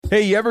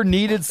Hey, you ever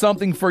needed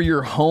something for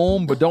your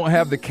home but don't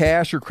have the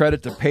cash or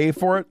credit to pay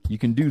for it? You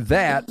can do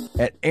that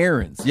at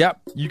Aaron's. Yep,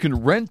 you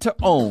can rent to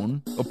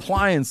own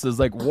appliances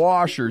like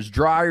washers,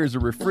 dryers, or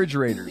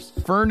refrigerators,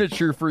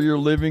 furniture for your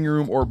living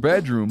room or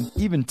bedroom,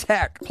 even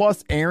tech.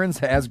 Plus, Aaron's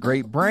has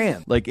great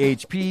brands like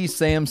HP,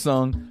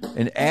 Samsung,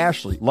 and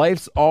Ashley.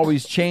 Life's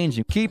always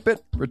changing. Keep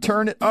it,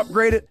 return it,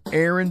 upgrade it.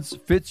 Aaron's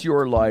fits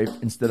your life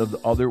instead of the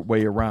other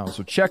way around.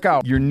 So check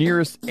out your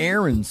nearest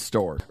Aaron's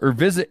store or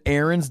visit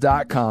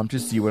Aaron's.com to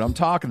see what I'm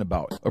talking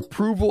about.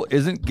 Approval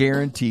isn't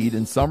guaranteed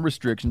and some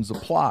restrictions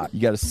apply. You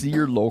got to see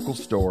your local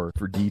store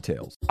for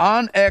details.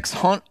 OnX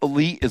Hunt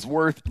Elite is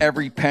worth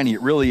every penny.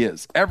 It really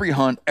is. Every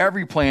hunt,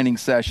 every planning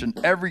session,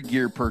 every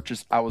gear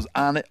purchase, I was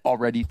on it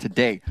already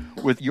today.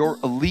 With your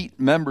Elite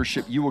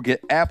membership, you will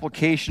get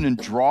application and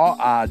draw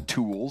odd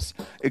tools,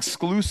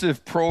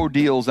 exclusive pro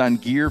deals on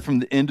gear from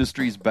the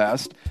industry's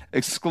best,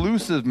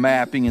 exclusive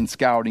mapping and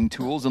scouting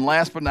tools, and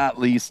last but not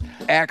least,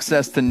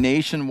 access to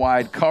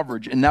nationwide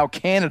coverage. And now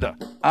Canada.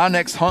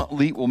 OnX Hunt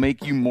Elite will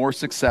make you more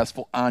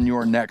successful on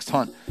your next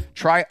hunt.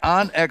 Try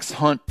OnX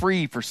Hunt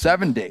free for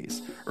 7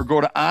 days or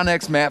go to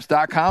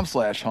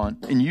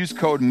onxmaps.com/hunt and use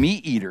code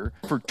MeatEater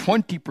for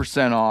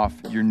 20% off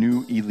your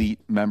new Elite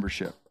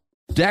membership.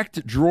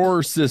 Decked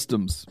drawer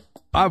systems.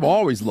 I've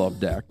always loved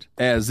Decked,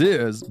 as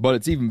is, but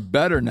it's even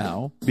better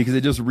now because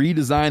they just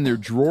redesigned their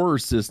drawer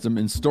system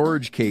and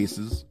storage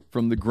cases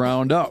from the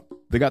ground up.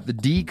 They got the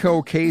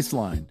Deco case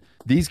line.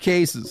 These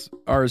cases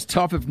are as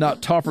tough, if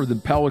not tougher, than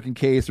Pelican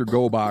case or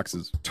Go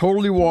boxes.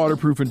 Totally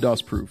waterproof and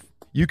dustproof.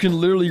 You can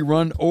literally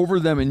run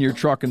over them in your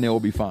truck and they will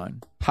be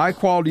fine. High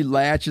quality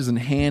latches and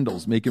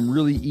handles make them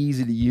really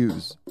easy to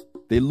use.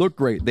 They look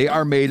great. They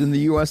are made in the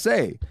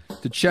USA.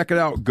 To check it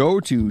out, go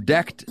to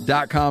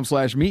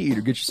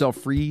decked.com/meateater. Get yourself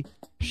free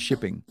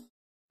shipping.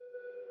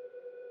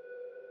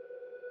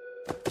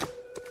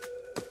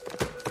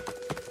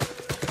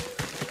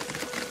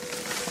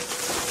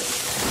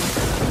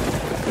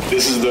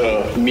 This is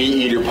the Meat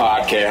Eater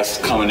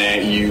podcast coming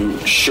at you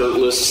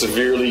shirtless,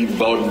 severely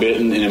bug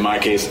bitten, and in my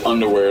case,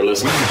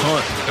 underwearless. We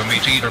hunt the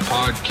Meat Eater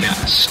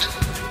podcast.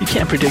 You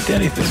can't predict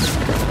anything.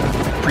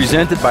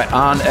 Presented by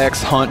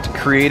OnX Hunt,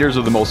 creators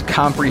of the most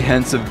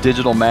comprehensive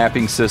digital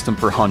mapping system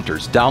for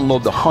hunters.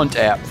 Download the Hunt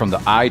app from the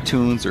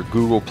iTunes or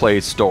Google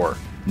Play Store.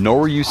 Know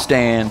where you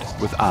stand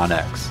with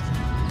OnX.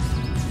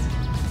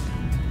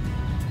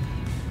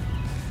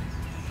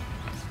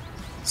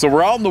 So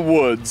we're out in the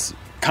woods,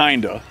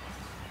 kinda,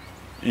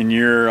 in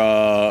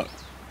your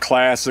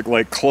classic,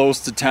 like close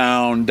to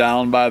town,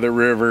 down by the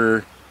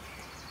river,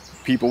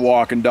 people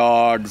walking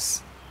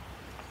dogs,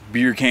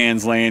 beer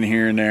cans laying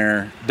here and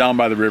there, down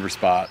by the river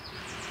spot.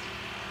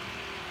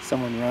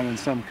 Someone running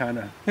some kind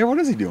of... Hey, what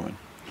is he doing?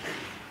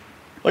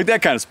 Like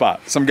that kind of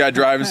spot. Some guy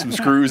driving some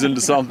screws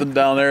into something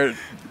down there.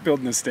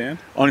 Building a stand.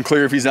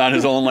 Unclear if he's on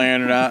his own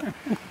land or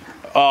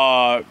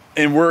not.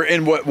 And we're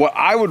in what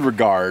I would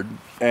regard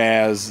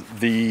as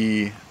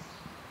the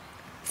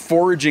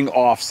foraging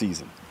off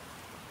season.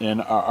 And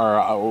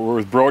we're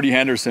with Brody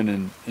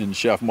Henderson and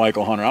Chef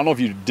Michael Hunter. I don't know if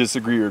you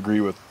disagree or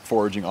agree with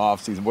foraging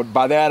off season. But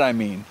by that I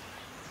mean,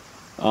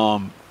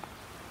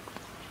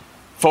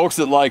 folks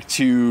that like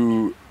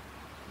to,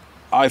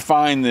 I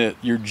find that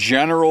your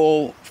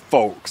general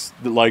folks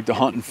that like to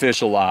hunt and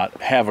fish a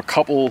lot have a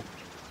couple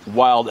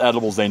wild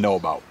edibles they know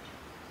about.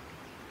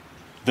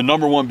 The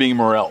number one being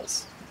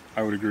morels.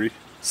 I would agree.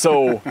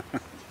 So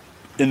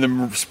in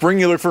the spring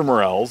you look for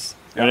morels,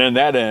 and then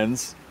that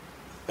ends.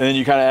 And then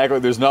you kind of act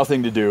like there's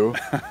nothing to do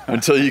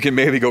until you can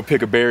maybe go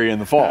pick a berry in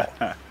the fall.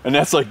 And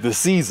that's like the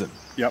season.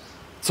 Yep.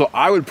 So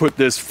I would put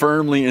this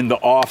firmly in the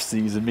off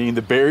season, meaning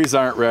the berries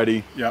aren't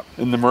ready. Yep.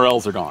 And the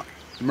morels are gone.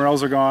 The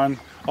morels are gone.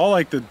 All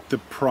like the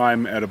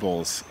prime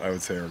edibles, I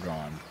would say, are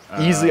gone.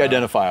 Easily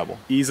identifiable.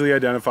 Easily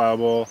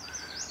identifiable.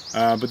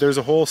 But there's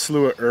a whole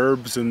slew of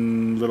herbs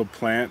and little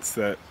plants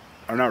that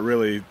are not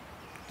really,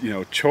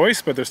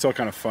 choice, but they're still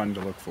kind of fun to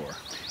look for.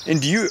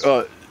 And do you...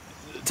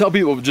 tell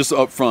people just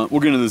up front, we'll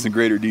get into this in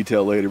greater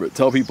detail later, but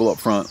tell people up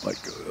front like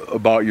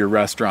about your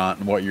restaurant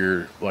and what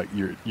your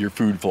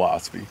food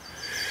philosophy.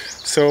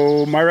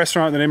 So the name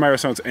of my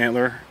restaurant is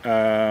Antler,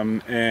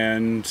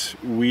 and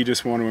we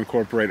just want to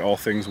incorporate all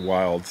things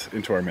wild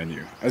into our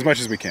menu as much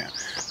as we can.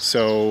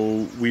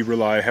 So we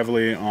rely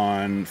heavily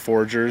on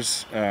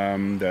foragers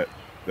that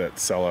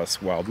sell us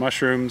wild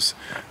mushrooms,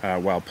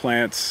 wild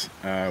plants.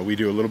 We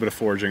do a little bit of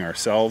foraging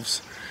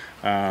ourselves.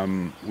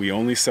 We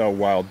only sell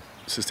wild,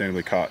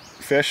 sustainably caught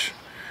fish,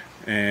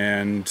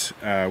 and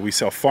we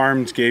sell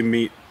farmed game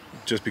meat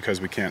just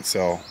because we can't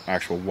sell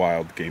actual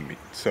wild game meat.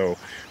 So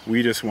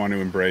we just want to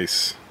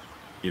embrace,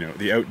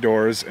 the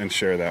outdoors and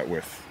share that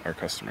with our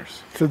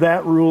customers. So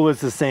that rule is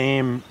the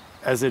same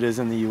as it is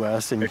in the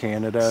U.S. and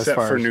Canada,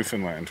 except for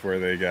Newfoundland, where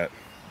they get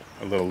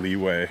a little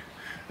leeway,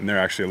 and they're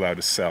actually allowed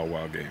to sell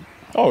wild game.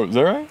 Oh, is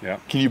that right? Yeah.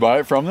 Can you buy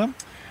it from them?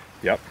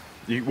 Yep.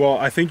 Well,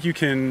 I think you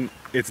can.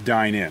 It's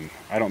dine in.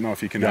 I don't know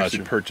if you can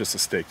actually purchase a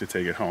steak to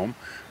take it home.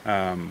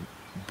 And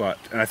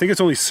I think it's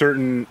only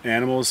certain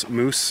animals,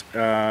 moose.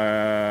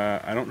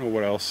 I don't know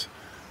what else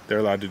they're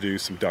allowed to do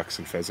some ducks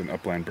and pheasant,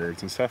 upland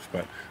birds and stuff.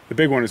 But the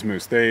big one is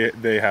moose.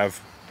 They have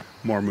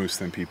more moose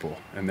than people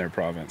in their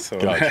province. So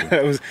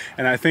Gotcha.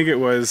 and I think it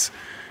was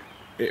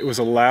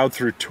allowed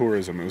through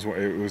tourism.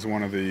 It was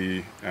one of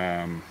the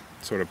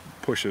sort of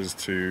pushes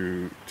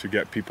to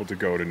get people to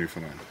go to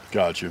Newfoundland.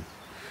 Got you.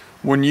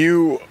 When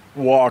you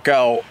walk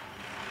out,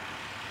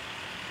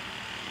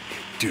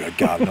 dude, I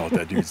gotta know what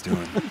that dude's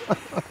doing.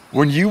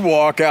 When you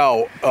walk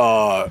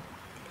out,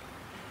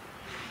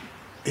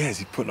 is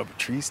he putting up a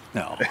tree?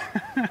 No.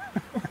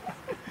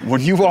 When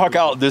you walk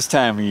out this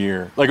time of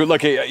year, like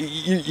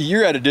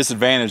you're at a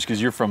disadvantage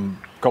because you're from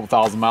a couple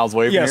thousand miles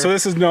away from here. So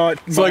this is not.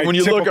 So like when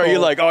you look, are you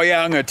like, oh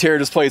yeah, I'm gonna tear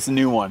this place a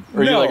new one,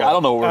 or you're like, I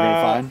don't know what we're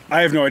gonna find?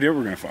 I have no idea what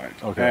we're gonna find.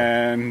 Okay.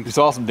 And you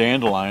saw some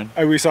dandelion.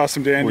 We saw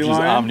some dandelion, which is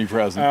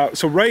omnipresent.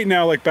 So right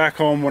now, like back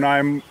home, when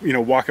I'm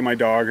walking my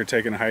dog or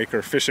taking a hike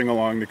or fishing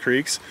along the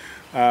creeks,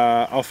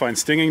 I'll find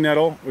stinging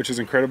nettle, which is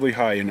incredibly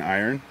high in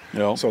iron.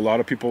 Yep. So a lot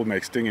of people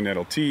make stinging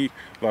nettle tea.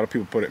 A lot of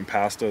people put it in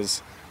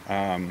pastas.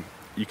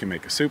 You can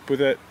make a soup with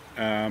it.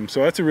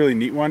 So that's a really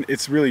neat one.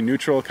 It's really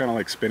neutral, kind of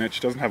like spinach.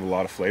 It doesn't have a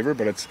lot of flavor,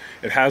 but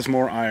it has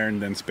more iron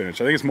than spinach.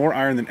 I think it's more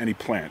iron than any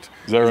plant.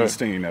 Is that right?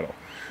 Stinging nettle.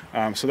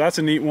 So that's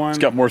a neat one. It's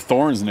got more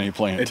thorns than any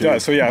plant. It too.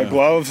 does. So yeah,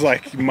 gloves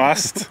like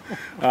must.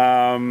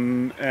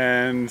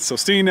 And so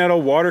stinging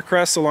nettle,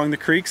 watercress along the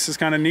creeks is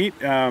kind of neat.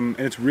 And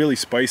it's really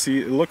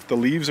spicy. The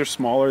leaves are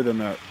smaller than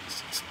the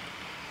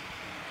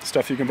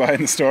stuff you can buy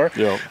in the store.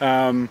 Yeah.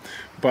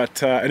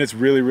 But and it's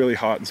really, really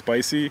hot and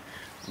spicy.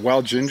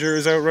 Wild ginger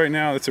is out right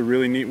now. That's a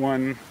really neat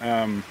one.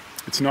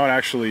 It's not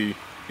actually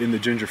in the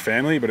ginger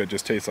family, but it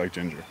just tastes like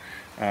ginger.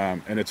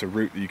 And it's a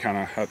root that you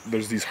kind of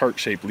there's these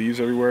heart-shaped leaves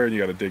everywhere, and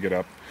you got to dig it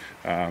up.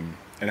 And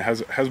it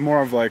has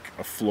more of like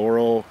a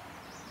floral,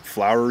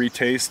 flowery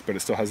taste, but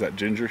it still has that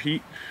ginger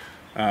heat.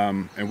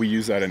 And we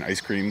use that in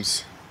ice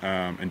creams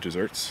and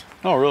desserts.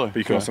 Oh, really? But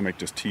you can also make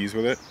just teas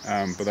with it.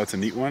 But that's a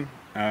neat one.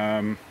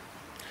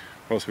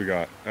 What else we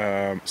got?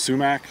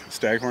 Sumac,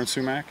 staghorn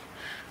sumac.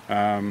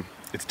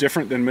 It's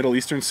different than Middle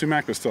Eastern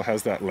sumac, but still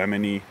has that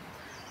lemony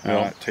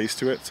taste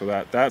to it. So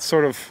that's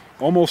sort of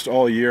almost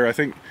all year. I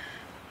think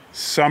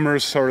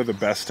summer's sort of the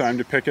best time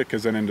to pick it,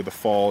 because then into the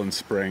fall and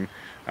spring,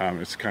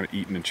 it's kind of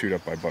eaten and chewed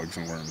up by bugs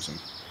and worms and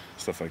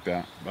stuff like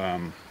that.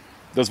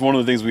 That's one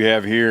of the things we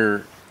have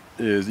here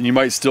is, and you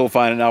might still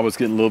find it now, but it's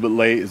getting a little bit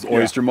late, is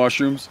oyster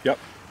mushrooms. Yep.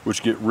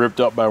 Which get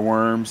ripped up by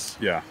worms.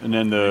 Yeah. And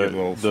then You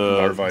get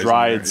the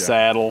dried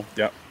saddle.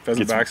 Yep.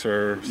 Pheasant backs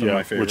are some of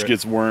my favorite. Which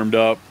gets wormed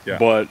up. Yeah.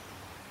 But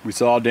we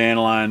saw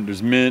dandelion.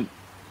 There's mint,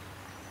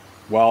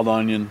 wild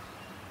onion.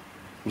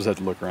 We'll just have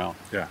to look around.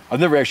 Yeah. I've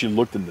never actually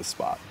looked in this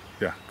spot.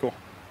 Yeah, cool.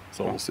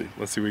 So we'll see.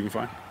 Let's see what we can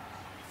find.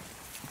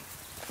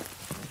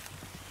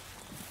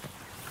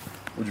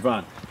 What'd you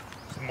find?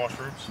 Some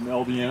mushrooms. Some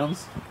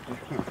LDMs.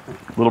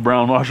 Little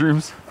brown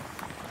mushrooms.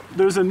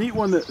 There's a neat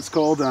one that's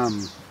called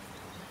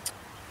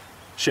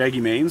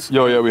shaggy manes.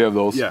 Oh yeah, we have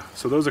those. Yeah,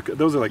 so those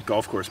are like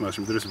golf course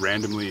mushrooms. They're just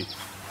randomly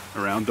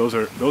around. Those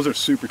are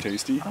super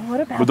tasty.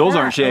 What about But those that?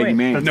 aren't shaggy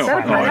manes. No,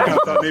 I kind of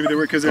thought maybe they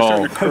were, because they're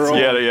starting to curl.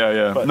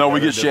 Yeah. But No, we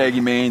they're get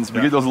shaggy manes.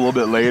 We get those a little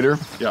bit later.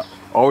 Yeah.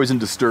 Always in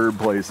disturbed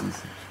places.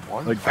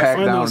 Like packed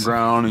down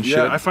ground and shit.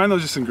 Yeah, I find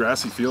those just in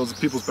grassy fields,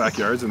 people's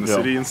backyards in the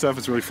city and stuff.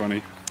 It's really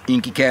funny.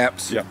 Inky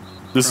caps. Yeah.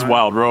 This is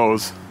wild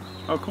rose,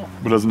 Oh, cool.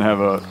 but doesn't have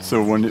a.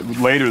 So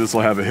later this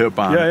will have a hip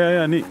on.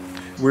 Yeah, neat.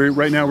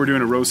 Right now we're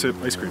doing a rose hip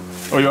ice cream.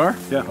 Oh, you are?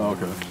 Yeah. Oh,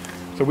 okay.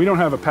 So we don't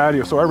have a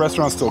patio, so our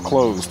restaurant's still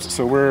closed.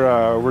 So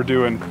we're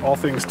doing all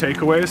things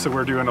takeaway. So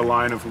we're doing a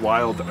line of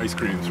wild ice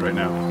creams right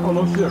now. Oh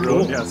no shit,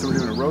 really? Yeah. So we're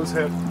doing a rose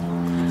hip.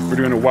 We're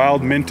doing a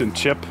wild mint and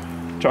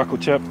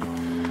chocolate chip,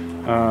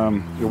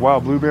 a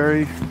wild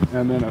blueberry,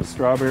 and then a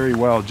strawberry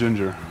wild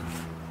ginger.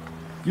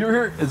 You ever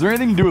heard? Is there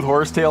anything to do with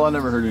horsetail? I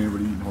never heard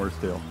anybody eating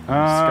horsetail.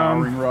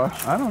 Scouring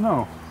rush. I don't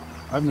know.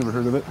 I've never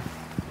heard of it.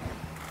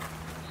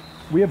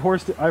 We have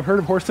horsetail. I've heard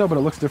of horsetail, but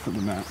it looks different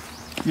than that.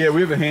 Yeah,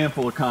 we have a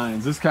handful of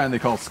kinds. This kind they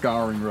call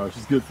scouring rush.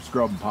 It's good for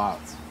scrubbing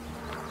pots.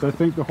 So I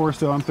think the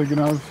horsetail I'm thinking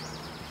of,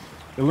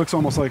 it looks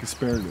almost like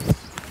asparagus.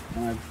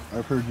 And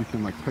I've heard you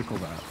can like pickle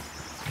that.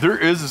 There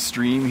is a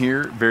stream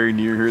here, very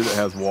near here, that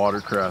has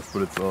watercress,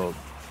 but it's a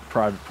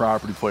private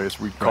property place.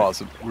 We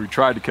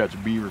tried to catch a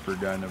beaver for a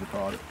guy, never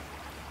caught it.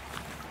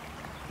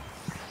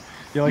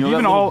 Yeah, like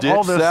even that all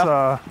ditch, this,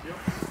 that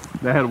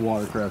had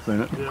watercress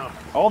in it. yeah,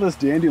 all this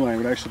dandelion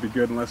would actually be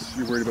good unless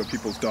you're worried about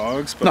people's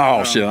dogs. But,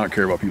 No, shit, I don't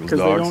care about people's because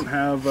dogs. they don't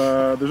have,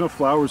 there's no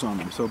flowers on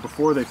them. So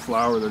before they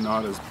flower, they're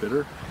not as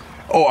bitter.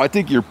 Oh, I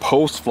think your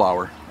post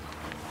flower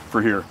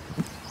for here.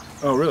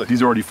 Oh, really?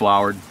 These are already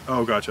flowered.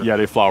 Oh, gotcha. Yeah,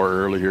 they flower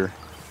early here.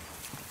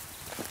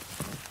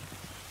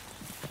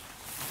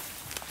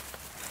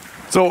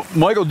 So,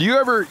 Michael, do you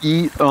ever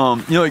eat,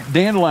 like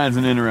dandelion's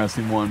an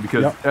interesting one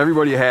because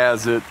everybody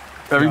has it.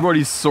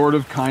 Everybody's sort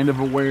of kind of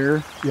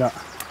aware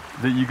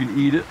that you can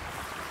eat it.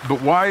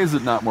 But why is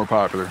it not more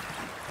popular?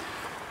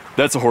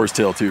 That's a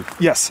horsetail too.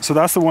 Yes, so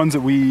that's the ones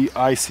that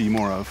I see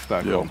more of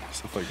back home,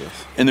 stuff like this.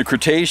 In the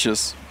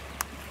Cretaceous,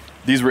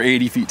 these were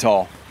 80 feet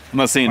tall. I'm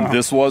not saying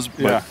this was,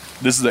 but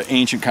this is an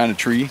ancient kind of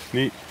tree.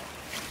 Neat.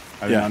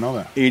 I did not know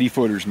that. 80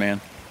 footers,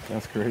 man.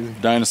 That's crazy.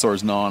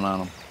 Dinosaurs gnawing on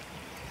them.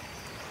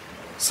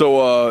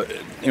 So,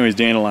 anyways,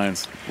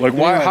 dandelions. Like,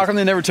 why? How come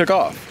they never took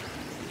off?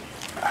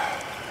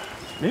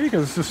 Maybe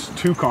because it's just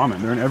too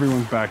common. They're in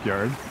everyone's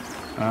backyard.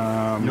 You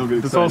don't get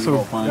It's excited also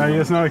about finding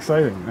them. it's not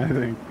exciting, I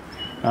think.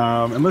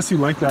 Unless you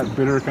like that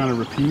bitter kind of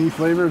rapini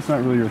flavor, it's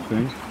not really your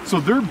thing. So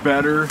they're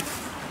better.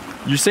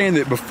 You're saying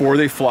that before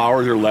they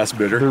flower, they're less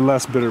bitter? They're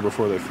less bitter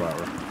before they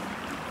flower.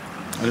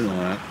 I didn't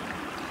know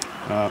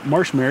that.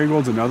 Marsh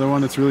marigold's another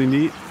one that's really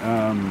neat.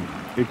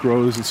 It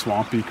grows in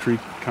swampy creek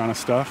kind of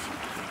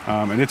stuff,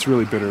 and it's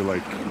really bitter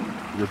like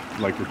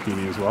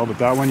rapini as well. But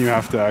that one you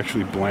have to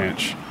actually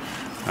blanch.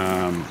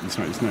 You're not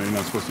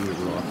supposed to eat it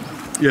raw.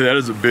 Yeah, that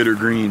is a bitter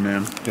green,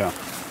 man. Yeah.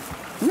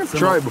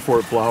 Try it before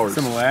it flowers.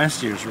 Some of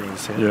last year's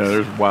rose hips. Yeah,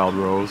 there's wild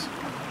rose.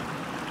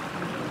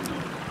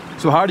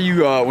 So how do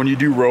you, when you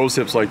do rose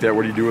hips like that,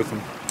 what do you do with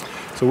them?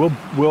 So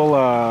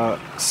we'll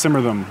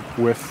simmer them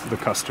with the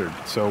custard.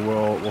 So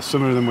we'll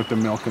simmer them with the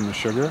milk and the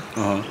sugar,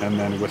 and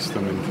then whisk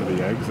them into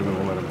the eggs, and then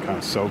we'll let them kind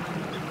of soak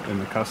in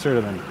the custard,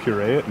 and then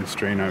puree it and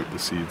strain out the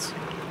seeds.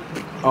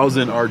 I was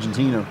in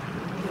Argentina,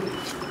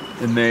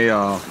 and they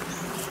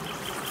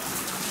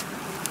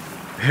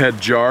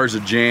had jars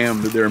of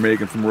jam that they were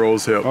making from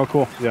rose hip. Oh,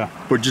 cool. Yeah.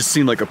 But just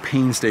seemed like a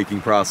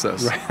painstaking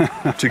process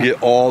to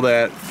get all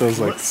that. Those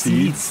like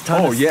seeds.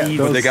 Ton of seeds.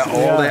 But they got all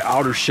yeah. that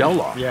outer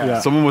shell off. Yeah.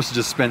 Someone must have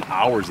just spent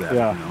hours at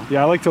Yeah. it. You know?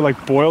 Yeah, I like to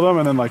like boil them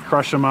and then like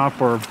crush them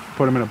up or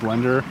put them in a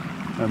blender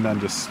and then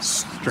just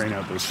strain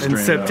out those. In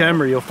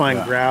September, you'll find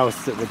Yeah.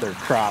 grouse that with their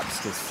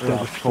crops just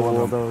full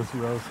of those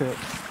rose hips.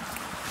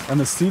 And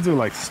the seeds are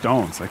like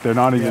stones. Like they're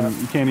not even,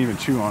 you can't even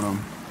chew on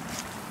them.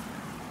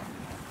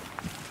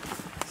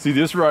 See,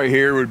 this right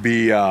here would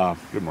be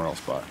Good morel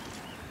spot.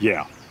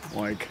 yeah,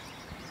 like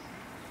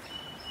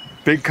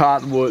big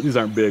cottonwood. These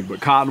aren't big,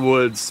 but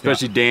cottonwoods,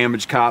 especially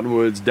damaged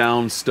cottonwoods,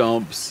 down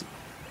stumps.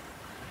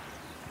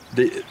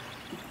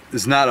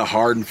 It's not a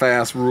hard and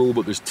fast rule,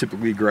 but there's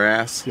typically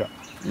grass. Yeah.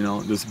 You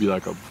know, this would be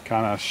like a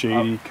Kind of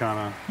shady, kind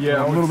of.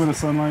 Yeah, A little bit of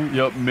sunlight.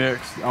 Yep,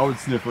 mixed. I would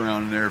sniff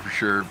around in there for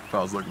sure if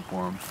I was looking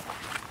for them.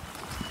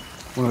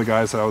 One of the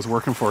guys that I was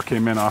working for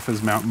came in off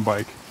his mountain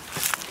bike.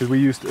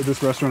 Because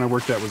this restaurant I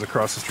worked at was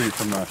across the street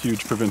from a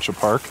huge provincial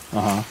park.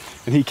 And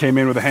he came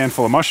in with a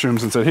handful of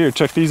mushrooms and said, "Here,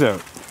 check these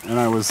out." And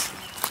I was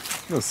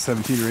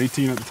 17 or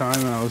 18 at the time,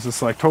 and I was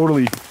just like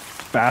totally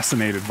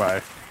fascinated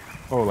by,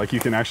 like you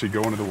can actually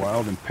go into the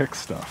wild and pick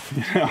stuff,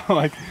 you know?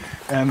 Like,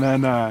 and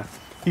then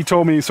he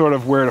told me sort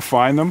of where to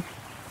find them.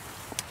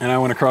 And I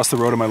went across the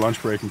road on my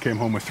lunch break and came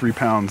home with 3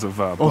 pounds of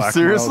black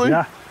seriously?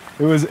 morels.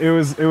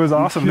 Yeah. It was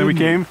awesome. Then we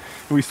came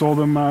and we sold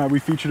them, we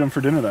featured them for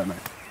dinner that night.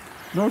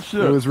 No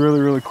shit. It was really,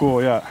 really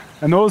cool, yeah.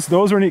 And those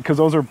were neat because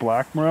those are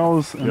black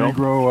morels and they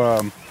grow,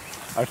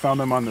 I found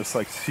them on this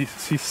like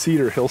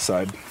cedar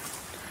hillside,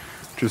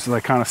 which is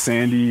like kind of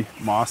sandy,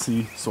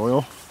 mossy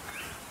soil.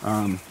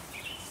 And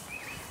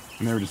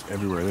they were just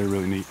everywhere. They were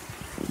really neat.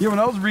 Yeah, when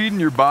I was reading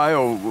your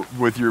bio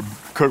with your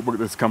cookbook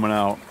that's coming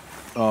out,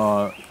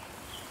 I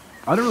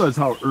didn't realize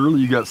how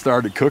early you got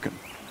started cooking.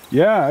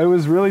 Yeah, it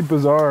was really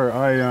bizarre.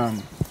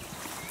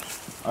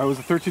 I was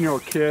a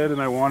 13-year-old kid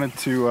and I wanted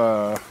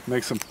to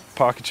make some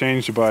pocket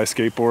change to buy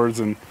skateboards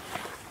and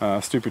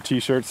stupid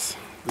t-shirts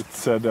that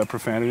said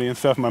profanity and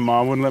stuff my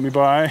mom wouldn't let me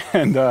buy,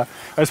 and I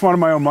just wanted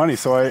my own money,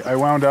 so I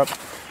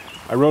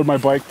rode my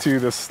bike to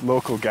this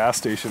local gas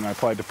station. I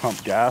applied to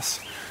pump gas,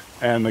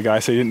 and the guy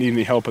said he didn't need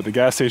any help at the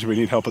gas station, but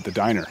he needed help at the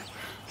diner.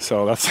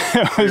 So that's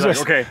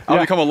Okay, I'll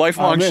become a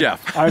lifelong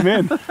chef. I'm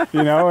in,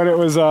 you know. And it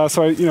was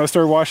so I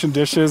started washing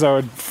dishes. I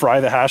would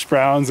fry the hash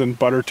browns and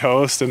butter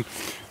toast, and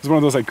it was one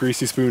of those like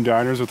greasy spoon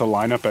diners with a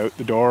lineup out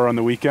the door on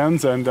the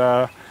weekends. And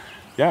I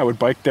would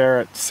bike there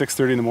at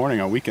 6:30 in the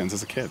morning on weekends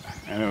as a kid,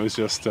 and it was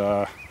just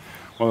one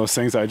of those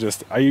things.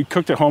 I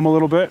cooked at home a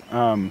little bit.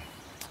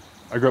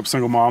 I grew up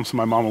single mom, so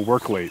my mom would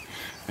work late,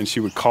 and she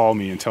would call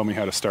me and tell me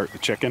how to start the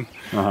chicken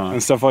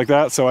and stuff like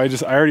that. So I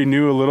already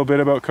knew a little bit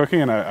about cooking,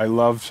 and I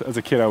loved, as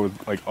a kid, I was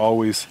like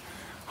always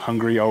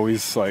hungry,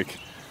 always like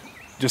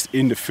just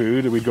into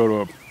food. We'd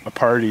go to a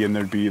party and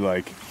there'd be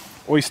like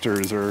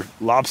oysters or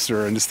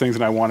lobster and just things,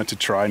 and I wanted to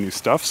try new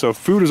stuff. So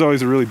food was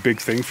always a really big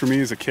thing for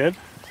me as a kid.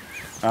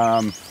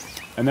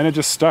 And then it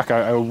just stuck.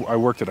 I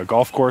worked at a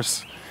golf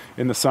course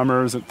in the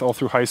summers all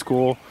through high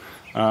school.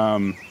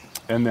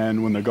 And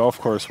then when the golf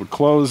course would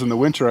close in the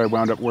winter, I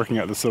wound up working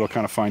at this little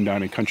kind of fine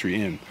dining country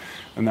inn.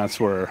 And that's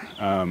where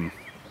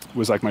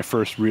was like my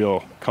first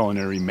real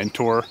culinary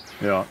mentor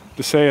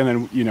to say. And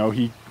then, you know,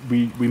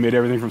 we made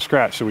everything from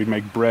scratch. So we'd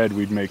make bread,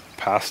 we'd make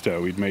pasta,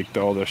 we'd make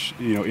all the,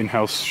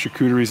 in-house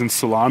charcuteries and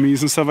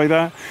salamis and stuff like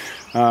that.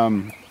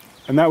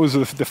 And that was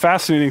the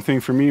fascinating thing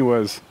for me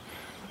was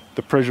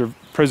the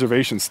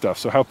preservation stuff.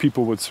 So how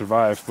people would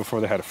survive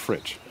before they had a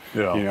fridge,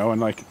 you know, and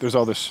like there's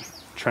all this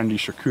trendy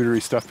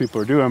charcuterie stuff people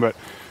are doing, but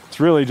it's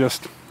really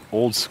just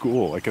old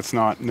school. Like it's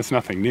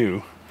nothing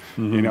new,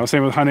 you know.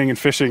 Same with hunting and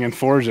fishing and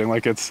foraging.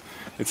 Like it's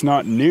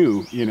not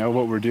new, you know,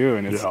 what we're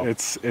doing.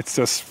 It's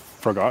just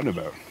forgotten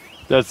about.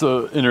 That's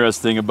the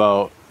interesting thing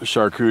about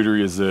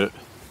charcuterie is that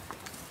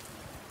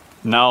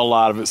Now a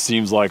lot of it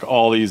seems like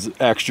all these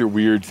extra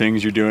weird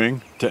things you're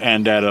doing to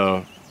end at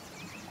a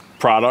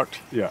product.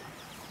 Yeah.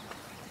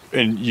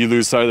 And you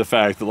lose sight of the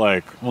fact that,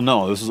 like, well,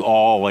 no, this is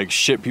all like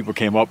shit people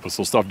came up with,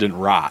 so stuff didn't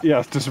rot.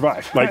 Yeah, to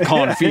survive. Like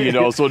confit, you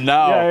know. So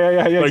now, Yeah,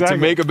 like exactly.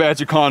 to make a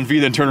batch of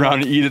confit, then turn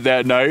around and eat it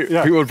that night,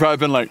 Yeah. people would probably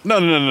been like, no,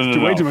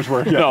 Way too much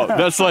work. Yeah. No,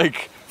 that's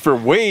like for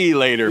way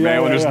later,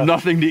 man. When there's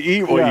nothing to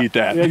eat, we'll eat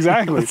that. Yeah,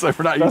 exactly. It's like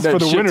we're not That's eating for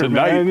that the shit winter,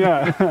 tonight. man.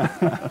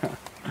 Yeah.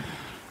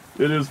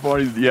 It is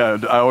funny. Yeah,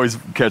 I always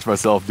catch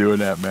myself doing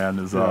that, man.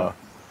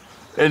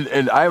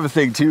 And I have a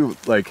thing too,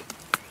 like,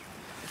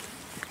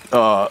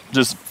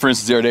 just for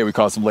instance, the other day we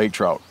caught some lake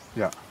trout.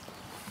 Yeah.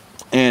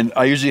 And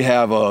I usually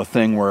have a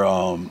thing where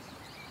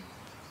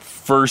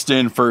first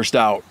in, first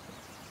out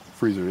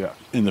Freezer,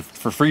 yeah.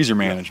 for freezer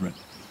management.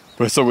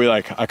 But so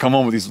I come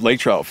home with these lake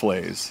trout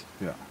fillets.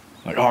 Yeah.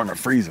 Like, oh, I'm gonna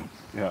freeze them.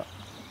 Yeah.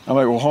 I'm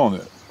like, well, hold on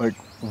a minute.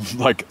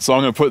 Like, so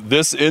I'm gonna put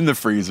this in the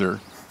freezer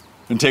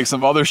and take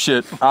some other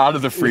shit out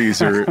of the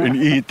freezer and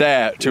eat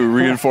that to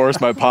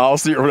reinforce my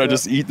policy, or would I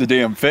just eat the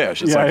damn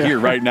fish? It's here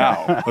right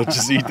now. Let's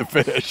just eat the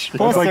fish.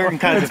 Well, certain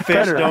kinds of fish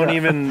better. don't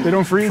even They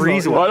don't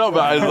freeze Well, I know,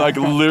 but I like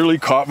literally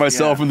caught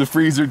myself in the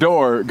freezer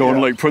door going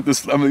to like put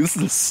this. I mean, this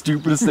is the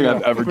stupidest thing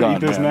I've ever done.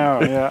 Eat this man.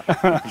 now, yeah.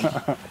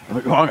 I'm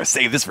like, oh, I'm gonna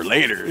save this for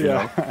later. You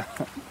know?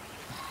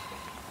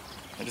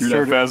 I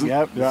Hear that pheasant?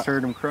 Yep, Yeah. just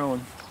heard him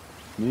crowing.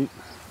 Neat.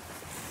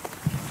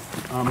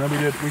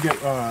 Then we get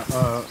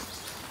a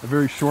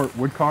very short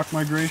woodcock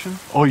migration.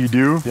 Oh, you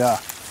do? Yeah,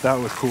 that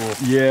was cool.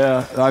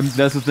 Yeah,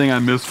 that's the thing I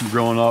missed from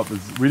growing up is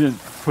we didn't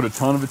put a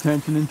ton of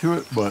attention into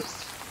it, but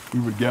we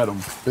would get them.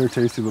 They're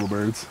tasty little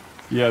birds.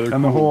 Yeah, they're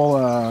And the cool.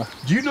 whole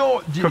Do you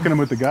know? cooking them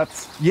with the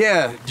guts.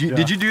 Yeah.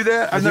 Did you do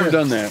that? I've never did.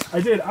 done that.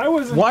 I did. I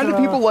wasn't. Why do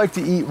people like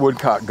to eat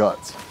woodcock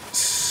guts?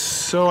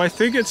 So I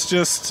think it's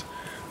just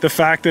the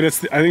fact that I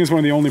think it's one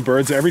of the only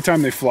birds that every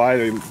time they fly,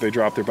 they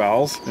drop their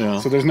bowels. Yeah.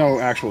 So there's no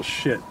actual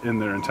shit in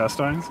their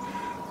intestines.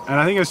 And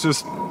I think it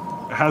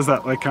has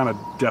that like kind of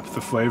depth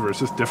of flavor. It's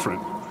just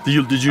different.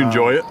 Did you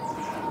enjoy it?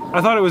 I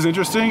thought it was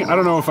interesting. I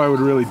don't know if I would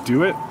really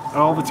do it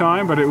all the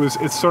time, but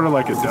it's sort of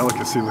like a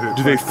delicacy.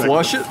 Do they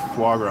flush it?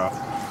 Foie gras.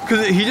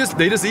 Because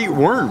they just eat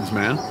worms,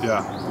 man.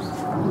 Yeah.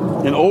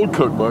 In old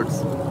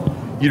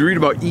cookbooks, you'd read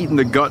about eating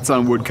the guts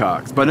on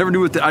woodcocks, but I never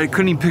knew I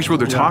couldn't even picture what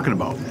they're talking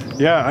about.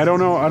 Yeah, I don't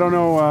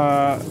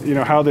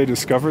know how they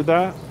discovered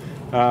that.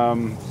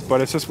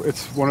 But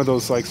it's one of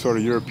those like sort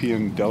of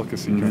European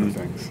delicacy kind of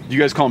things. Do you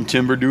guys call them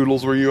timber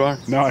doodles where you are?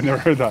 No, I never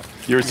heard that.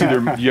 You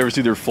ever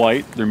see their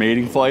flight, their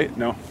mating flight?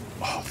 No.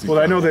 Well,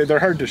 I know they're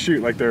hard to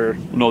shoot. Like they're.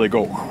 No, they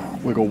go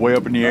way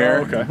up in the air.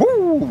 Okay.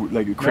 Woo!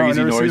 Like crazy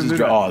never seen noises. them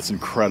do that. Oh, it's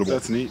incredible.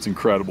 That's neat. It's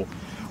incredible.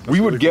 We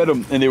would get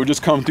them, and they would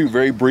just come through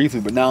very briefly,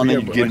 but now and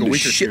then Yeah, you'd get like a into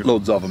week or two.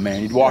 shitloads of them,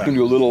 man. You'd walk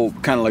into a little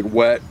kind of like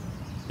wet,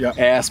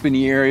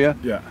 aspeny area,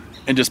 Yeah.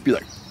 and just be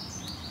like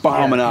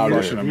bombing out you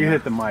of should it. have- You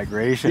hit the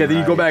migration. Yeah, then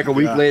you go back a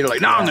week later,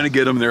 like, now I'm gonna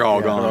get them. They're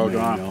all gone. they're all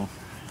man, gone.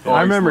 you know?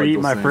 I remember like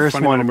eating those my things. first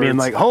Funny one and little being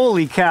birds. like,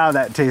 holy cow,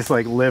 that tastes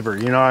like liver.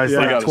 You know, I was Yeah.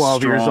 They like got a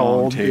 12 years strong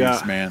old. taste,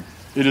 Yeah. man.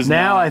 It is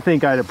Now not, I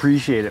think I'd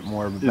appreciate it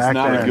more. But it's back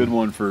not then, a good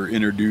one for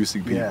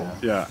introducing people.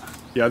 Yeah.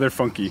 Yeah, they're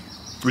funky.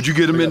 Would you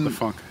get them They got in the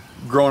funk.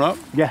 growing up?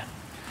 Yeah.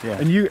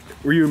 And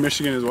were you in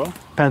Michigan as well?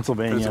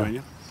 Pennsylvania.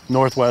 Pennsylvania.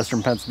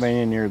 Northwestern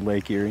Pennsylvania near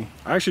Lake Erie.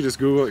 I actually just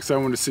Googled it because I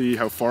wanted to see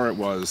how far it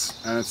was,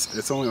 and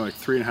it's only like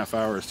 3.5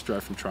 hours to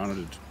drive from Toronto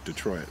to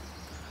Detroit,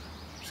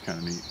 which is kind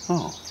of neat.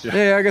 Oh, Yeah.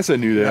 yeah. I guess I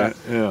knew that.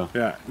 Yeah.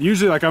 Yeah,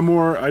 usually like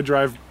I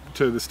drive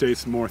to the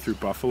States more through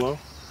Buffalo,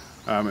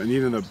 and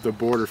even the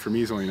border for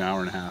me is only an hour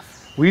and a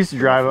half. We used to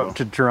drive up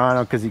to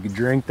Toronto because you could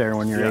drink there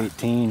when you're Yeah.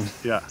 18.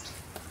 Yeah,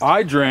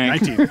 I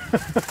drank 19.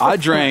 I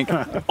drank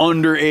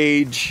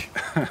underage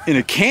in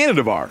a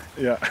Canada bar.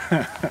 Yeah,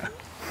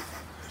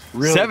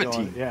 Really 17.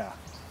 going- yeah.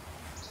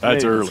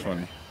 That's Hey, early. that's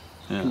funny.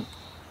 Yeah.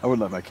 I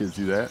wouldn't let my kids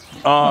do that.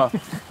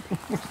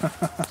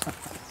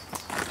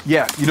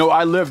 Yeah,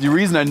 the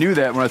reason I knew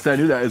that when I said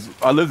I knew that is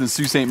I lived in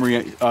Sault Ste.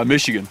 Marie,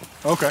 Michigan,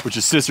 Okay. which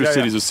is sister Yeah,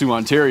 cities yeah. of Sault,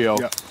 Ontario.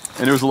 Yeah.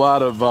 And there was a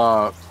lot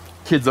of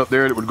kids up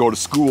there that would go to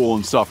school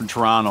and stuff in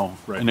Toronto.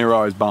 Right. And they were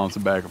always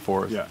bouncing back and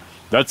forth. Yeah.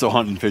 That's a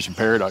hunting and fishing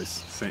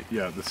paradise.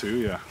 Yeah, the Sioux.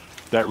 Yeah.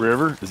 That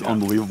river is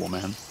unbelievable,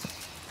 man.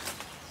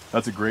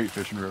 That's a great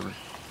fishing river.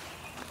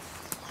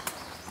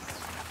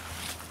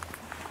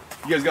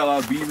 You guys got a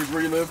lot of beavers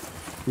where you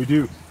live? We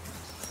do.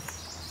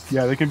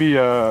 Yeah, they can be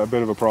a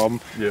bit of a problem.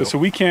 Yeah. So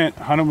we can't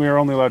hunt them. We are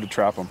only allowed to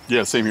trap them,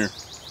 Yeah, same here.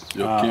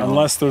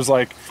 unless there's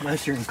like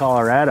Unless you're in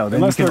Colorado, then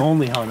Unless you can they're-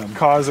 only hunt them.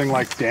 causing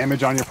like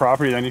damage on your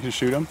property, then you can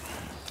shoot them.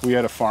 We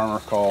had a farmer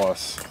call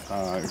us.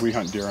 We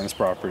hunt deer on his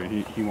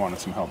property. He wanted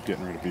some help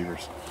getting rid of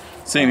beavers.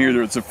 Same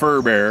here. It's a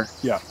fur bear,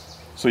 Yeah.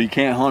 so you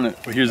can't hunt it.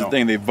 But here's No. the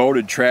thing: they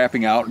voted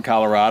trapping out in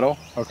Colorado.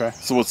 Okay.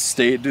 So what's the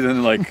state do?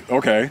 Then like,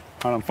 okay,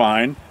 Hunt 'em.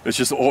 fine.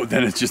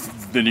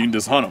 Then you can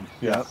just hunt them.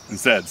 Yeah.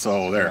 Instead,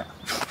 so there,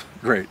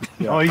 great.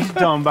 Oh, you should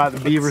tell them about the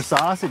beaver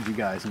sausage you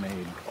guys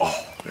made.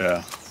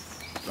 Yeah.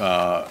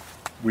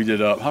 We did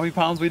how many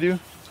pounds we do?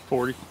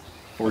 40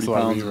 That's a lot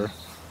of pounds beaver. of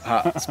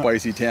hot,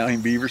 spicy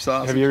Italian beaver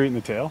sauce. Have you ever eaten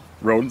the tail?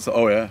 Rodents?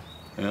 Oh yeah.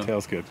 Yeah.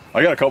 Kale's good.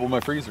 I got a couple in my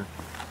freezer.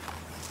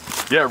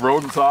 Yeah,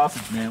 rodent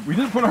sausage, man. We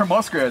didn't put our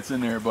muskrats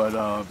in there, but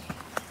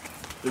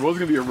it was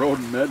gonna be a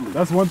rodent medley.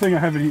 That's one thing I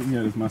haven't eaten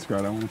yet is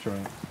muskrat. I want to try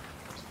it.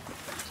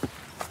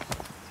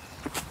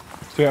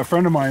 So yeah, a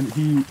friend of mine,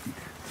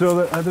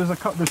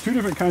 there's two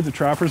different kinds of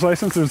trapper's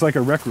license. There's like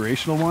a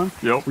recreational one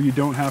Yep. where you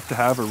don't have to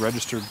have a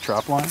registered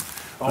trap line.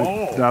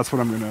 Like, that's what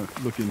I'm gonna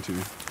look into.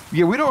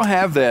 Yeah, we don't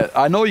have that.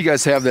 I know you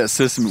guys have that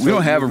system. We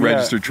don't have a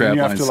registered trap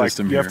line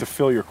system You here. have to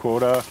fill your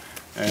quota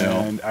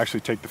and actually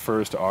take the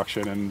furs to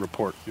auction and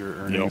report your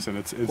earnings, and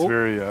it's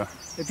very.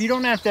 If you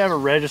don't have to have a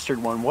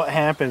registered one, what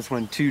happens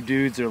when two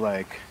dudes are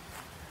like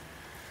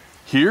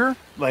Here,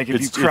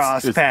 if you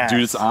cross paths?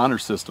 Dude, it's an honor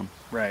system.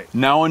 Right.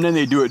 Now and then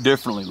they do it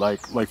differently.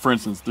 Like for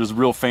instance, there's a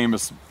real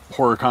famous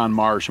Horicon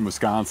Marsh in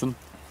Wisconsin.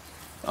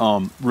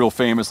 Real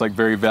famous, like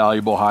very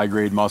valuable, high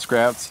grade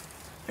muskrats.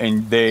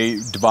 And they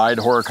divide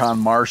Horicon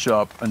Marsh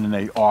up, and then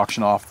they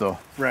auction off the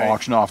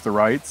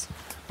rights.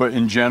 But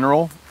in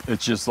general,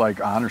 it's just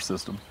like honor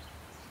system.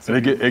 So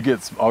it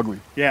gets ugly.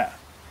 Yeah.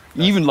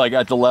 Even like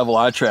at the level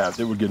I trapped,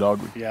 it would get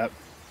ugly. Yep.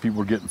 People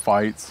were getting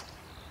fights.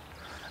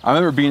 I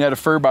remember being at a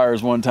fur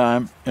buyer's one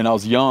time, and I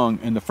was young,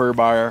 and the fur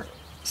buyer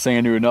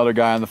saying to another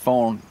guy on the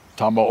phone,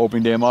 talking about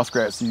opening day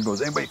muskrats, he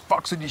goes, "Anybody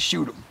fucks with you,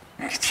 shoot him."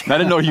 And I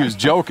didn't know he was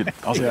joking.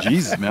 I was like,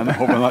 Jesus, man, I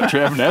hope I'm not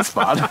trapping that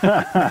spot.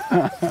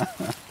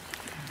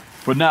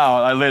 But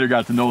now, I later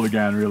got to know the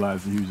guy and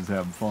realized that he was just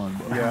having fun.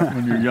 But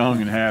when you're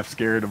young and half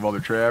scared of other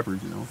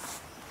trappers, you know.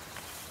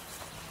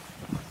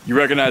 You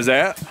recognize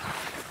that?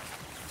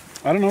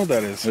 I don't know what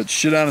that is. It's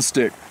shit on a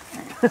stick.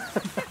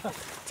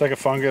 It's like a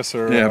fungus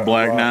or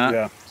black knot.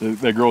 Yeah.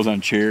 That grows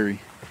on cherry.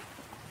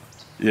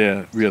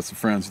 Yeah, we had some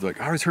friends who were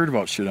like, I always heard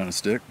about shit on a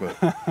stick, but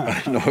I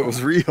didn't know it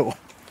was real.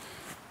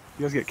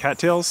 You guys get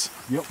cattails?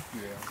 Yep.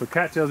 Yeah. So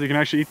cattails, you can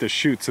actually eat the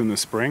shoots in the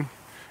spring,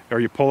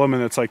 or you pull them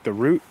and it's like the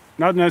root.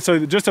 Not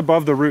necessarily, just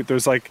above the root,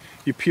 there's like,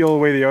 you peel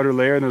away the outer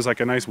layer and there's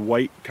like a nice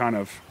white kind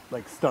of...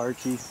 Like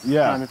starchy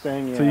kind of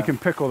thing. Yeah. So you can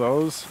pickle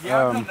those.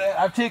 Yeah, I've done that.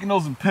 I've taken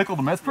those and pickled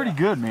them. That's pretty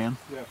good, man.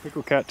 Yeah,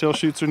 pickled cattail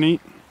shoots are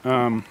neat.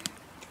 And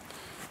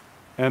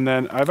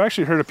then I've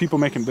actually heard of people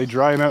they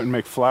dry them out and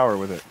make flour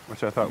with it,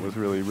 which I thought was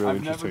really I've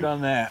interesting. never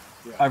done that.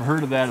 Yeah. I've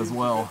heard of that as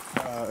well.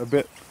 A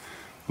bit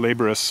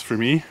laborious for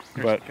me,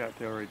 but...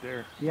 Cattail right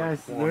there. Yeah,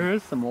 there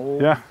is some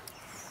old... Yeah.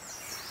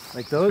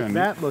 Like those,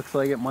 that looks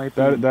like it might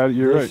be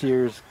you're this right.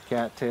 year's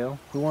cattail.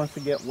 Who wants to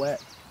get wet?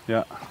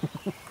 Yeah.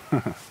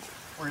 Where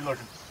are you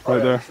looking?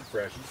 Right there.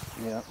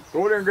 Yeah. Go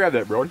over there and grab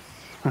that, Brody.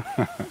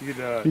 You You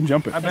can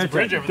jump it. I bet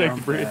bridge over there. Take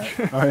the bridge.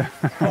 Oh, yeah.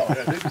 Oh,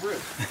 yeah, take the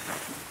bridge.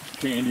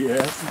 Candy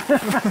ass.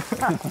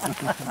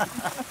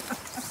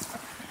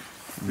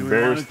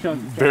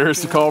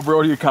 Embarrassed to call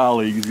Brody a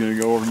colleague. He's going to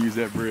go over and use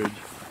that bridge.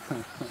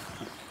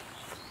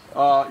 You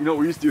know what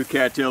we used to do with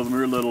cattails when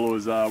we were little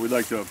was we'd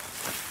like to...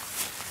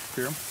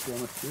 Hear 'em?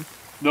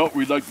 Nope,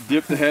 we'd like to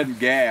dip the head in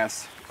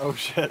gas. Oh,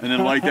 shit. And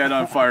then light that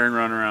on fire and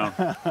run around.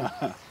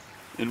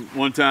 And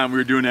one time we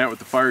were doing that with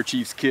the fire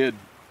chief's kid,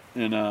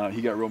 and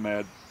he got real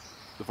mad,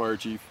 the fire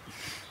chief.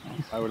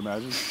 I would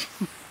imagine.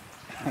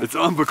 It's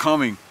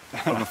unbecoming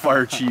of the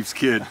fire chief's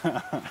kid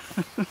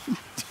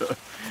to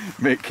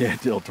make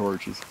cattail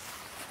torches.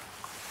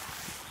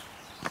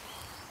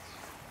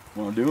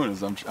 What I'm doing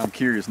is I'm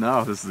curious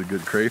now if this is a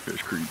good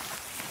crayfish creek.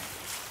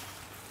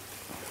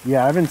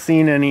 Yeah, I haven't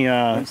seen any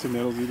Some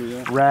nettles either,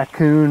 yeah.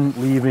 raccoon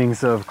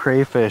leavings of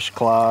crayfish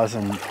claws,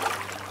 and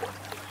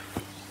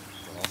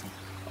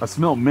I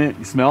smell mint.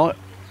 You smell it?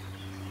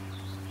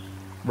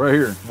 Right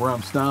here, where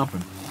I'm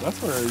stomping.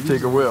 That's where I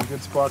Take a whiff.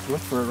 good spot to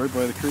look for it, right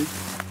by the creek.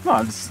 No,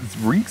 it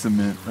reeks of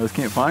mint. I just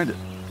can't find it.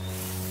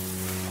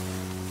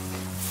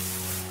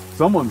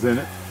 Someone's in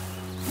it.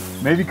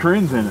 Maybe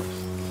Corinne's in it.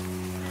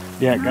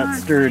 yeah, it got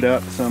stirred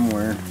up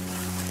somewhere.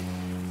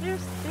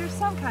 There's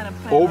some kind of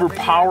plant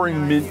Overpowering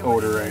over here. mint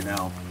odor right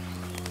now.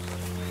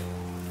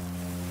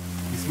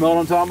 You smell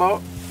what I'm talking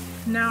about?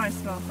 Now I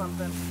smell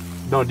something.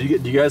 No, do you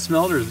guys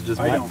smell it, or is it just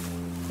I mint? don't.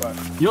 But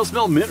You don't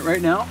smell mint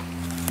right now?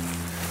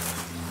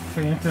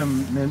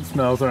 Phantom mint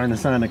smells aren't a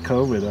sign of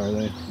COVID, are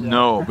they?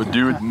 No, but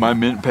dude, my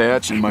mint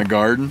patch in my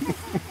garden.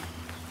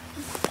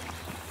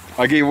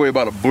 I gave away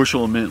about a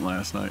bushel of mint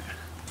last night.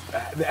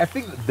 I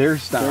think they're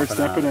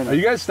stepping in Are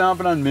you guys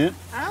stomping on mint?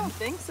 I don't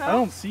think so. I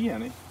don't see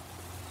any.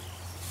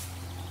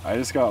 I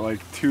just got like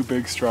 2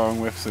 big strong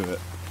whiffs of it.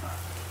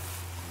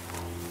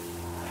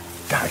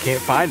 God, I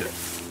can't find it.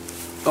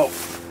 Oh,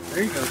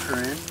 There you go,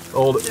 Corinne.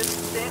 hold it.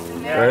 Just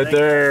sitting there. Right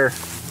there.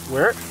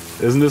 Where?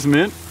 Isn't this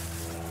mint?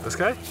 This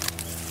guy?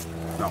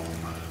 No.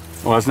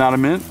 Oh, that's not a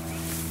mint?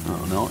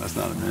 Oh, no, that's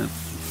not a mint.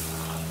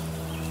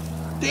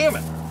 Damn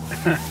it.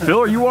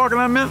 Phil, are you walking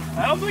on mint?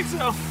 I don't think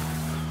so.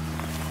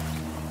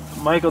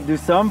 Michael, do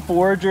some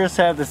foragers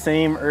have the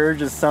same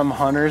urge as some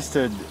hunters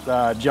to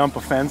jump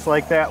a fence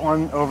like that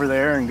one over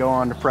there and go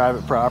onto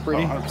private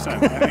property?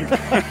 100%. I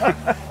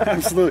think.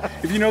 Absolutely.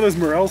 If you know there's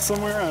morels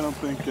somewhere, I don't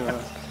think.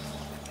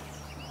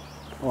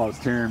 Oh, it's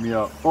tearing me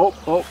up.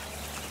 Oh.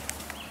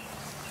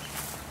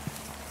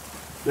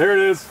 There it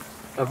is.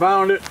 I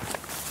found it.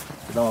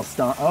 It all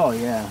stunk. Oh,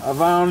 yeah. I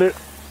found it.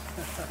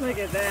 Look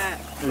at that.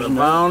 There's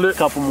found it. A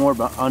couple more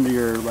under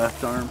your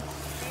left arm.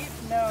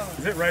 No.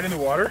 Is it right in the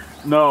water?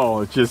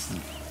 No, it's just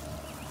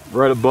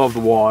right above the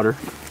water.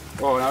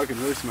 Oh, now I can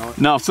really smell it.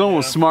 Now, if someone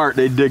was smart,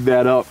 they'd dig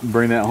that up and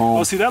bring that home.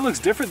 Oh, see, that looks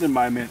different than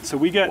my mint. So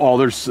we get. Oh,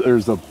 there's a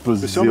There's so many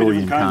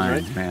bazillion different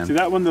kinds, right? man. See,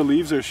 that one, the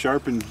leaves are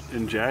sharp and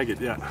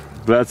jagged. Yeah.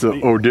 But that's a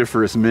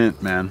odoriferous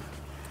mint, man.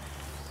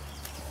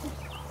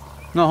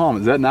 No, home,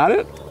 is that not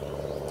it?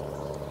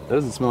 That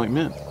doesn't smell like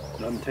mint.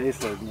 Doesn't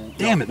taste like mint.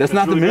 Damn it, that's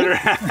not the mint.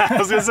 I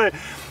was gonna say.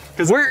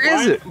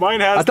 Where is it? Mine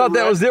has. I thought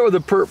that was it with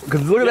the purple.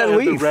 Because look at that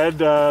leaf.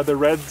 The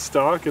red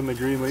stalk and the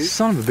green leaf.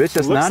 Son of a bitch,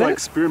 that's It looks not like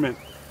it. spearmint.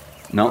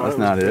 No, Oh, that's that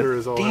was not bitter it.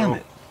 as all Damn hell.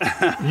 it.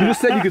 You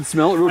just said you could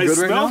smell it real I good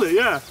right now? smelled it,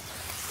 yeah.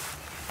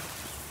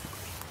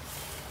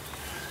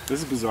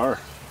 This is bizarre.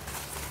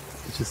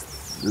 It's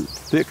just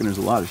it's thick and there's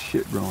a lot of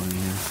shit growing in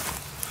here.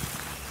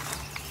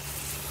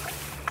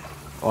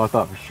 Oh, I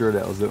thought for sure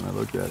that was it when I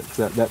looked at it. It's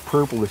that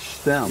purplish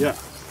stem. Yeah.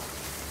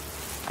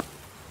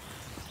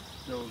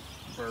 Those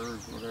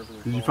birds, whatever.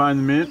 Did you find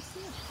the mint?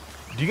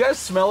 Do you guys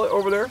smell it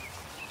over there?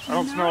 I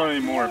don't smell it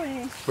anymore.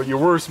 Really? But you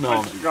were I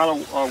smelling it. got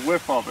a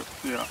whiff of it.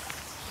 Yeah.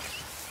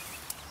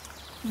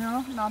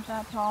 No, not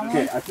that tall.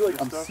 Okay, I feel like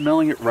I'm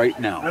smelling it right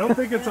now. I don't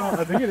think it's on.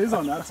 I think it is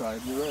on that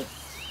side. You're right.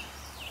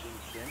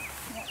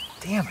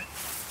 Damn it.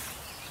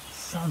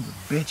 Sons of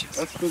bitches.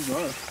 That's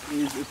bizarre.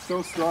 It's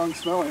so strong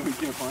smelling we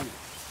can't find it.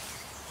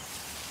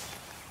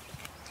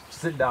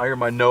 Sitting down here,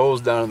 my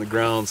nose down on the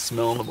ground,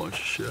 smelling a bunch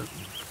of shit.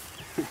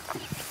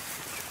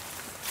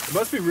 It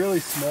must be really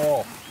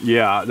small.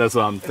 Yeah, that's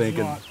what I'm It's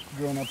thinking. not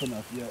grown up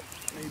enough yet.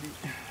 Maybe.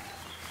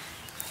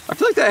 I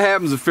feel like that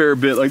happens a fair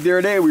bit. Like the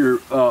other day, we were,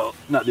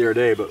 not the other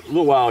day, but a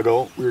little while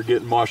ago, we were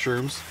getting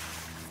mushrooms.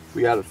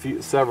 We got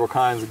several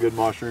kinds of good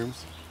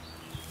mushrooms.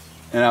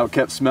 And I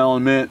kept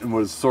smelling mint and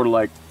was sort of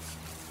like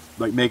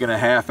making a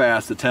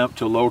half-assed attempt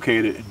to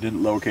locate it and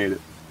didn't locate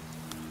it.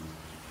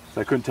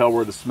 So I couldn't tell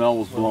where the smell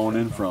was blowing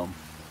in from.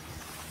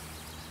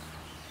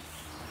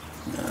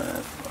 Nah,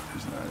 that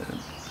fucker's not it.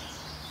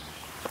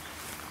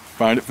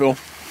 Find it, Phil?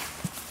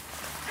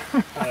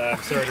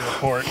 I'm sorry to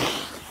report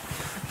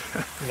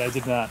that I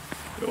did not.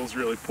 Phil's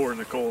really pouring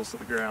the coals to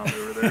the ground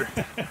over there.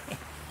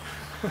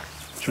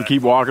 Should we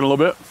keep walking a little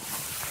bit?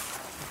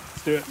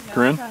 Let's do it.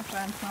 Corinne? Gotta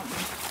find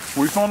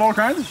something. We found all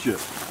kinds of shit.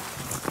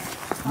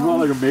 You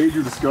want like a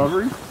major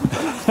discovery?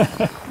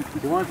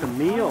 You want the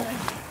meal?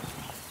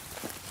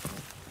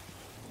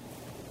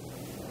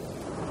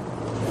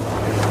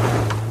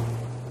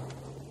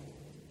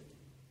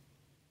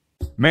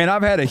 Man,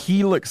 I've had a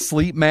Helix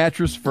sleep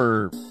mattress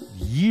for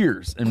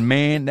years, and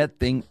man, that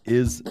thing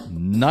is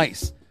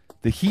nice.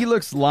 The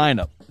Helix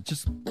lineup, it's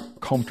just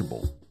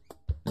comfortable.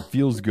 It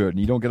feels good, and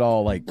you don't get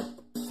all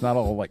it's not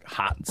all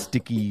hot and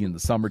sticky in the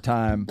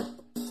summertime.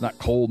 It's not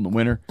cold in the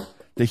winter.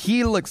 The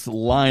Helix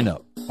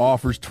lineup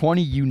offers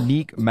 20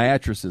 unique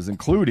mattresses,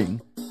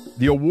 including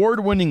the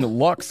award-winning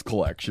Luxe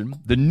Collection,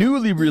 the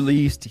newly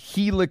released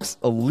Helix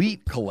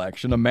Elite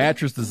Collection, a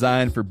mattress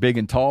designed for big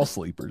and tall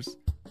sleepers,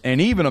 and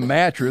even a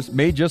mattress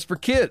made just for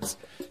kids.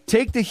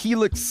 Take the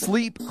Helix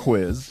Sleep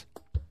Quiz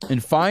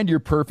and find your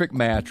perfect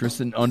mattress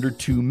in under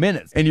 2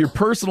 minutes. And your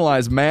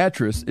personalized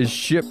mattress is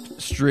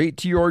shipped straight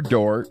to your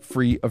door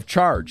free of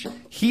charge.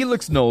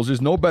 Helix knows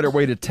there's no better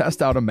way to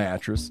test out a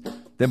mattress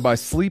than by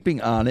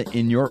sleeping on it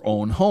in your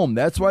own home.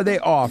 That's why they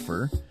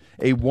offer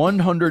a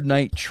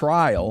 100-night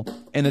trial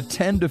and a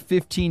 10 to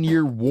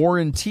 15-year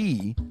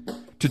warranty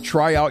to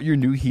try out your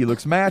new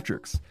Helix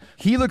mattress.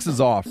 Helix is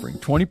offering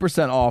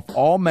 20% off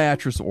all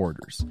mattress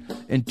orders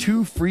and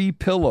 2 free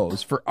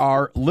pillows for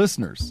our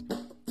listeners.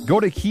 Go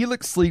to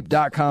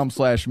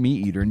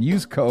helixsleep.com/meateater and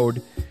use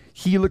code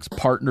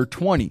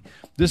HelixPartner20.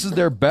 This is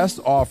their best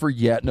offer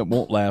yet, and it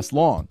won't last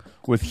long.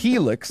 With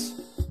Helix,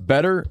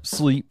 better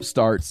sleep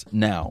starts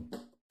now.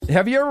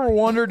 Have you ever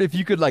wondered if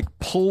you could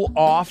pull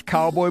off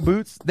cowboy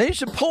boots? Then you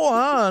should pull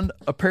on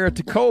a pair of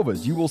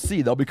Tecovas. You will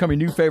see. They'll become your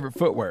new favorite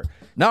footwear.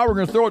 Now we're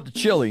going to throw it to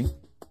Chili.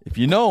 If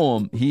you know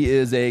him, he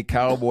is a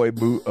cowboy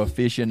boot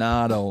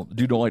aficionado.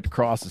 Dude don't like to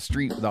cross the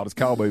street without his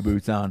cowboy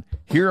boots on.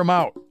 Hear him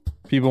out.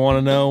 People want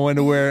to know when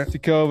to wear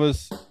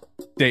Tecovas.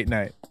 Date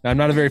night. Now, I'm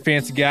not a very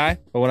fancy guy,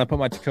 but when I put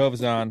my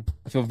Tecovas on,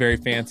 I feel very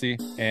fancy,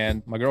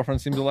 and my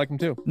girlfriend seems to like them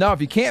too. Now, if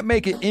you can't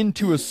make it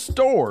into a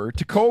store,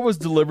 Tecovas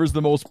delivers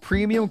the most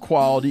premium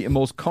quality and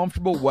most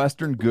comfortable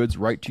Western goods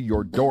right to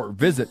your door.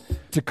 Visit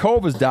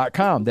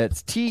Tecovas.com.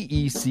 That's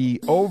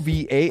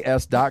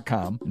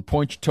TECOVAS.com and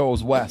point your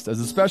toes west.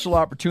 As a special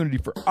opportunity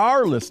for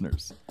our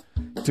listeners,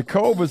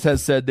 Tecovas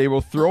has said they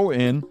will throw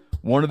in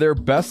one of their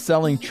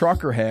best-selling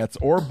trucker hats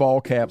or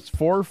ball caps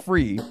for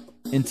free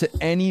into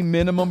any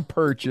minimum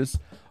purchase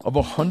of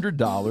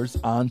 $100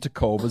 on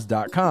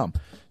Tecovas.com.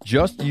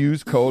 Just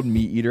use code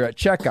MeatEater at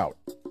checkout.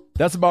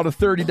 That's about a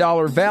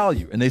 $30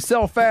 value, and they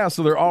sell fast,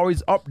 so they're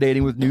always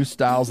updating with new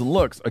styles and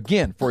looks.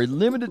 Again, for a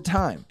limited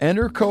time,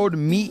 enter code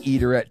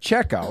MeatEater at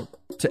checkout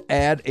to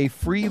add a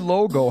free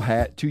logo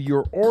hat to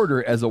your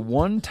order as a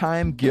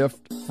one-time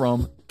gift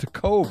from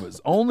Tecovas,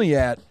 only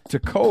at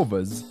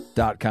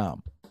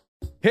Tecovas.com.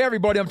 Hey,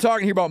 everybody, I'm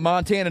talking here about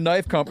Montana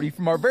Knife Company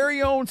from our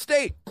very own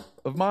state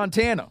of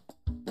Montana.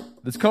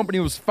 This company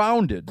was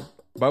founded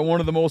by one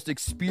of the most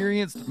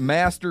experienced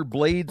master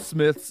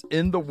bladesmiths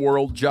in the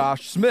world,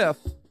 Josh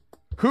Smith,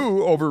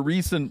 who, over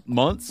recent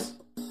months,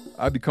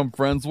 I've become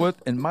friends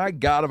with, and my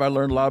God, have I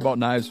learned a lot about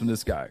knives from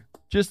this guy.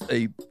 Just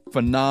a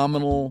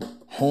phenomenal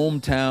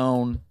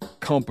hometown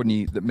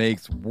company that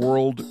makes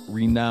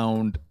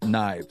world-renowned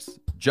knives.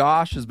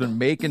 Josh has been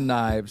making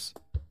knives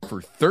for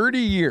 30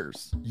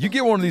 years. You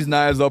get one of these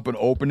knives up and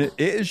open it,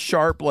 it is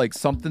sharp like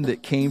something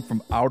that came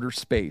from outer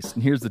space.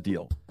 And here's the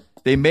deal.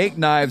 They make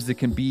knives that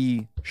can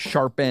be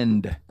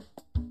sharpened.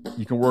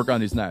 You can work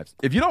on these knives.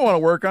 If you don't want to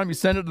work on them, you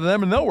send it to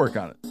them and they'll work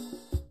on it.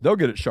 They'll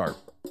get it sharp.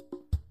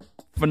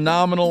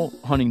 Phenomenal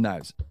hunting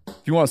knives.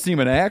 If you want to see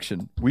them in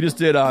action, we just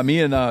did,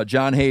 me and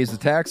John Hayes, the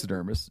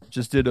taxidermist,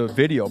 just did a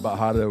video about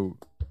how to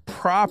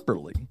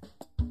properly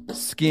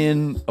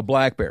skin a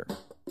black bear.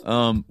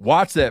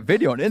 Watch that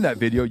video, and in that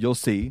video, you'll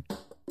see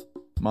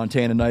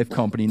Montana Knife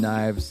Company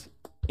knives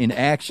in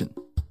action.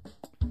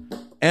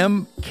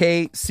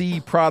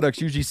 MKC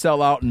products usually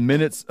sell out in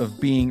minutes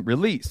of being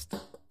released,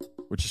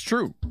 which is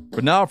true.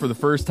 But now, for the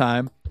first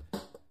time,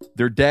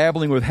 they're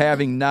dabbling with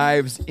having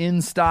knives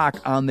in stock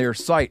on their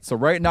site. So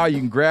right now, you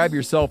can grab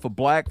yourself a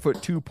Blackfoot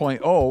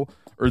 2.0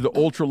 or the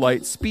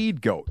Ultralight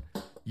Speed Goat.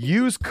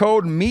 Use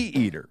code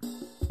MeatEater,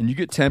 and you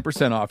get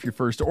 10% off your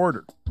first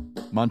order.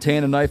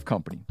 Montana Knife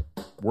Company.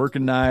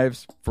 Working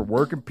knives for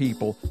working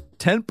people.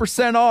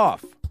 10%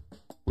 off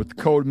with the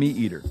code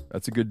MeatEater.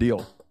 That's a good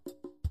deal.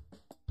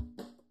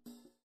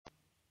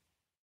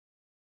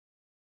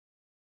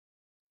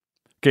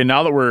 Okay,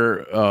 now that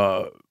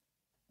we're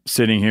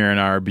sitting here in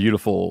our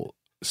beautiful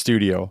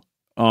studio,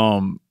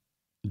 do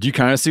you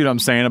kind of see what I'm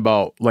saying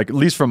about, like, at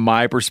least from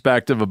my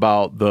perspective,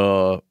 about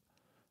the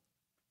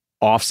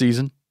off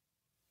season?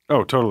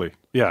 Oh, totally.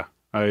 Yeah.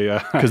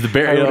 Because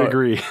I would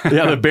agree.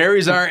 Yeah, the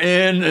berries aren't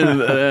in,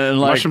 and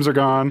like, mushrooms are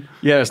gone.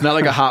 Yeah, it's not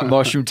like a hot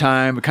mushroom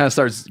time. It kind of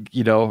starts,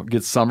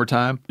 gets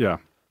summertime. Yeah,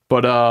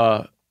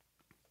 but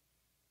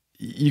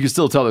you can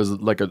still tell there's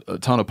like a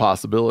ton of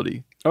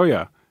possibility. Oh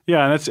yeah,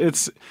 yeah, and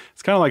it's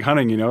kind of like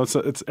hunting.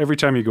 It's every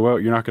time you go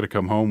out, you're not going to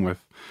come home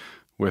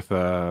with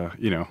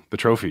the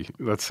trophy.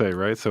 Let's say,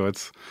 right? So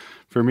it's,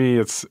 for me,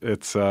 it's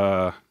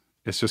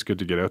just good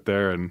to get out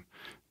there and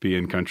be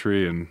in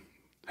country and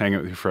hang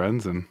out with your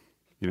friends and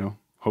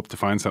hope to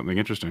find something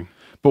interesting.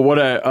 But what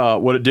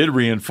it did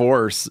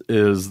reinforce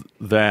is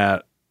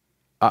that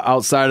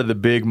outside of the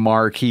big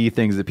marquee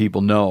things that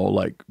people know,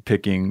 like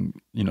picking,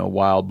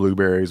 wild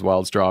blueberries,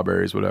 wild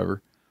strawberries,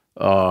 whatever,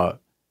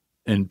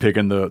 and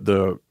picking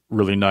the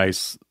really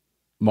nice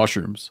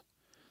mushrooms,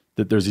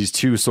 that there's these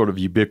two sort of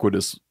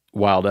ubiquitous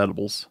wild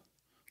edibles.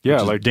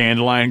 Yeah, like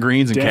dandelion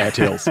greens and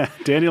cattails.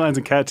 Dandelions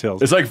and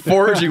cattails. It's like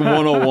foraging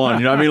 101.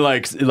 You know what I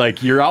mean?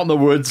 Like you're out in the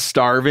woods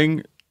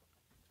starving,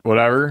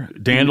 whatever,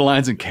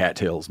 dandelions and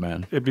cattails,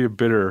 man. It'd be a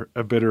bitter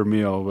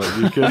meal, but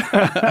you could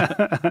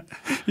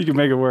you can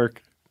make it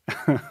work.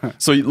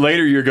 So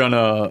later you're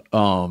gonna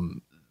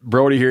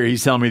Brody here,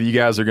 he's telling me that you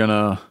guys are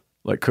gonna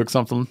like cook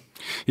something.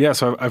 Yeah,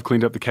 so I've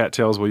cleaned up the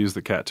cattails. We'll use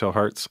the cattail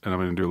hearts, and I'm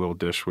gonna do a little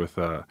dish with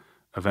a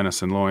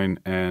venison loin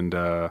and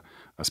a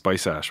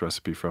spice ash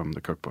recipe from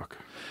the cookbook.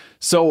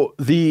 So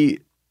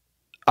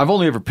I've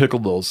only ever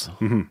pickled those.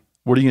 Mm-hmm.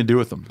 What are you gonna do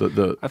with them?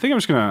 I think I'm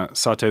just gonna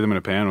saute them in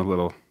a pan with a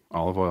little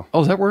olive oil.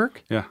 Oh, does that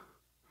work? Yeah,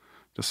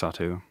 just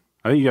saute them.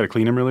 I think you got to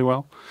clean them really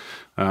well.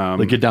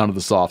 Like get down to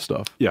the soft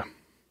stuff. Yeah,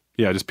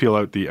 just peel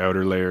out the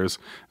outer layers,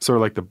 sort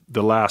of like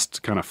the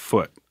last kind of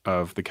foot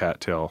of the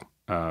cattail.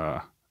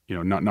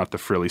 Not the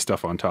frilly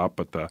stuff on top,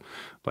 but the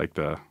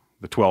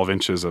 12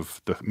 inches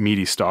of the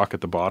meaty stalk at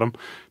the bottom.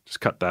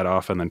 Just cut that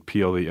off and then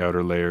peel the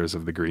outer layers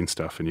of the green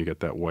stuff, and you get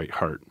that white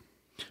heart.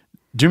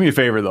 Do me a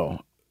favor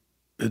though.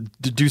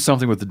 Do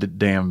something with the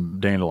damn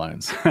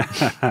dandelions.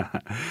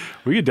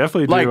 We could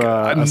definitely do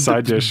a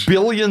side dish.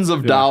 Billions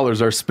of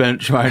dollars are spent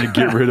trying to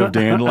get rid of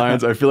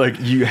dandelions. I feel like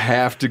you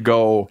have to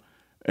go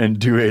and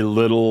do a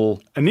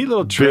neat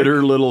little trick.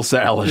 Bitter little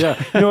salad.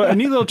 Yeah, a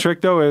neat little trick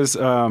though is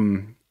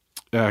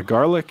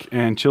garlic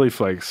and chili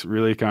flakes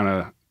really kind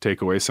of take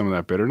away some of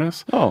that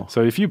bitterness. Oh,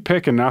 so if you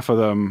pick enough of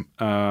them,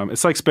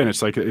 it's like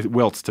spinach, like it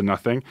wilts to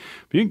nothing.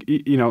 But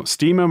you can,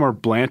 steam them or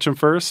blanch them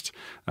first,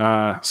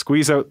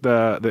 squeeze out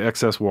the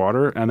excess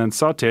water, and then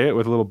saute it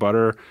with a little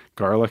butter,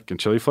 garlic, and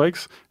chili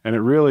flakes, and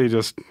it really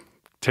just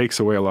takes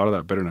away a lot of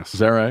that bitterness.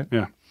 Is that right?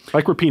 Yeah,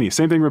 like rapini,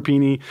 same thing,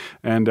 rapini,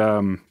 and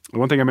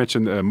one thing I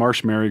mentioned,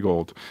 marsh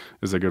marigold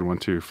is a good one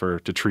too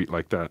to treat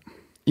like that.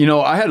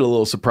 I had a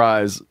little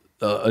surprise,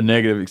 a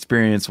negative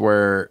experience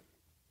where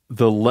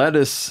the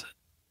lettuce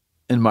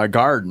in my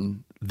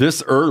garden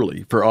this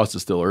early, for us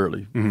it's still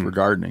early for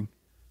gardening,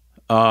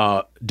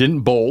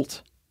 didn't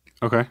bolt.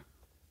 Okay.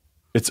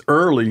 It's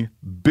early.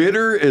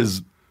 Bitter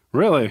is...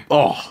 Really?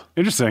 Oh.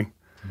 Interesting.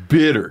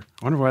 Bitter.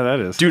 I wonder why that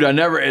is. Dude,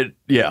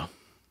 yeah.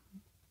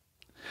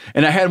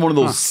 And I had one of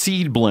those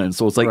seed blends,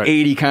 so it's like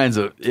 80 kinds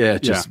of... Yeah,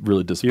 it's just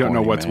really disappointing. You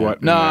don't know what's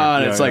what. No,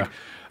 and it's like...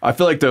 I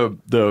feel like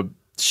the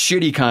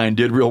shitty kind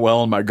did real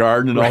well in my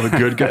garden, and all the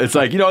good kind. It's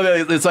like,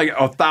 it's like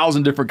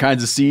 1,000 different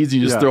kinds of seeds.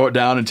 And you just throw it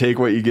down and take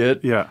what you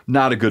get. Yeah.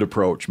 Not a good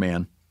approach,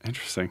 man.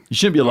 Interesting. You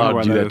shouldn't be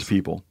allowed to do that to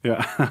people.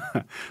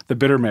 Yeah. The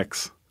bitter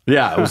mix.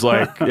 Yeah, it was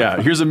like,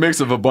 here's a mix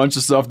of a bunch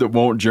of stuff that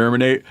won't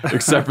germinate,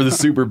 except for the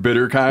super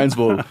bitter kinds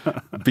will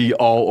be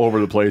all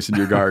over the place in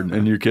your garden,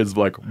 and your kids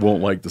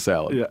won't like the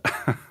salad. Yeah.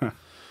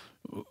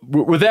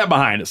 With that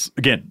behind us,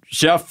 again,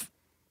 Chef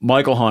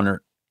Michael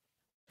Hunter,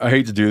 I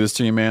hate to do this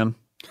to you, man.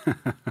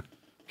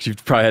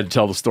 You've probably had to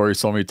tell the story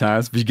so many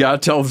times, but you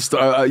got to tell the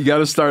story. You got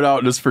to start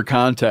out just for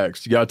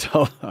context. You got to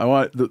tell. I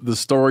want the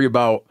story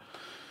about,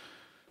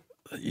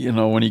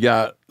 when you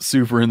got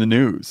super in the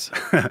news.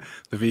 The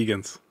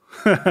vegans.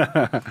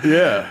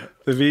 Yeah.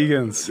 The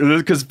vegans.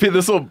 Because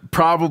this will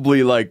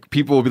probably,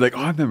 people will be like,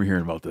 oh, I've never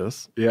heard about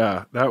this.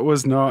 Yeah, that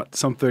was not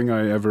something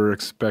I ever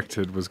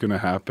expected was going to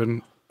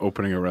happen,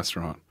 opening a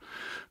restaurant.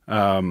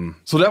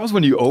 So that was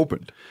when you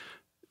opened?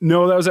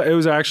 No, it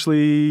was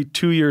actually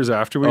 2 years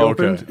after we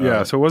opened. Okay.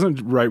 Yeah, so it wasn't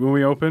right when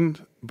we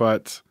opened,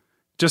 but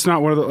just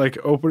not one of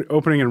the,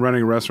 opening and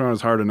running a restaurant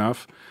is hard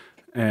enough.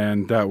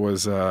 And that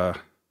was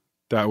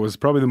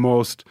probably the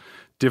most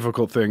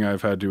difficult thing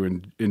I've had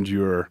to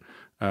endure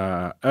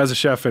as a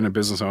chef and a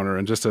business owner,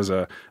 and just as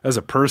a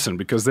person,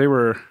 because they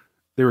were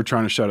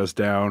trying to shut us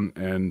down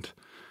and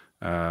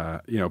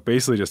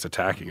basically just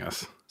attacking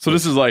us. So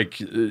this is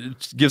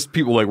it gives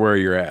people where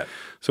you're at.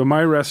 So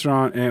my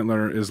restaurant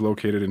Antler is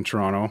located in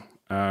Toronto.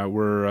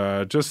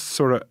 We're just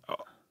sort of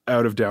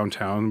out of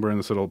downtown. We're in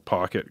this little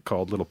pocket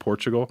called Little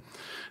Portugal,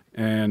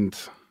 and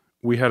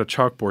we had a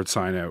chalkboard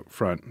sign out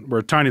front. We're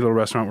a tiny little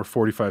restaurant. We're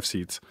 45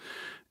 seats.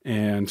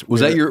 And was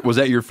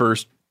that your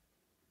first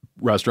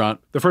restaurant?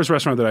 The first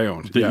restaurant that I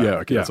owned. Yeah,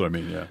 okay, that's what I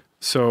mean. Yeah.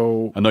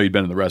 So I know you'd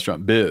been in the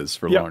restaurant biz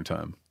for a long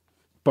time.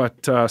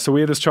 But so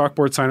we had this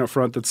chalkboard sign out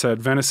front that said,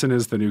 "Venison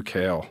is the new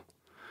kale."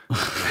 Dude,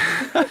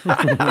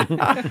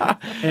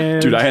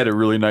 I had a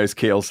really nice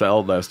kale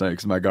salad last night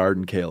because my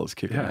garden kale is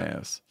kicking my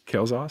ass.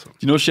 Kale's awesome.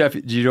 Do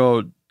you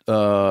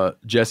know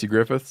Jesse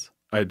Griffiths?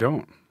 I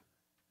don't.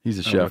 He's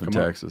a chef in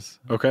Texas.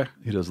 Okay.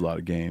 He does a lot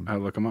of game. I'll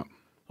look him up.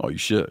 Oh, you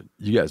should.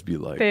 You guys be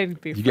like, friends.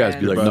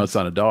 nuts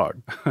on a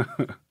dog.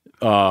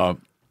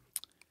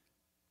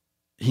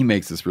 He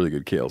makes this really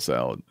good kale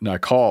salad. And I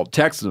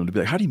texted him to be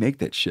like, how do you make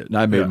that shit? And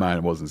I made mine.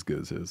 It wasn't as good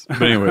as his.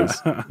 But anyways,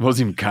 it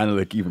wasn't even kind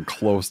of even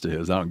close to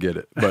his. I don't get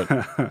it.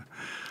 But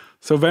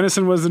so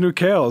venison was the new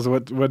kale is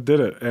what did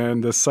it.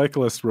 And the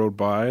cyclist rode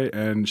by,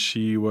 and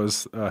she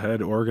was a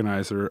head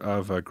organizer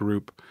of a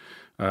group,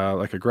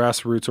 like a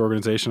grassroots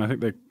organization. I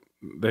think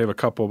they have a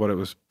couple, but it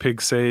was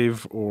Pig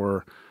Save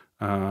or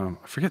I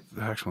forget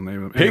the actual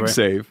name of it. Pig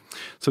Save.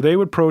 So they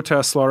would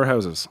protest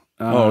slaughterhouses.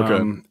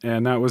 Okay.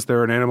 And that was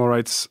their animal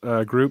rights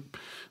group,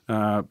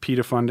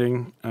 PETA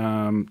funding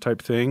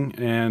type thing.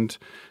 And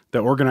the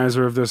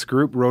organizer of this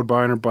group rode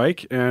by on her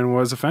bike and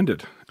was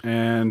offended.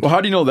 And well,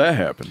 how do you know that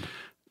happened?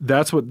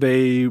 That's what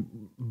they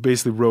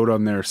basically wrote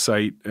on their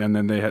site, and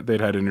then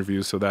they'd had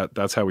interviews, so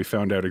that's how we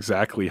found out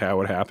exactly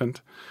how it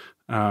happened.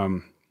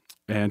 And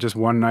just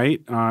one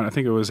night, I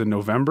think it was in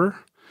November,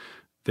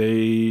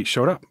 they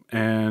showed up,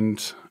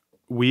 and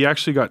we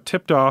actually got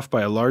tipped off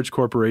by a large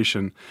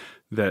corporation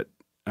that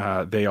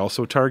they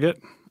also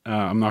target.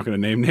 I'm not going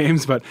to name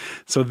names, but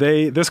so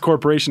this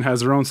corporation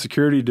has their own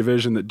security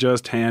division that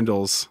just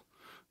handles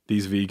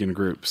these vegan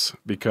groups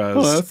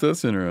because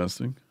that's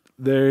interesting.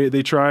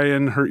 They try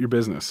and hurt your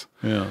business.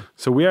 Yeah.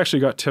 So we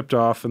actually got tipped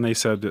off, and they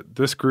said that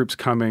this group's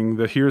coming.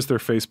 Here's their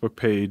Facebook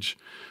page.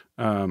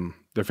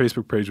 Their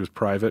Facebook page was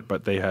private,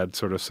 but they had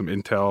sort of some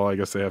intel. I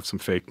guess they have some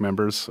fake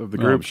members of the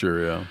group. I'm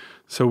sure, yeah.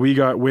 So we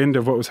got wind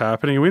of what was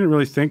happening. We didn't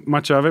really think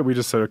much of it. We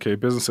just said, okay,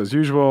 business as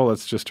usual.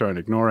 Let's just try and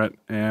ignore it.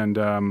 And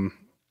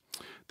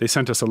they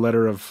sent us a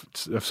letter of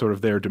sort of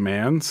their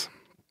demands.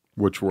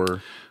 Which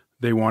were?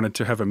 They wanted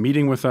to have a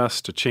meeting with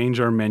us to change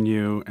our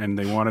menu, and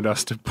they wanted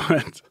us to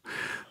put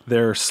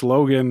their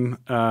slogan,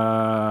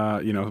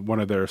 one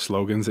of their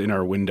slogans in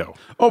our window.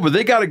 Oh, but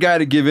they got a guy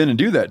to give in and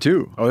do that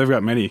too. Oh, they've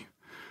got many.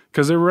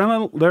 Because they're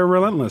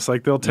relentless.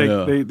 Like they'll take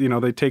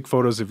they take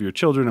photos of your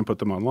children and put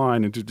them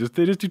online, and they just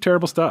do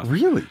terrible stuff.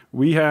 Really?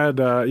 We had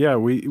they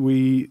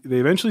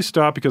eventually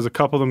stopped because a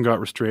couple of them got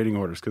restraining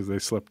orders because they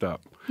slipped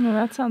up. No,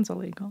 that sounds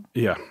illegal.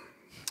 Yeah.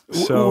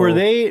 So were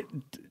they?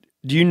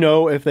 Do you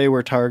know if they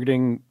were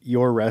targeting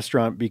your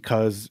restaurant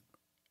because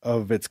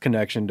of its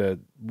connection to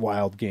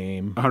wild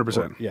game?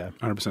 100%. Yeah,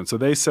 100%. So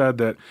they said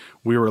that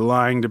we were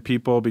lying to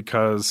people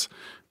because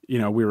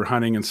we were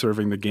hunting and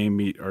serving the game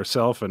meat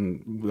ourselves,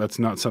 and that's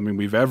not something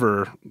we've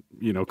ever,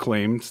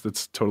 claimed.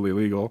 That's totally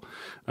illegal.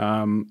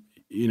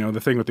 The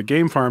thing with the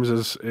game farms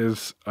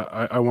is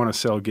I want to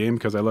sell game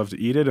because I love to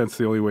eat it, and it's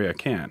the only way I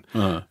can.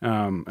 Uh-huh.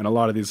 And a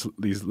lot of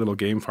these little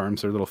game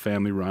farms, they're little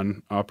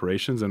family-run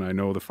operations, and I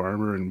know the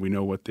farmer, and we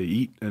know what they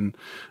eat, and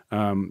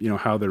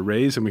how they're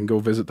raised, and we can go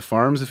visit the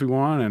farms if we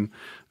want,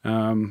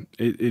 and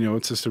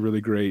it's just a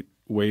really great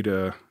way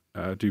to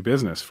do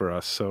business for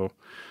us. So.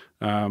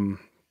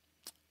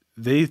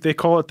 they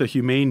call it the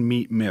humane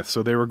meat myth.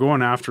 So they were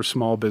going after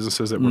small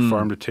businesses that were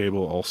farm to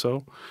table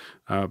also,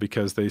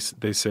 because they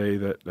say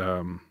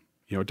that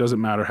it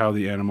doesn't matter how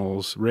the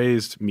animal's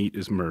raised, meat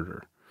is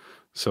murder.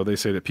 So they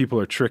say that people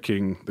are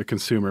tricking the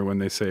consumer when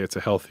they say it's a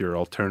healthier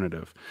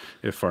alternative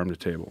if farm to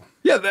table.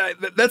 Yeah,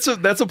 that's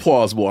a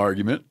plausible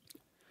argument.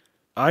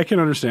 I can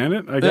understand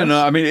it, I guess.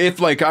 No, I mean, if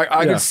like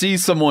I could see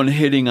someone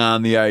hitting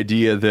on the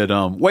idea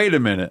that, wait a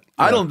minute,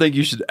 I don't think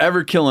you should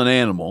ever kill an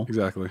animal.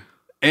 Exactly.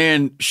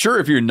 And sure,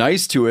 if you're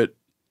nice to it,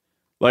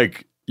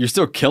 like you're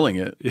still killing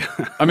it. Yeah.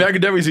 I mean, I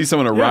could definitely see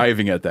someone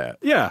arriving at that.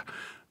 Yeah.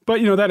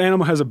 But, that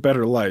animal has a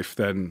better life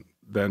than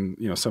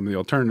some of the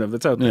alternative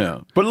that's out there. Yeah.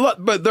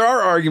 But there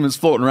are arguments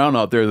floating around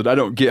out there that I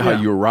don't get how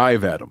you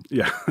arrive at them.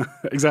 Yeah.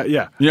 Exactly.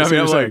 Yeah. You know what I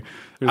mean?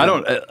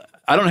 I'm like,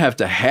 I don't have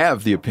to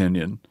have the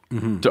opinion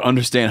to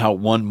understand how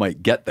one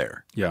might get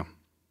there. Yeah.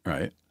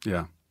 Right.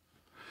 Yeah.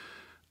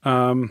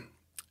 And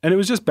it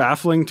was just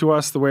baffling to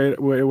us the way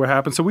it would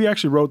happen. So we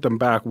actually wrote them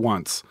back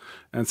once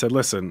and said,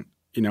 listen,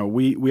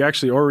 we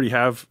actually already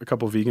have a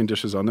couple vegan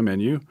dishes on the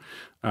menu.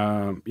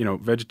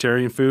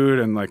 Vegetarian food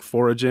and like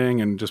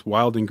foraging and just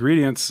wild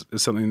ingredients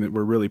is something that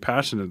we're really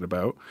passionate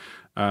about.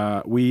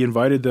 We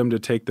invited them to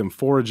take them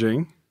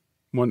foraging,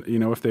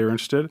 if they were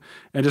interested,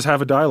 and just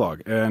have a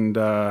dialogue. And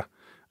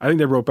I think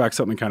they wrote back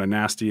something kind of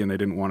nasty, and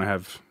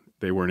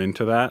they weren't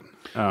into that.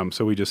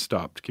 So we just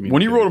stopped communicating.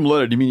 When you wrote them a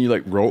letter, do you mean you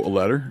like wrote a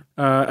letter?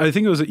 I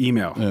think it was an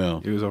email.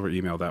 Yeah. It was over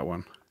email, that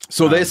one.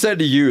 So they said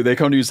to you, they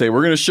come to you and say,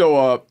 we're going to show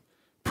up,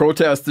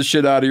 protest the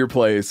shit out of your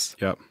place.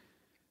 Yep.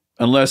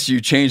 Unless you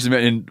change the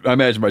menu. And I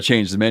imagine by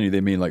change the menu, they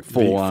mean like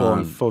full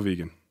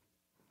vegan.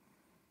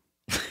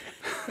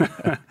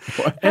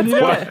 And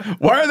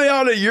why are they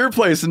out at your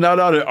place and not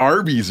out at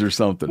Arby's or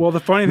something? Well, the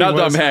funny thing not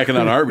that I'm hacking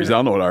on Arby's. I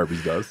don't know what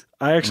Arby's does.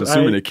 I'm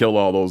assuming they killed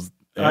all those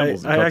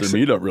animals and cut their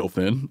meat up real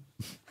thin.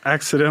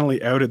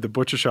 Accidentally outed the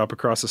butcher shop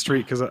across the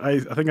street because I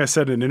think I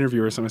said in an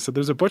interview or something, I said,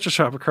 there's a butcher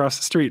shop across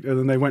the street. And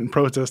then they went and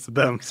protested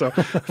them. So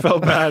I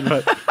felt bad.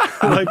 But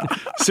like,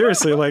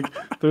 seriously, like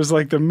there's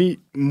like the meat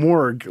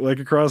morgue like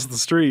across the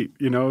street,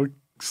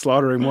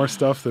 slaughtering more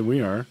stuff than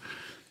we are.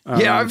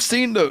 Yeah, I've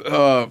seen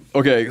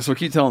okay, so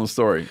keep telling the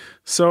story.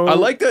 So I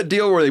like that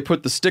deal where they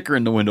put the sticker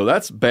in the window.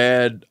 That's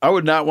bad. I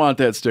would not want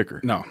that sticker.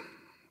 No,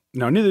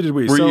 neither did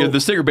we. Where the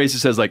sticker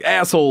basically says like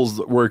assholes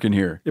working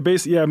here. It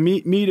basically,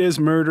 meat is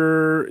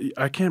murder.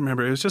 I can't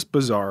remember. It was just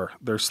bizarre,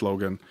 their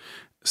slogan.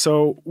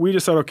 So we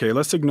just thought, okay,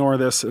 let's ignore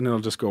this and it'll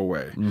just go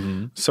away.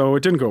 Mm-hmm. So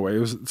it didn't go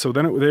away.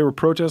 They were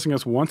protesting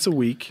us once a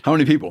week. How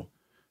many people?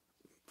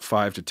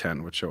 5 to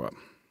 10 would show up.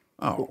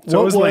 Oh,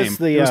 so it was lame.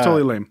 It was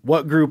totally lame.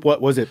 What group?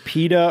 What was it?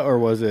 PETA or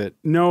was it?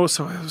 No.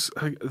 So it was.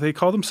 They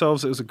called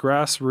themselves. It was a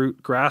Grass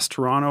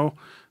Toronto.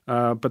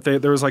 But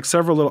there was like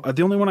several little.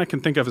 The only one I can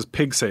think of is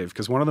Pig Save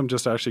because one of them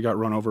just actually got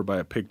run over by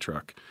a pig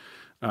truck.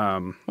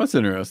 That's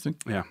interesting.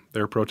 Yeah, they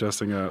were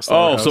protesting a.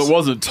 Oh, so it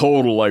wasn't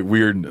total like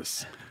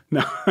weirdness.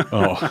 No.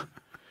 Oh.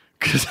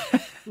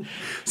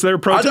 So they were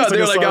protesting. I thought they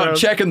were like out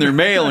checking their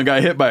mail and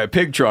got hit by a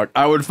pig truck.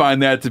 I would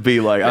find that to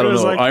be like, I don't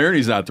know, like,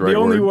 irony's not the right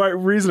word. The only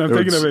reason I'm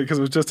thinking of it because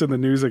it was just in the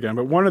news again.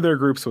 But one of their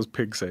groups was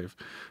Pig Save.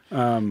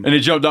 And they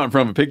jumped out in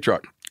front of a pig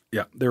truck.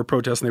 Yeah, they were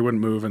protesting. They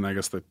wouldn't move, and I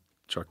guess the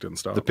truck didn't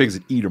stop. The pigs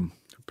would eat them.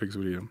 The pigs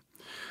would eat them.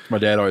 My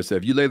dad always said,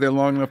 if you lay there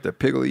long enough, that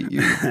pig will eat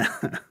you.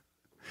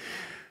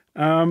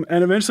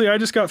 And eventually I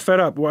just got fed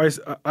up. Well,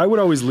 I would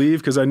always leave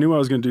because I knew I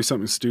was going to do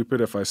something stupid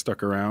if I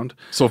stuck around.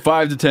 So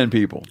 5 to 10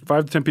 people.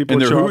 5 to 10 people.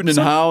 And they're hooting and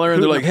hollering.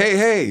 They're like,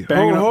 hey,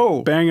 banging ho,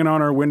 ho. Banging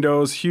on our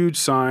windows, huge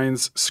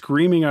signs,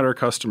 screaming at our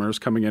customers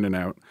coming in and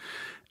out.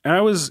 And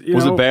I was,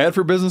 Was it bad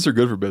for business or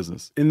good for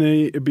business? In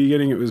the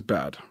beginning, it was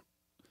bad.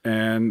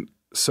 And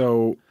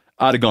so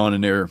I'd have gone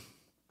in there.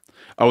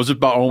 I was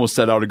about almost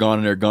said I would have gone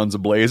in there guns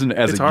a-blazing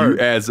as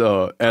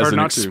an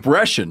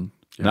expression.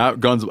 Yeah. Not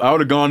guns. I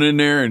would have gone in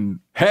there and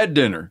had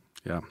dinner.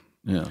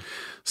 Yeah.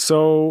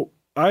 So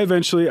I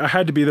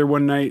had to be there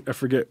one night. I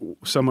forget,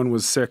 someone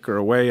was sick or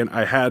away, and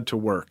I had to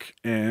work.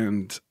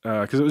 And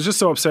because it was just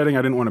so upsetting,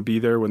 I didn't want to be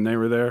there when they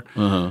were there.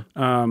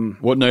 Uh-huh.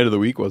 What night of the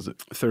week was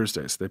it?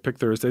 Thursdays. They picked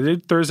Thursdays. They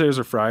did Thursdays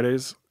or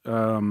Fridays.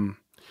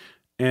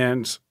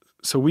 And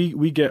so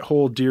we get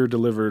whole deer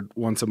delivered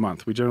once a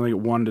month. We generally get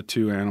 1 to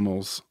 2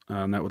 animals,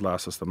 and that would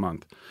last us the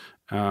month.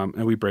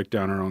 And we break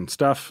down our own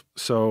stuff.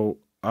 So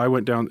I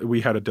went down.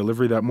 We had a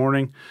delivery that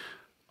morning.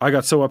 I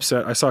got so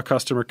upset. I saw a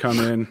customer come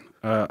in,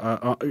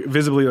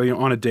 visibly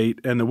on a date,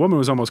 and the woman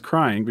was almost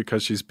crying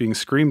because she's being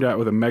screamed at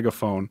with a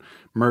megaphone,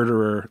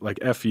 murderer, like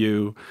F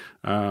you,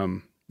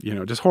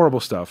 just horrible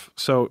stuff.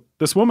 So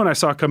this woman I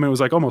saw come in was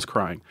like almost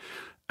crying.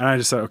 And I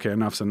just said, okay,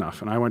 enough's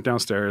enough. And I went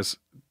downstairs,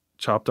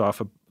 chopped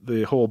off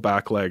the whole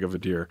back leg of a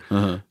deer,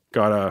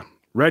 got a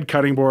red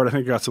cutting board. I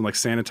think I got some like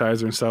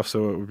sanitizer and stuff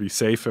so it would be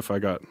safe if I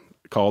got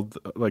called,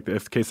 like in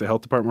case the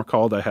health department were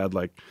called, I had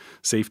like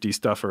safety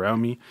stuff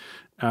around me.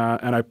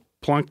 And I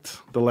plunked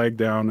the leg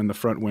down in the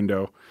front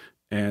window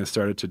and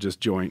started to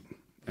just joint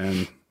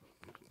and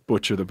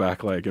butcher the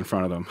back leg in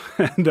front of them.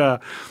 And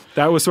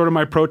that was sort of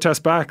my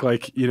protest back.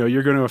 Like,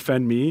 you're going to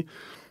offend me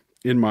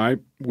in my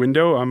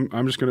window.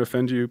 I'm just going to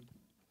offend you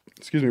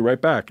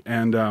right back.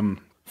 And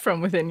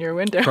From within your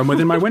window. from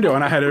within my window,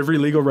 and I had every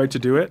legal right to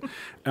do it.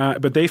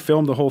 But they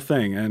filmed the whole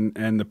thing,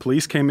 and the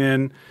police came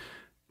in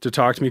to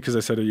talk to me because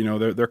I said,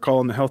 they're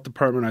calling the health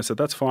department. I said,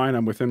 that's fine.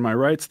 I'm within my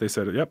rights. They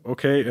said, yep,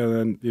 okay.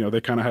 And then,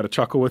 they kind of had a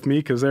chuckle with me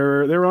because they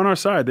were on our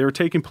side. They were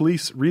taking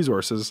police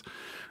resources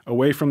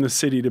away from the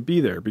city to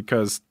be there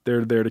because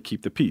they're there to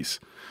keep the peace.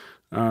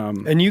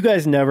 And you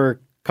guys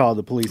never called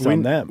the police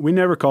on them? We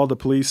never called the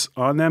police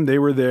on them. They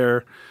were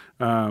there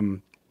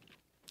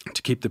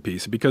to keep the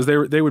peace because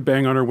they would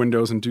bang on our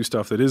windows and do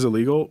stuff that is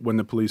illegal when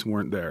the police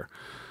weren't there.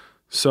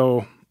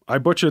 So I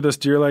butchered this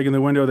deer leg in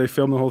the window. They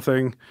filmed the whole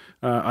thing.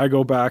 I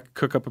go back,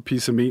 cook up a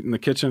piece of meat in the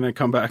kitchen, and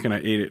come back and I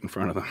ate it in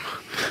front of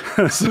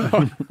them.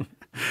 So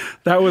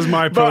that was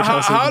my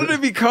protest. But how did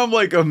it become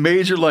like a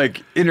major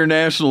like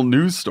international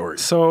news story?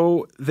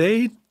 So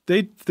they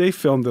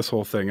filmed this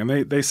whole thing, and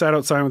they sat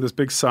outside with this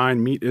big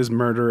sign, "Meat is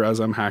murder," as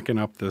I'm hacking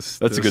up this.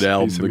 That's a good piece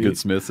album, of the meat. Good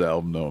Smiths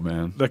album, though,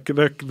 man.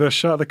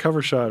 The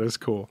cover shot is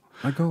cool.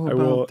 I go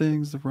about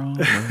things the wrong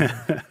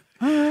way.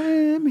 I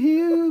am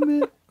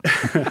human.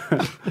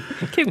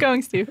 Keep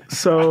going, Steve.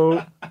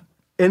 So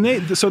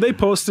they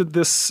posted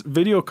this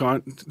video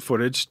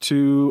footage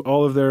to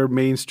all of their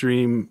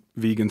mainstream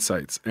vegan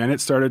sites, and it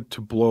started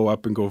to blow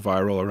up and go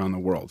viral around the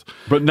world.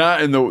 But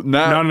not in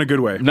a good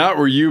way. Not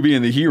where you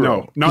being the hero.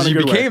 No, not in a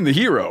good way. You became the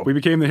hero. We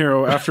became the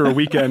hero after a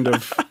weekend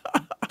of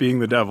being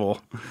the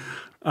devil.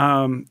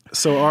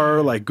 So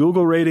our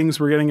Google ratings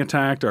were getting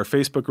attacked. Our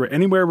Facebook,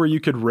 anywhere where you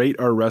could rate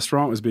our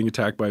restaurant was being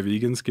attacked by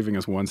vegans, giving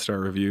us 1-star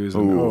reviews.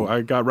 And,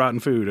 I got rotten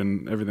food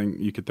and everything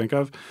you could think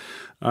of.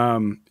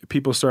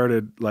 People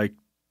started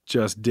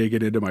just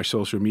digging into my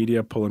social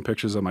media, pulling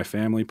pictures of my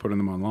family, putting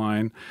them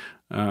online.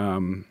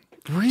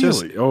 Really?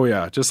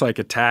 Just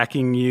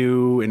attacking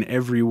you in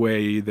every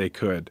way they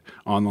could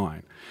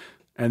online.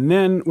 And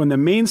then when the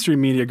mainstream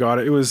media got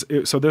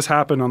it, so this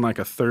happened on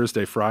a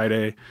Thursday,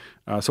 Friday.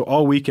 So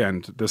all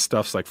weekend, this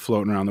stuff's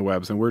floating around the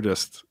webs, and we're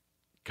just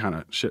kind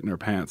of shitting our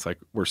pants,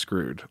 we're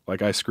screwed.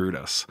 I screwed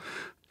us.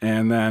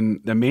 And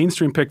then the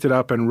mainstream picked it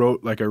up and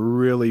wrote a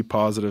really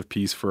positive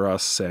piece for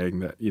us saying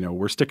that,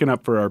 we're sticking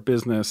up for our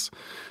business.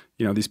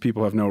 These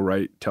people have no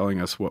right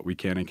telling us what we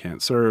can and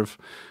can't serve.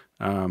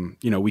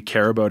 We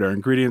care about our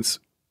ingredients.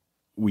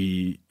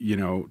 We,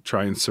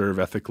 try and serve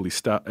ethically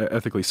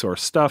sourced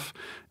stuff.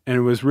 And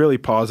it was really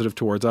positive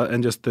towards us.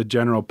 And just the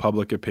general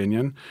public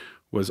opinion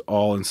was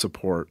all in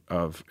support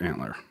of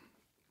Antler.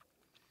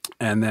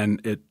 And then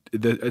it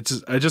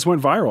just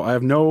went viral. I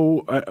have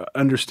no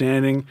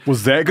understanding.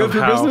 Was that good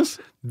for business?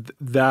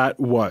 That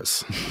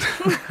was.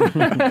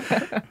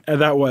 And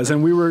that was.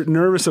 And we were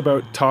nervous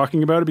about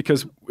talking about it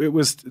because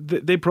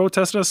they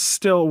protested us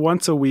still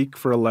once a week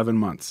for 11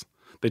 months.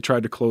 They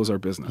tried to close our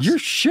business. You're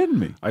shitting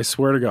me. I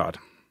swear to God.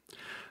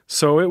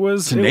 So it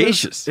was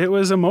tenacious. It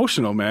was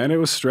emotional, man. It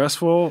was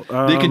stressful.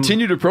 They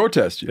continued to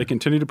protest you. They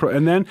continued to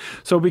and then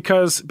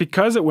because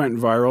it went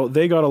viral,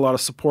 they got a lot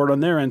of support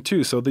on their end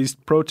too. So these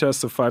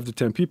protests of 5 to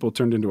 10 people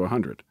turned into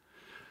 100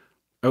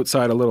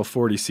 outside a little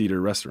 40-seater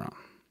restaurant.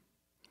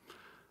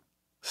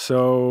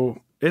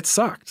 So it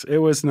sucked. It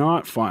was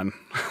not fun.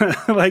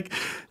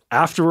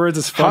 Afterwards,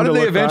 it's fun.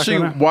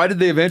 Why did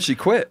they eventually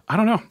quit? I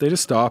don't know. They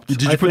just stopped.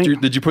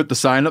 Did you put the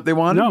sign up they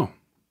wanted?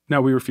 No,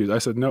 we refused. I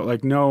said,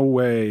 no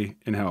way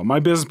in hell. My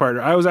business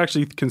partner, I was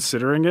actually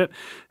considering it,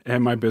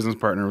 and my business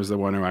partner was the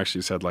one who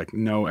actually said,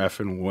 no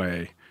effing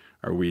way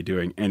are we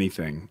doing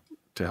anything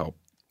to help,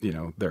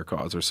 their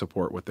cause or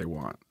support what they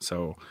want.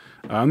 So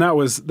that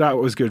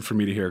was good for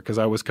me to hear because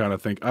I was kind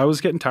of I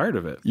was getting tired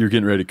of it. You're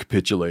getting ready to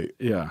capitulate.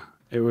 Yeah,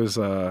 it was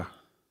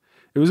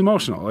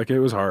emotional. It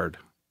was hard.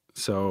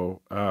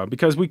 So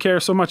because we care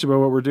so much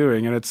about what we're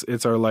doing, and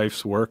it's our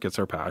life's work, it's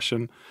our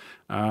passion.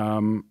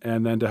 And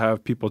then to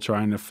have people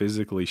trying to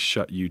physically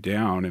shut you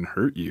down and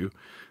hurt you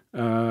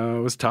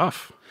was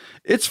tough.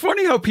 It's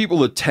funny how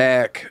people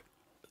attack.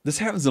 This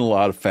happens in a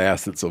lot of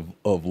facets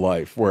of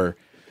life where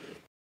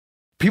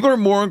people are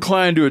more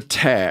inclined to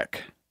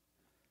attack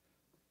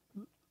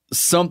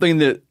something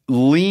that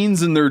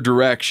leans in their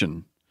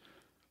direction.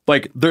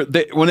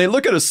 When they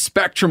look at a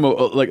spectrum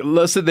of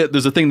let's say that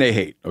there's a thing they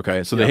hate.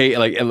 Okay, so they hate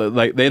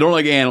they don't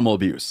like animal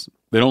abuse.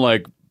 They don't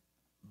like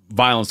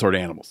violence toward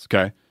animals.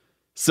 Okay.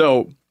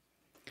 So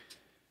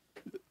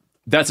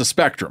that's a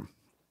spectrum.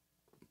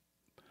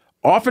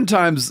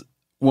 Oftentimes,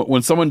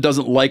 when someone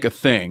doesn't like a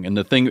thing and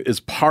the thing is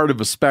part of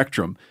a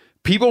spectrum,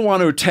 people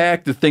want to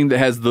attack the thing that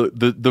has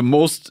the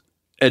most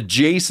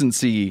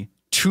adjacency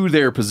to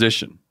their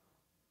position.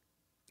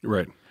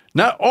 Right.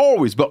 Not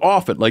always, but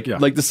often. Like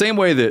the same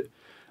way that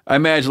I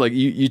imagine,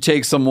 you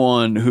take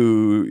someone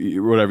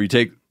you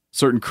take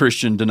certain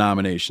Christian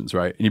denominations,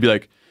 right? And you'd be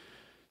like,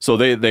 so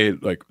they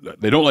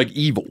don't like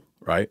evil,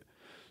 right?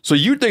 So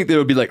you'd think they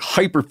would be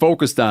hyper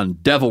focused on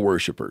devil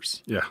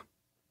worshippers. Yeah.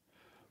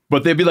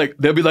 But they'll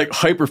be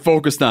hyper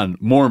focused on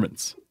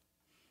Mormons.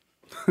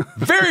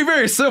 Very,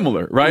 very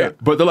similar, right? Yeah.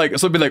 But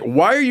it'd be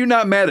why are you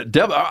not mad at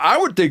devil? I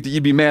would think that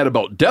you'd be mad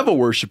about devil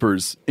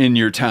worshippers in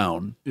your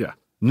town. Yeah.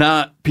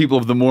 Not people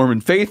of the Mormon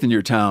faith in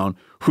your town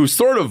who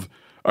sort of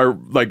are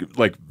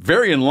like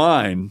very in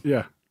line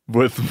Yeah.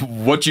 with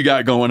what you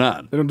got going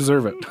on. They don't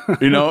deserve it.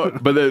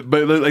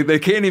 But like they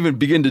can't even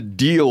begin to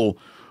deal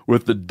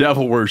with the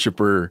devil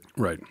worshiper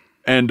Right.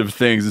 end of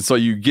things, and so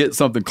you get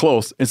something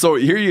close. And so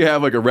here you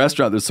have like a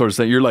restaurant that's sort of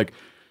saying you're like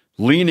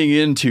leaning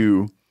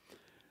into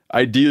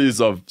ideas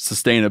of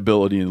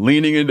sustainability and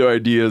leaning into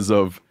ideas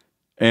of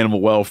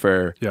animal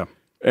welfare. Yeah.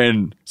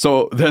 And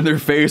so then they're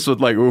faced with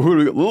like,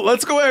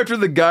 let's go after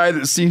the guy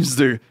that seems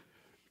to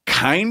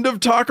kind of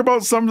talk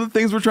about some of the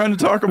things we're trying to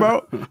talk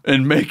about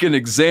and make an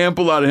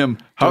example out of him.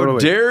 How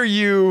Totally. dare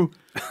you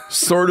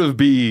sort of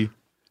be,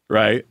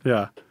 right?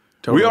 Yeah.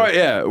 Totally.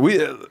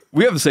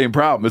 We have the same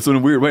problem. It's in a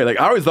weird way. Like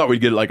I always thought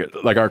we'd get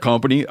like our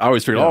company. I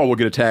always figured, we'll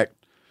get attacked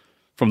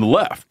from the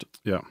left.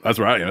 Yeah. That's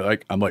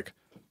right. I'm like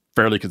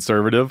fairly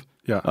conservative.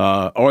 Yeah.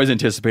 Always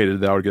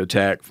anticipated that I would get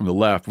attacked from the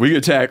left. We get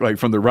attacked like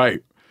from the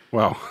right.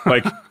 Wow.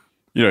 Like,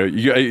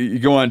 you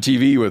go on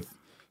TV with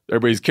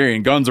everybody's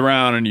carrying guns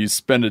around and you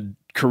spend a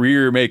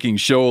career making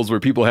shows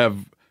where people have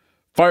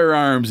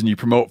firearms and you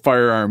promote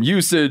firearm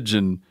usage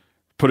and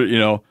put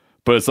it,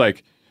 but it's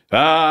like,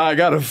 I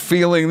got a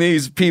feeling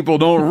these people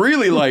don't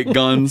really like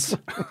guns.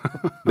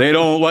 They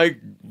don't like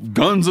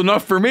guns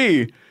enough for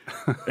me.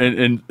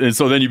 And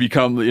so then you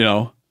become,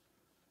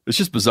 it's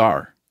just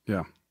bizarre.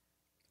 Yeah.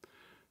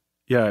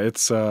 Yeah,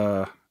 it's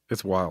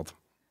wild.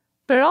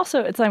 But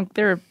it's like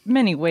there are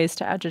many ways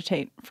to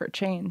agitate for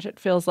change. It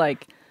feels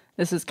like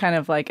this is kind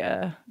of like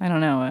a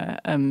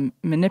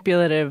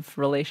manipulative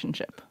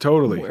relationship.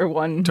 Totally. Where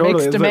one makes It's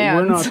like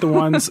demands. we're not the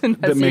ones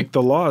that As make you-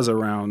 the laws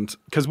around,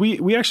 because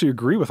we actually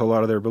agree with a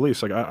lot of their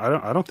beliefs. Like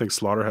I don't think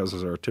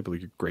slaughterhouses are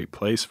typically a great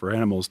place for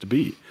animals to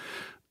be.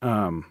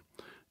 And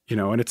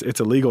it's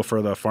illegal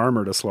for the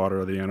farmer to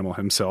slaughter the animal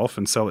himself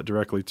and sell it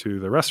directly to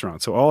the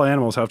restaurant. So all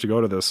animals have to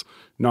go to this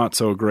not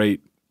so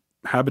great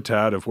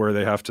habitat of where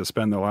they have to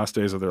spend the last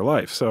days of their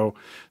life. So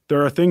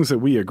there are things that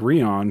we agree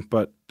on,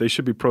 but they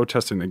should be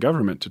protesting the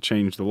government to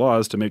change the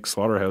laws to make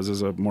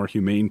slaughterhouses a more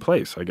humane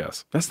place, I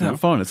guess. That's not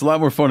fun. It's a lot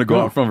more fun to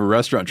go out in front of a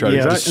restaurant, try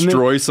to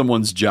destroy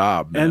someone's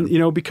job. Man.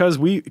 And, because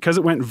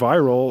it went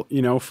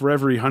viral, for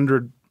every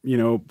 100,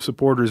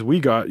 supporters we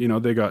got,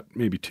 they got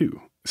maybe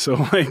 2. So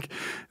like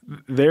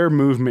their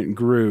movement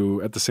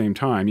grew at the same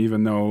time,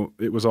 even though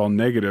it was all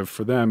negative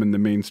for them in the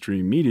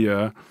mainstream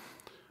media.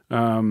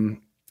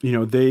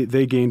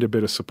 They gained a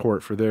bit of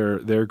support for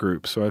their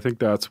group. So I think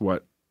that's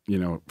what,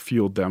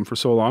 fueled them for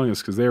so long,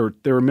 is because they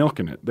were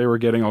milking it. They were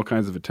getting all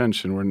kinds of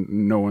attention where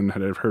no one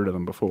had ever heard of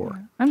them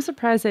before. I'm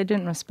surprised they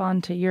didn't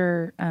respond to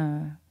your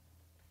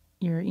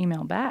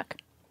email back.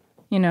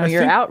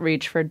 Your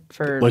outreach for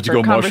let you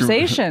go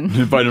conversation.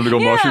 Invite them to go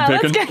mushroom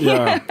picking.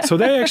 Yeah. So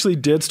they actually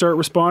did start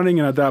responding.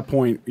 And at that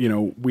point,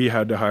 we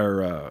had to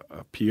hire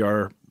a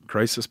PR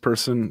crisis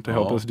person to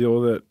help us deal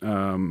with it.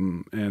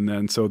 And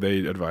then so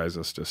they advised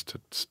us just to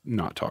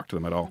not talk to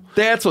them at all.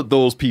 That's what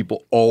those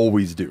people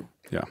always do.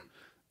 Yeah.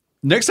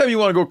 Next time you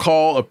want to go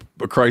call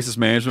a crisis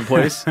management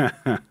place,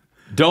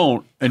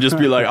 don't, and just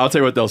be like, I'll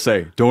tell you what they'll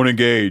say. Don't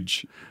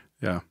engage.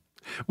 Yeah.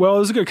 Well, it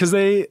was good because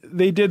they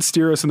did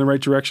steer us in the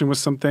right direction with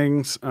some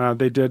things.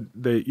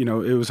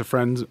 It was a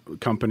friend's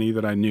company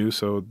that I knew,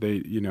 so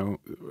it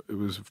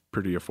was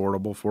pretty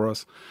affordable for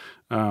us.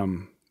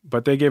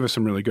 But they gave us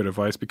some really good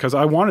advice because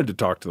I wanted to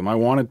talk to them. I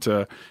wanted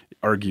to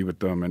argue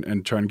with them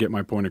and try and get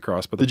my point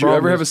across. But did you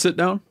ever have a sit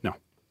down? No.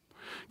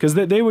 Because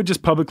they would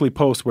just publicly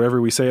post whatever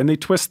we say, and they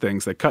twist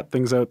things. They cut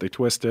things out. They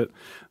twist it.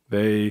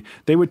 They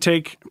would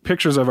take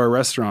pictures of our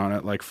restaurant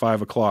at like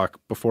 5 o'clock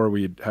before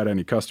we had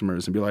any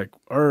customers and be like,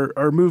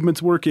 our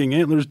movement's working.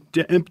 Antler's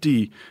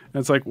empty.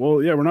 And it's like,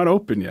 well, yeah, we're not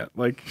open yet.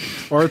 Like,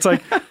 or it's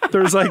like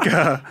there's like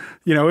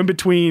in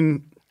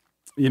between.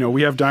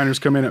 We have diners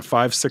come in at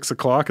 5, 6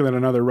 o'clock and then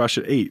another rush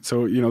at 8.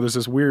 So, there's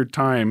this weird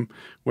time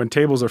when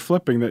tables are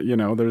flipping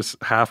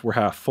that, we're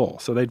half full.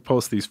 So they'd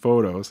post these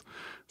photos,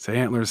 say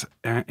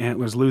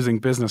Antler's losing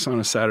business on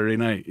a Saturday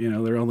night.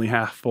 They're only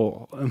half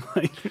full. I'm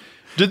like,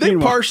 do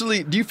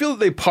you feel that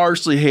they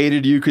partially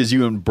hated you because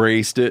you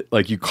embraced it?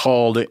 Like you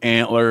called it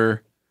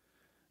Antler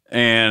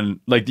and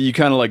like you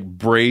kind of like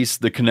brace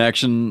the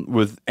connection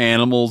with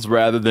animals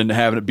rather than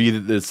having it be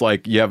that it's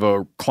like you have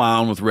a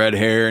clown with red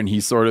hair and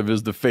he sort of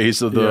is the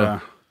face of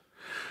the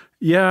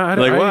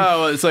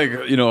wow, it's like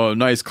a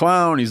nice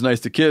clown, he's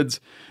nice to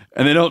kids,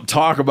 and they don't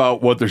talk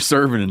about what they're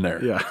serving in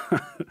there.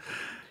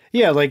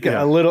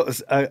 A little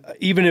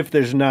even if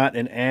there's not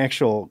an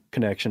actual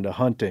connection to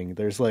hunting,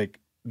 there's like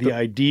the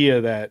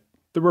idea that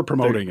we're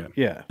promoting it,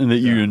 and that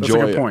you enjoy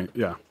that's a good it. Point.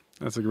 Yeah,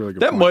 that's a really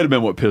good that point. might have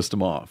been what pissed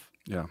him off.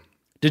 Yeah.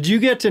 Did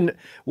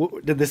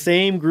the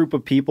same group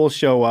of people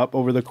show up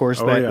over the course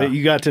that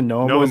you got to know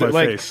them? Know Was them it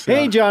by like, face,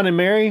 hey, John and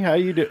Mary, how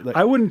you doing? Like,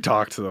 I wouldn't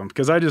talk to them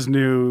because I just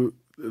knew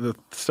the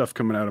stuff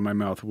coming out of my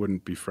mouth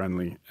wouldn't be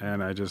friendly,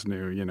 and I just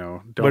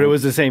knew, but it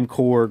was the same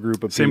core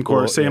group of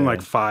people. Same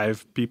like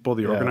 5 people,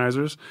 the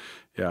organizers.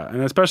 Yeah,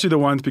 and especially the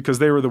ones because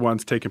they were the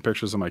ones taking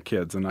pictures of my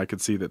kids, and I could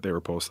see that they were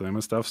posting them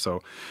and stuff. So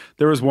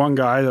there was one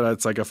guy that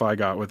it's like if I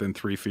got within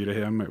 3 feet of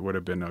him, it would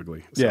have been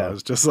ugly. So I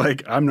was just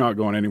like, I'm not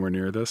going anywhere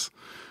near this.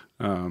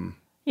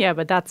 Yeah,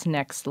 but that's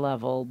next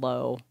level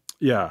low.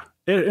 Yeah.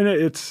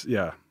 It's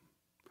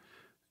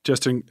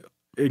just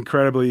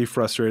incredibly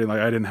frustrating. Like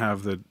I didn't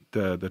have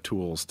the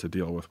tools to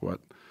deal with what,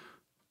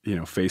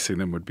 facing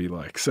them would be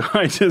like. So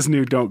I just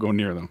knew don't go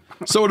near them.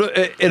 So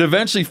it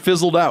eventually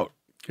fizzled out.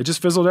 It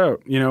just fizzled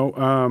out,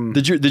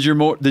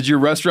 Did your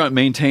restaurant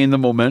maintain the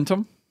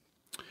momentum?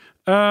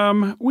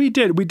 We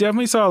did. We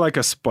definitely saw like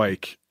a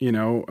spike, we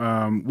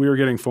were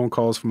getting phone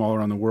calls from all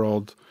around the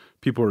world.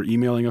 People were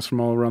emailing us from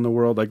all around the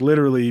world, like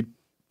literally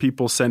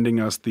people sending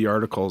us the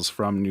articles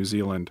from New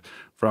Zealand,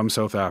 from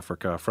South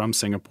Africa, from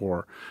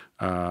Singapore,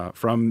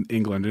 from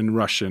England in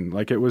Russian.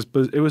 Like it was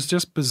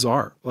just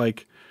bizarre.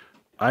 Like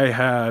I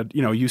had,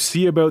 you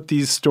see about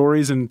these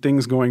stories and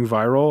things going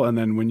viral, and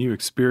then when you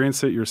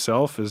experience it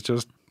yourself is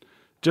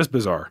just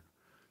bizarre,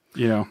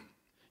 You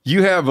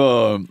have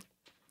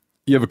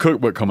a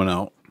cookbook coming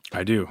out.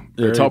 I do.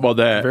 Yeah, talk about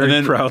that. Very and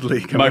then proudly.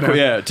 Tell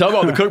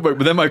about the cookbook.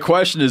 But then my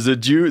question is,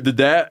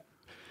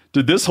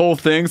 did this whole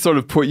thing sort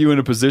of put you in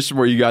a position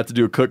where you got to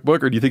do a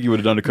cookbook, or do you think you would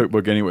have done a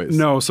cookbook anyways?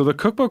 No. So the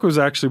cookbook was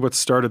actually what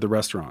started the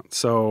restaurant.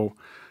 So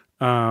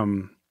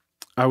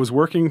I was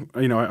working,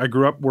 I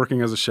grew up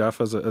working as a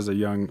chef as a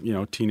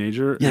young,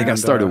 teenager. Yeah, I got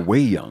started way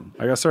young.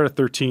 I got started at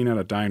 13 at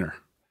a diner.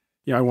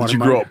 Yeah, I wanted. Did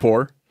you grow up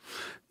poor?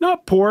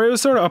 Not poor. It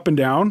was sort of up and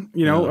down.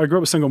 I grew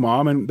up a single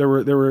mom, and there were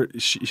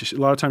a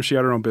lot of times she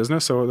had her own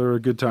business, so there were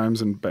good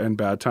times and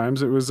bad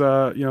times. It was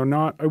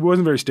it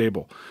wasn't very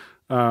stable.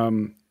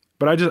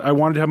 But I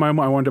wanted to have my own.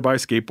 I wanted to buy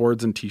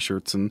skateboards and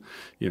T-shirts and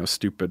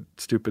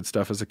stupid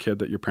stuff as a kid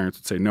that your parents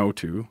would say no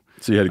to.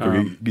 So you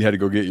had to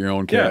go get your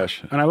own cash.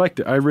 Yeah, and I liked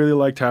it. I really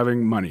liked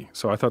having money,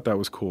 so I thought that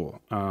was cool.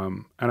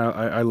 And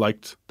I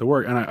liked the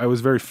work, and I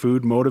was very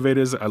food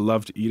motivated. I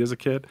loved to eat as a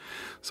kid,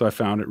 so I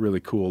found it really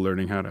cool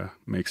learning how to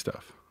make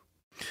stuff.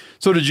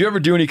 So did you ever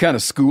do any kind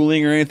of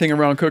schooling or anything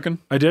around cooking?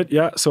 I did,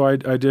 yeah. So I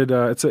did.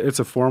 It's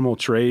a formal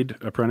trade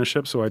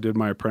apprenticeship. So I did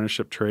my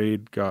apprenticeship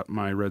trade, got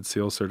my Red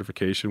Seal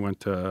certification.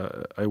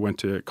 I went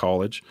to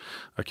college,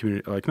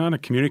 not a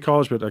community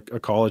college, but a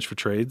college for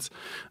trades.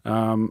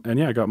 And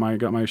yeah, I got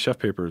my chef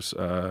papers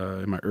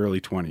in my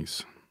early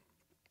 20s.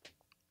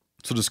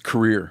 So just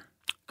career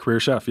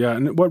chef, yeah.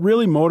 And what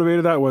really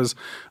motivated that was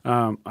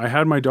I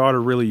had my daughter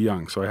really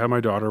young. So I had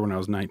my daughter when I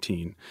was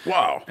 19.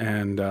 Wow.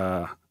 And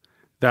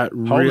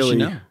How really, old is she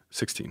now?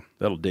 16.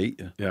 That'll date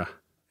you. Yeah,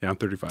 I'm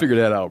 35. Figure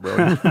that out,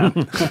 bro.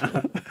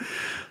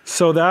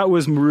 So that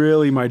was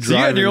really my driving So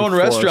you had your own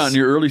force. restaurant in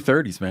your early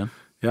 30s, man.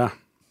 Yeah.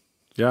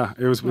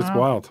 It's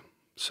wild.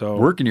 So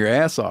working your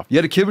ass off. You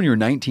had a kid when you were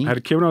 19? I had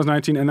a kid when I was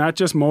 19, and that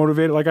just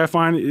motivated. Like I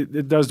find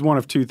it does one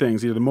of two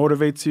things: either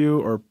motivates you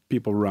or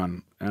people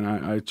run. And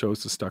I chose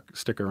to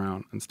stick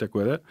around and stick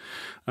with it.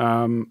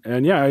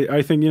 And yeah,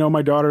 I think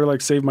my daughter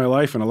saved my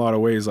life in a lot of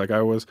ways. Like I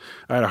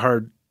had a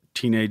hard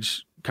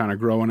teenage kind of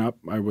growing up.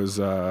 I was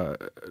a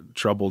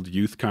troubled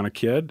youth kind of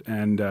kid,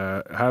 and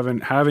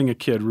having a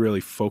kid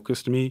really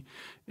focused me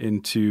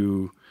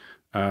into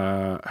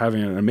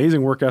having an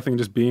amazing work ethic and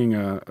just being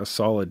a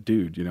solid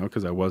dude,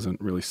 because I wasn't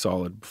really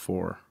solid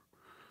before.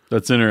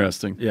 That's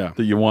interesting. Yeah.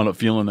 That you wound up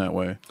feeling that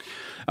way.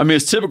 I mean,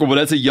 it's typical, but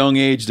that's a young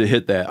age to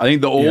hit that. I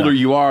think the older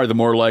you are, the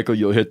more likely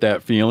you'll hit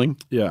that feeling.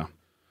 Yeah.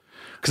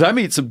 Because I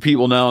meet some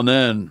people now and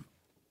then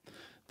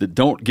that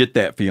don't get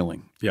that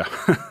feeling. Yeah.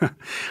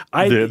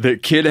 The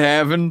kid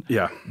having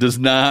does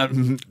not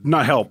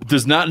help.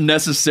 Does not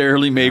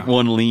necessarily make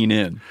one lean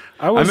in.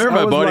 I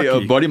remember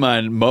a buddy of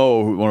mine,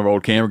 Mo, one of our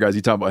old camera guys,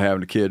 he talked about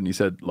having a kid, and he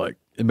said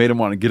it made him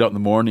want to get up in the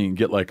morning and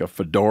get a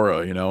fedora,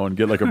 and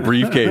get a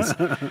briefcase,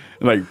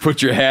 and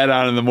put your hat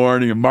on in the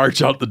morning and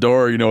march out the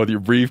door, with your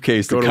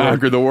briefcase to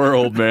conquer the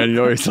world, man.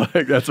 He's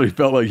that's what he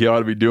felt like he ought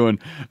to be doing.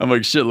 I'm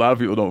like, shit, a lot of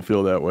people don't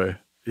feel that way.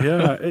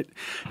 Yeah.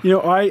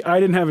 I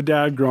didn't have a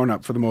dad growing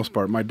up for the most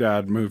part. My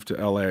dad moved to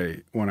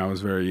L.A. when I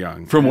was very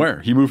young. From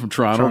where? He moved from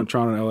Toronto?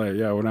 Toronto to L.A.,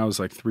 yeah, when I was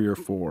 3 or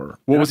 4.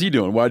 What was he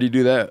doing? Why did he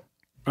do that?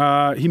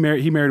 He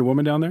married a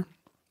woman down there.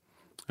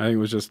 I think it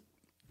was just,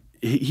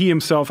 he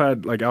himself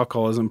had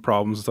alcoholism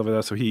problems and stuff like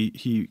that, so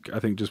he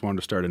I think just wanted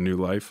to start a new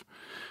life.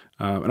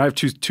 And I have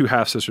two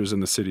half-sisters in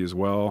the city as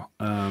well.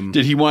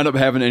 Did he wind up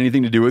having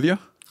anything to do with you?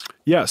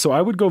 Yeah, so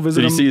I would go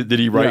visit him. Did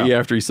he write you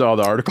after he saw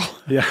the article?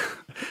 Yeah.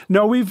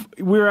 No,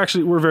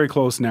 we're very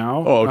close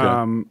now. Oh,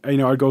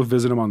 okay. I'd go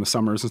visit him on the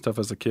summers and stuff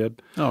as a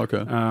kid. Oh,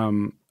 okay.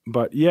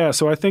 But yeah,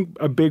 so I think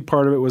a big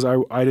part of it was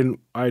I didn't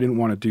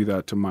want to do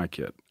that to my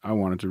kid. I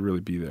wanted to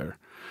really be there.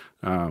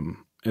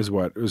 Is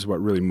what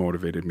really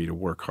motivated me to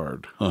work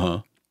hard.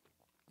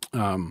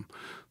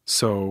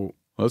 So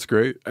that's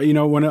great.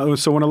 When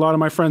a lot of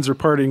my friends are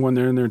partying when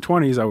they're in their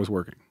 20s, I was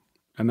working,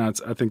 and I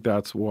think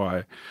that's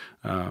why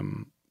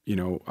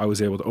I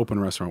was able to open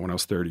a restaurant when I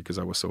was 30 because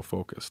I was so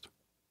focused.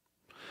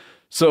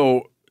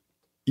 So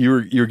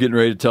you're getting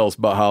ready to tell us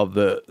about how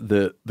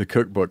the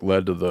cookbook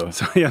led to the.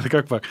 So yeah, the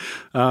cookbook.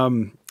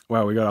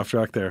 Wow, we got off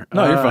track there.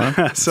 No, you're fine.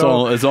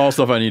 It's all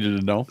stuff I needed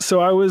to know. So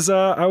I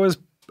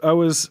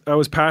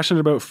was passionate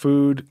about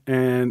food,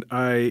 and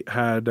I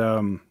had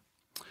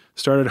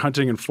started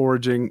hunting and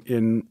foraging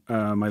in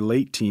my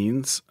late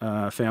teens.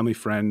 Family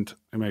friend,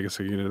 I guess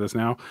I can get into this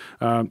now,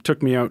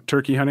 took me out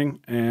turkey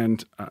hunting.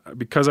 And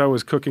because I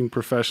was cooking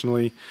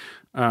professionally,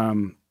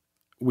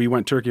 we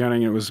went turkey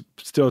hunting. It was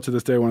still to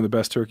this day one of the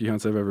best turkey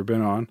hunts I've ever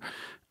been on.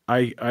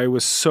 I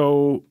was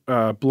so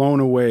blown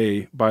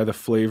away by the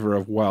flavor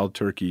of wild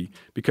turkey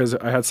because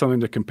I had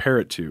something to compare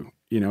it to.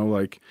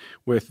 Like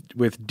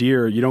with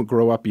deer, you don't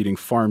grow up eating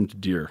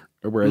farmed deer.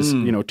 Whereas,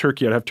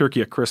 turkey, I'd have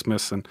turkey at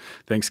Christmas and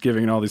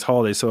Thanksgiving and all these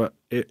holidays. So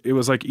it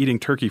was like eating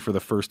turkey for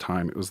the first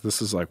time.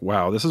 This is like,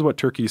 wow, this is what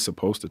turkey is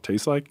supposed to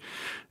taste like.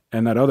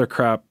 And that other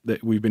crap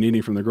that we've been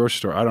eating from the grocery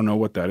store, I don't know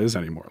what that is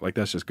anymore. Like,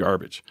 that's just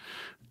garbage.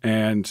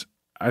 And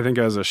I think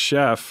as a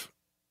chef,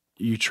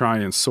 you try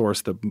and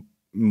source the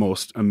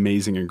most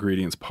amazing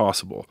ingredients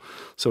possible.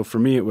 So for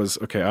me, it was,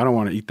 okay, I don't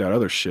want to eat that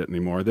other shit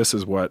anymore. This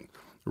is what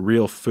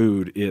real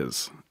food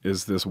is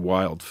this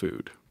wild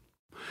food.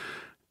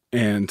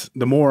 And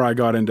the more I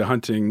got into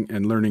hunting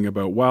and learning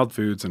about wild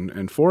foods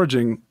and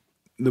foraging,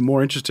 the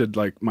more interested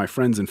like my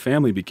friends and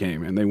family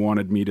became, and they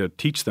wanted me to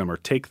teach them or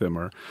take them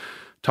or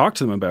talk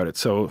to them about it.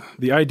 So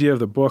the idea of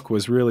the book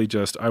was really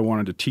just I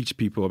wanted to teach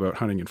people about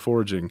hunting and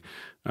foraging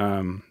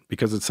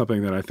because it's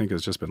something that I think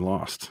has just been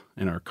lost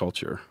in our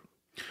culture.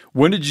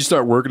 When did you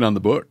start working on the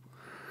book?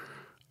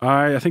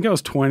 I think I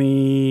was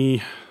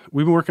 20. I've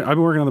been working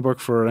on the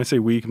book for, and I say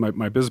week,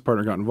 my business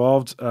partner got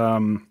involved.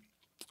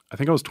 I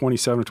think I was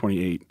 27 or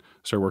 28,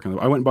 started working on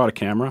it. I went and bought a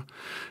camera,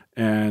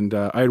 and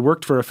I had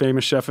worked for a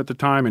famous chef at the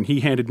time, and he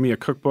handed me a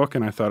cookbook,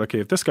 and I thought, okay,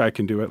 if this guy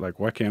can do it, like,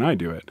 why can't I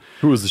do it?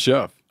 Who was the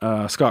chef?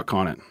 Scott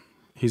Conant.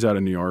 He's out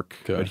of New York,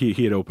 okay. But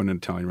he had opened an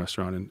Italian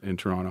restaurant in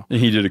Toronto.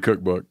 And he did a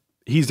cookbook.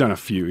 He's done a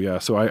few, yeah.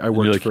 So I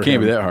worked like, for him. It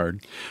can't be that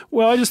hard.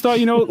 Well, I just thought,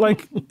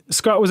 like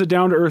Scott was a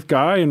down-to-earth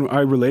guy, and I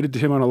related to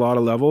him on a lot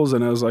of levels.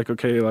 And I was like,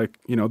 okay, like,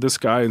 this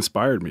guy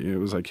inspired me. It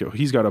was like,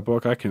 he's got a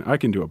book. I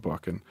can do a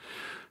book. And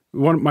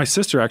my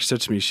sister actually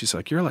said to me, she's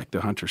like, you're like the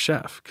Hunter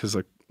Chef, because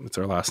like it's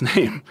our last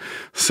name.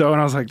 So,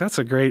 and I was like, that's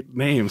a great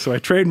name. So I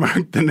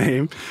trademarked the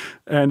name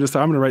and just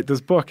thought, I'm going to write this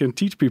book and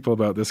teach people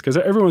about this because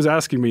everyone was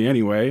asking me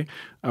anyway.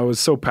 I was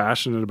so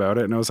passionate about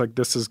it. And I was like,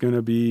 this is going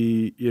to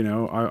be,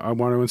 I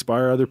want to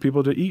inspire other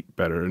people to eat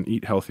better and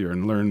eat healthier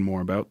and learn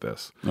more about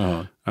this.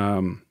 Uh-huh.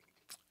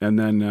 And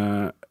then,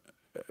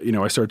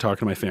 I started talking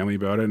to my family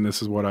about it, and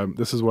this is what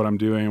I'm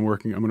doing. I'm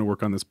going to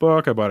work on this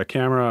book. I bought a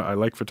camera. I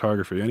like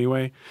photography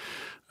anyway.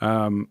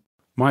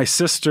 My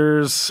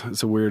sister's,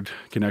 it's a weird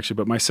connection,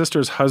 but my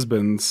sister's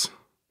husband's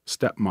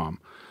stepmom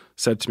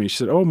said to me, she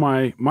said, oh,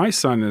 my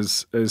son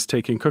is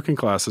taking cooking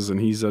classes and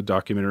he's a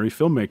documentary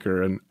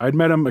filmmaker. And I'd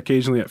met him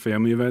occasionally at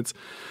family events.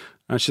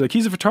 And she's like,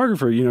 he's a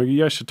photographer,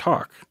 you guys should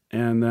talk.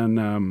 And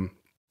then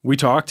we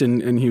talked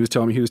and he was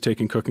telling me he was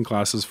taking cooking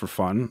classes for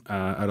fun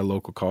at a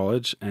local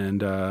college.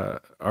 And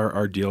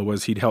our deal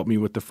was he'd help me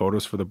with the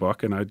photos for the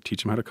book and I'd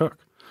teach him how to cook.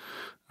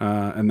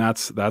 And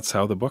that's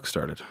how the book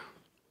started.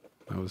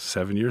 That was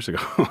 7 years ago.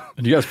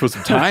 And you guys put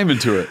some time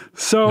into it.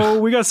 So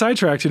we got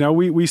sidetracked.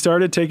 We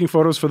started taking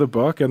photos for the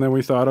book, and then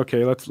we thought,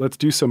 okay, let's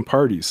do some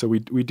parties. So we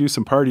do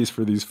some parties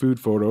for these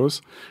food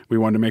photos. We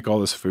wanted to make all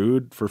this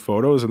food for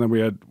photos, and then we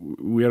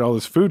had all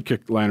this food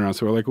lying around.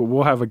 So we're like, well,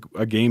 we'll have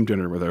a game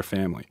dinner with our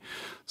family.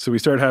 So we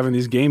started having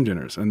these game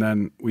dinners, and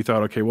then we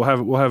thought, okay, we'll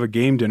have a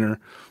game dinner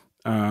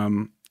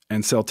and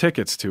sell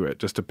tickets to it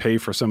just to pay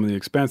for some of the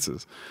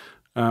expenses.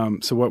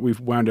 So what we've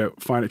wound up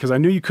finding, because I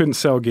knew you couldn't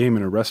sell game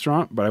in a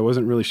restaurant, but I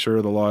wasn't really sure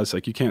of the laws.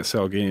 Like you can't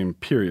sell game,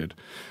 period.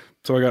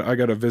 So I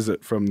got a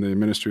visit from the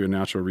Ministry of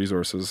Natural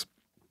Resources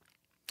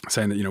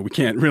saying that we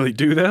can't really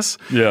do this.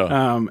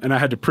 Yeah. And I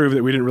had to prove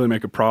that we didn't really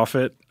make a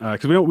profit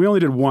because we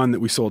only did one that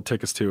we sold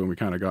tickets to, and we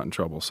kind of got in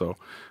trouble. So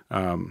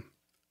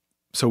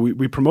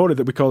we promoted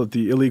that. We called it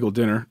the illegal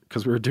dinner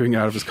because we were doing it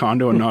out of his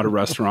condo and not a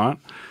restaurant.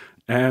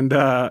 And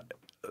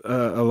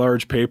a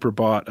large paper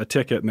bought a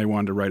ticket and they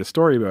wanted to write a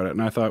story about it.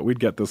 And I thought we'd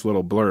get this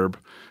little blurb,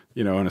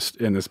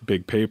 in this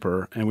big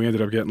paper. And we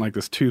ended up getting like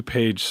this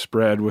 2-page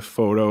spread with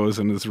photos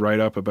and this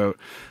write-up about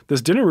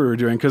this dinner we were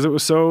doing because it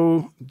was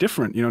so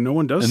different. No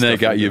one does. And that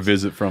got you a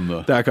visit from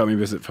That got me a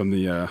visit from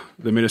the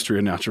Ministry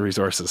of Natural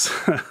Resources.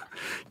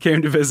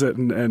 Came to visit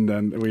and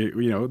then we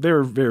they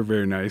were very,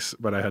 very nice,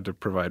 but I had to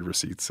provide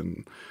receipts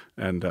and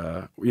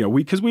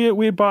because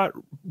we had bought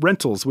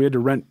rentals. We had to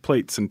rent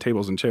plates and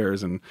tables and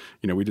chairs, and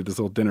we did this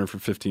little dinner for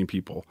 15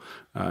 people.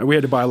 We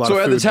had to buy a lot of food.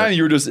 So at the time,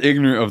 you were just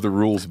ignorant of the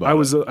rules about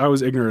it. I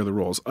was ignorant of the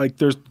rules. Like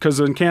because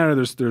in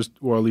Canada, there's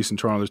well, at least in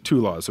Toronto, there's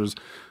 2 laws.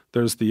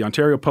 There's the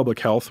Ontario Public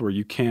Health where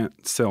you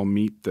can't sell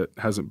meat that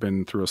hasn't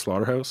been through a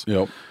slaughterhouse.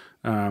 Yep.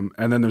 And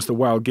then there's the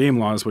wild game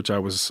laws, which I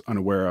was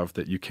unaware of,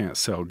 that you can't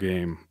sell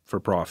game for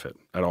profit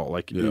at all.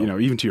 Like,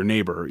 even to your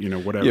neighbor,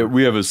 whatever. Yeah,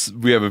 we have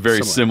a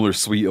very similar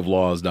suite of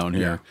laws down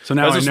here. Yeah. So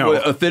now I know.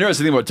 The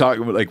interesting thing about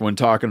talking, like when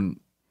talking,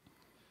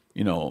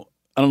 I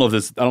don't know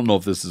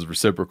if this is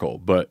reciprocal,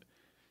 but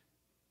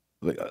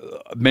like,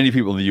 many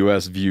people in the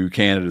U.S. view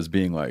Canada as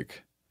being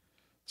like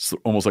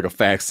almost like a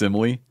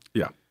facsimile.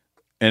 Yeah.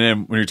 And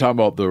then when you're talking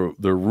about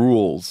the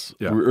rules,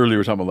 Yeah. earlier we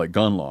were talking about like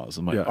gun laws.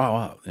 I'm like, Yeah. oh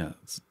wow, yeah,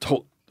 it's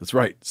That's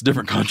right. It's a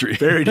different country.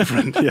 Very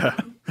different, yeah.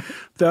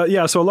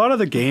 So a lot of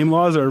the game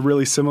laws are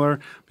really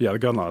similar. But yeah, the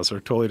gun laws are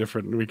totally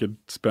different. We could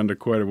spend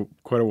quite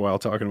a while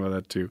talking about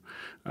that too.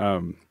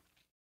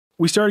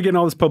 We started getting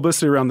all this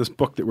publicity around this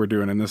book that we're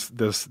doing and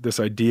this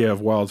idea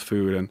of wild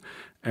food.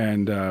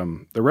 And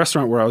the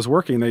restaurant where I was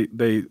working,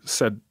 they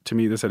said to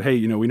me,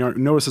 hey, we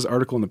noticed this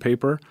article in the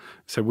paper.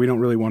 Said, we don't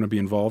really want to be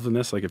involved in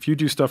this. Like, if you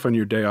do stuff on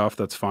your day off,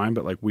 that's fine.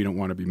 But like, we don't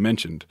want to be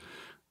mentioned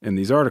in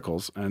these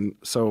articles. And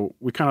so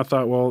we kind of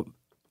thought, well,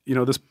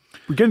 we're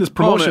getting this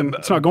promotion.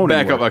 It's not going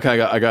back anywhere.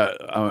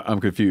 up. I'm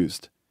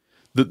confused.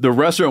 The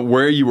restaurant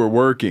where you were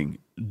working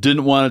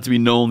didn't want it to be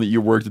known that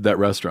you worked at that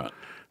restaurant.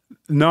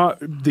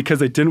 Not because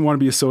they didn't want to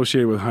be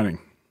associated with hunting.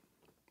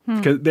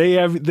 Because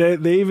they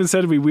even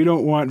said to me, we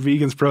don't want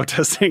vegans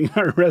protesting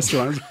our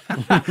restaurants.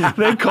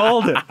 They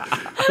called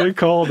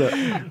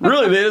it.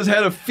 Really, they just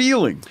had a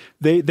feeling.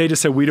 They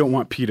just said we don't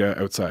want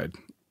PETA outside.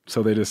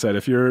 So they just said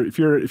if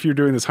you're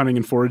doing this hunting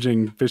and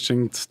foraging,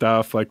 fishing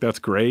stuff, like that's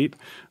great,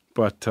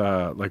 but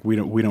like we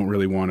don't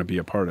really want to be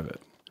a part of it.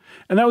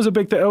 And that was a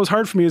big thing. That was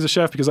hard for me as a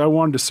chef because I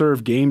wanted to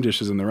serve game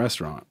dishes in the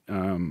restaurant,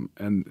 and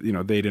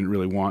they didn't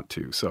really want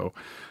to. So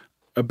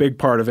a big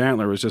part of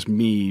Antler was just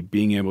me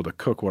being able to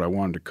cook what I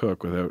wanted to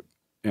cook without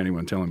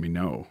anyone telling me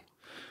no.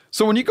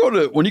 So when you go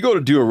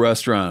to do a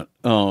restaurant,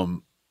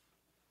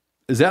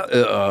 is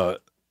that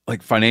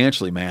like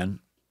financially, man?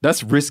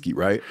 That's risky,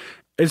 right?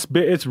 It's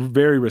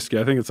very risky.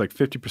 I think it's like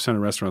 50%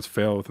 of restaurants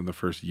fail within the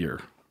first year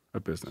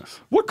of business.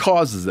 What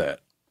causes that?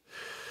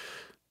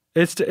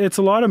 It's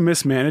a lot of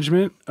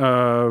mismanagement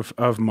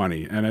of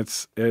money, and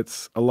it's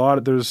a lot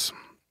of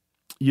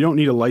you don't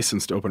need a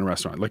license to open a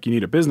restaurant. Like, you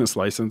need a business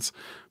license,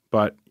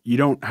 but you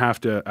don't have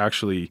to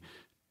actually,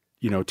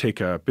 take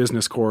a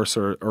business course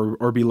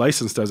or be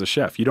licensed as a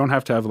chef. You don't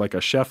have to have like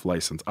a chef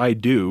license. I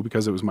do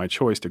because it was my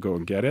choice to go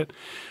and get it.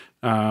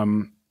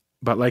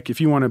 But like, if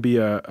you want to be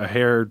a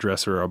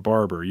hairdresser or a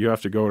barber, you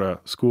have to go to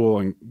school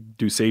and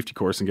do safety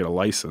course and get a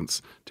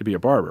license to be a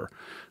barber.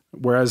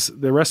 Whereas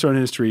the restaurant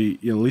industry,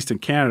 at least in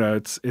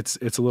Canada, it's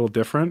a little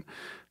different.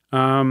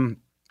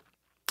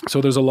 So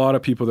there's a lot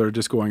of people that are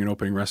just going and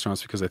opening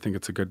restaurants because they think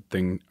it's a good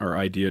thing or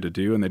idea to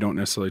do, and they don't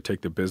necessarily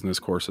take the business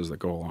courses that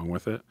go along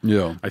with it.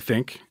 Yeah, I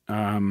think.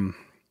 But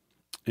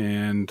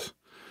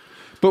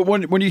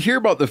when you hear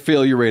about the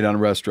failure rate on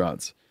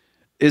restaurants,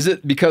 is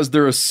it because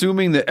they're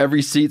assuming that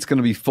every seat's going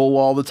to be full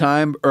all the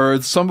time, or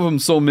are some of them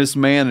so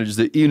mismanaged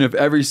that even if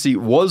every seat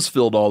was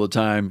filled all the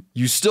time,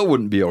 you still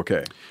wouldn't be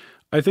okay?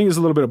 I think it's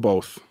a little bit of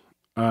both,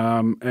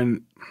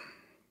 and.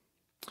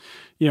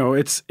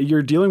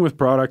 You're dealing with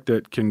product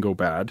that can go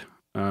bad.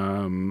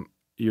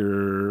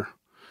 You're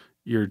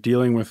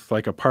dealing with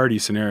like a party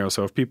scenario.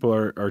 So if people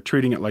are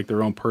treating it like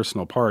their own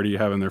personal party,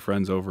 having their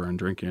friends over and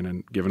drinking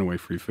and giving away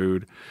free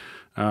food,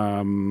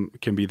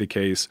 can be the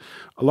case.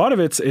 A lot of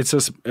it's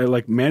just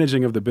like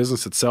managing of the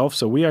business itself.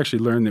 So we actually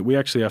learned that we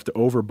actually have to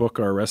overbook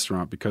our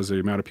restaurant because of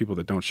the amount of people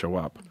that don't show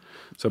up.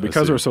 So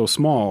because we're so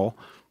small,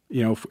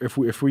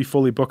 if we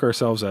fully book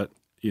ourselves at,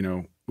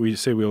 we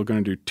say we were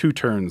going to do 2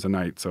 turns a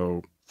night.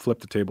 So flip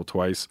the table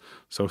twice.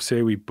 So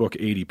say we book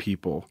 80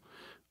 people.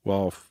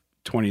 Well, if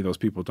 20 of those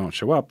people don't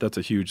show up, that's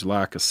a huge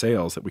lack of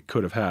sales that we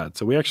could have had.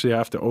 So we actually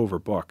have to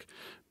overbook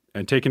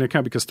and take into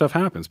account because stuff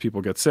happens.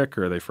 People get sick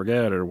or they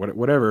forget or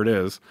whatever it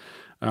is.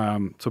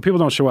 So people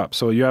don't show up.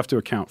 So you have to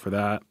account for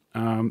that.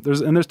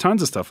 There's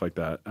tons of stuff like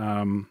that.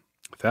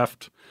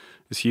 Theft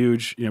is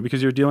huge,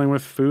 because you're dealing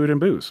with food and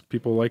booze.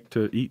 People like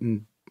to eat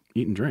and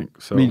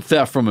drink. So,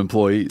 theft from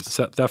employees.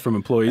 Theft from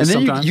employees. And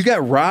then sometimes. you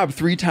got robbed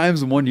 3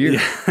 times in 1 year.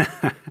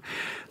 Yeah.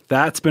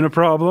 That's been a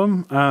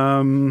problem.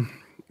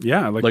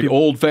 Like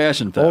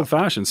old-fashioned theft.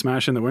 Old-fashioned.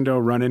 Smash in the window,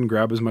 run in,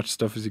 grab as much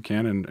stuff as you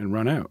can, and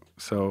run out.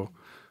 So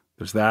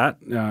there's that.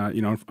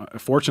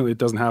 Fortunately, it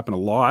doesn't happen a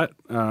lot,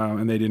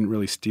 and they didn't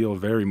really steal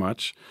very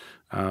much.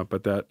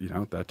 But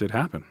that did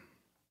happen.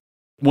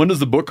 When does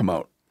the book come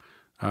out?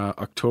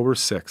 October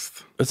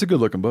 6th. That's a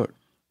good-looking book.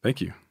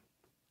 Thank you.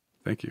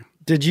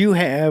 Did you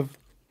have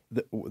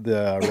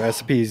the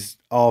recipes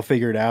all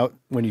figured out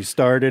when you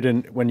started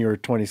and when you were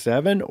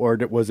 27, or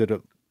was it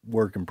a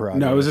work in progress?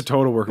 No, it was a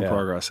total work in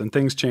progress, and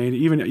things changed.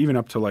 Even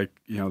up to like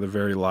the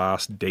very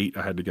last date,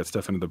 I had to get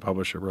stuff into the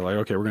publisher. We're like,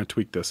 okay, we're going to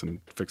tweak this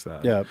and fix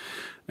that. Yeah,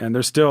 and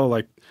there's still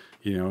like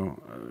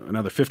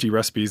another 50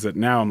 recipes that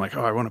now I'm like,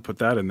 oh, I want to put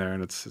that in there,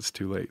 and it's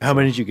too late. How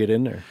many did you get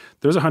in there?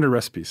 There's 100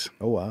 recipes.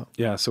 Oh wow!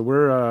 Yeah, so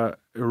we're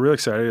really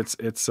excited.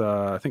 It's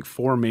I think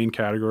 4 main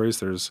categories.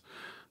 There's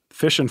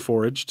fish and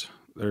foraged,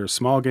 there's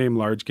small game,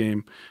 large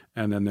game,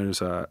 and then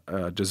there's a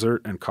dessert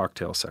and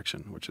cocktail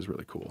section, which is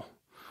really cool.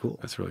 Cool.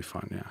 That's really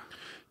fun, yeah.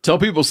 Tell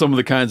people some of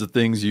the kinds of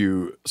things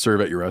you serve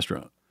at your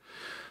restaurant.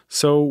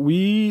 So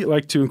we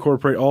like to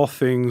incorporate all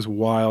things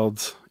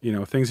wild,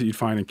 things that you'd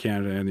find in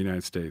Canada and the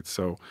United States.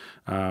 So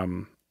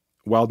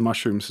wild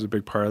mushrooms is a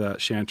big part of that,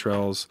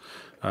 chanterelles,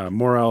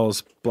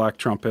 morels, black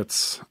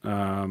trumpets.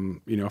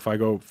 If I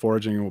go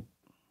foraging, we'll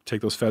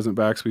take those pheasant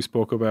backs we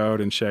spoke about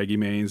and shaggy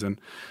manes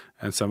and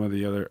some of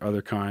the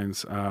other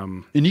kinds.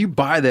 And you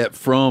buy that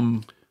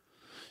from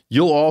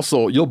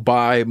you'll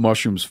buy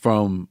mushrooms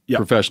from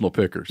professional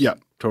pickers. Yeah,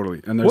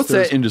 totally. And what's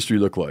that industry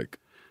look like?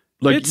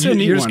 Like it's a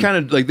neat you're just one. kind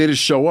of like they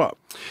just show up.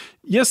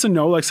 Yes and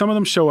no. Like some of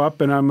them show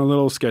up, and I'm a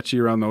little sketchy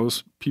around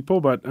those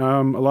people. But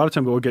a lot of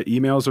times we'll get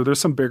emails, or there's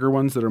some bigger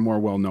ones that are more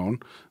well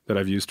known that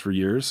I've used for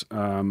years.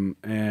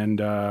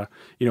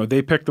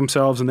 They pick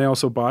themselves, and they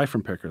also buy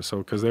from pickers. So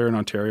because they're in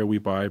Ontario, we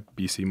buy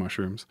BC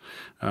mushrooms,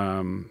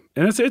 and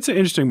it's an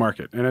interesting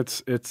market. And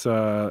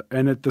the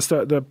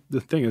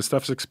thing is,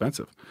 stuff's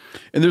expensive.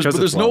 And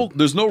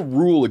there's no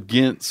rule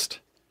against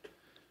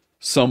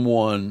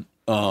someone.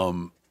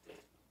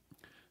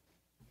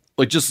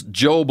 Like just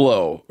Joe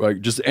Blow,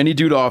 like just any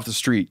dude off the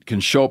street can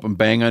show up and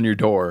bang on your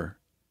door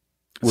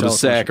with a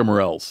sack of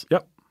morels.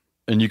 Yep.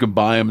 And you can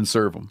buy them and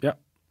serve them. Yep.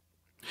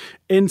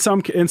 In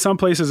some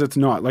places it's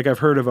not. Like I've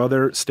heard of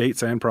other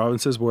states and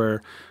provinces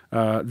where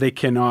they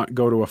cannot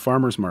go to a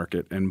farmer's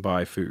market and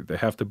buy food. They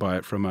have to buy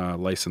it from a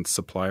licensed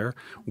supplier.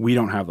 We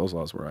don't have those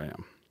laws where I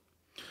am.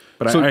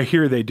 But I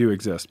hear they do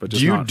exist. But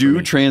just do you not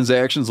do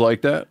transactions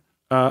like that?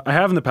 I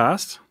have in the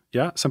past.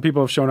 Yeah, some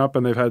people have shown up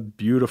and they've had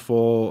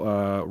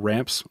beautiful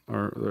ramps,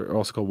 or they're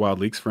also called wild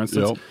leeks, for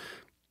instance. Yep.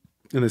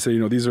 And they say,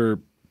 these are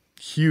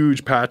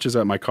huge patches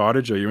at my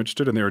cottage. Are you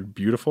interested? And they were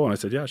beautiful. And I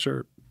said, yeah,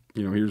 sure.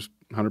 Here's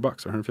 $100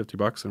 or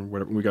 $150 and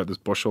whatever. We got this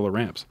bushel of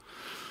ramps.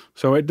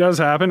 So it does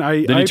happen.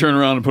 Then you turn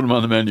around and put them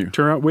on the menu.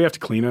 Turn around. We have to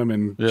clean them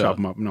and chop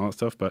them up and all that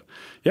stuff. But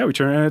yeah, we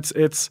turn. And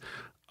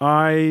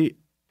I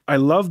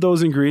love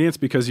those ingredients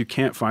because you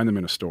can't find them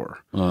in a store.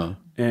 Uh-huh.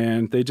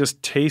 And they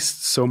just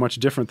taste so much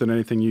different than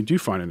anything you do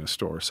find in a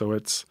store. So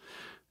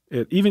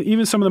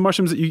even some of the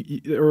mushrooms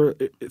or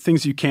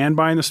things you can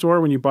buy in the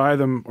store, when you buy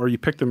them or you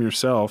pick them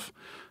yourself,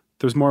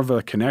 there's more of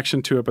a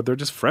connection to it, but they're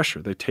just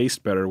fresher. They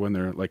taste better when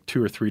they're like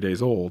 2 or 3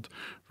 days old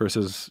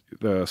versus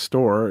the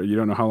store. You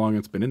don't know how long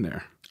it's been in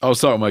there. I was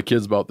talking to my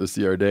kids about this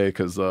the other day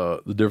because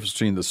the difference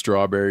between the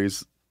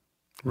strawberries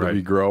that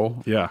we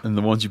grow and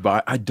the ones you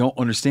buy, I don't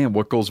understand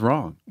what goes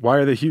wrong. Why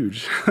are they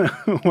huge? Why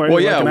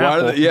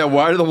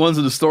are the ones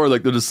in the store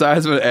like they're the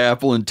size of an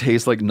apple and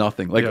taste like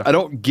nothing? Like I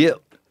don't get.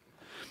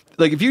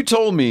 Like if you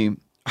told me,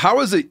 how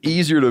is it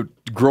easier to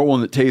grow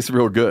one that tastes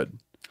real good?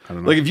 I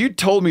don't know. Like if you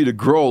told me to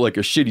grow like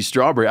a shitty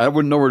strawberry, I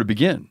wouldn't know where to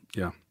begin.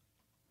 Yeah.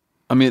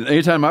 I mean,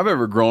 anytime I've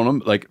ever grown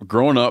them, like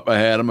growing up, I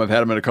had them. I've had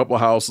them in a couple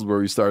of houses where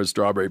we started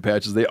strawberry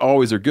patches. They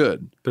always are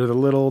good. They're the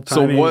little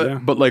tiny. So what? Yeah.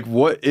 But like,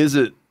 what is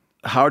it?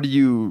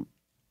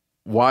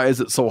 Why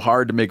is it so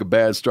hard to make a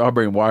bad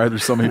strawberry, and why are there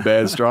so many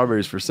bad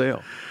strawberries for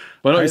sale?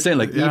 But I'm saying,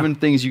 like, even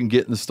things you can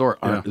get in the store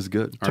aren't as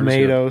good.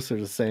 Tomatoes are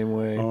the same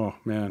way. Oh,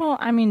 man. Well,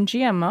 I mean,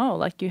 GMO,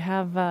 like you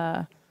have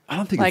I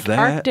don't think like it's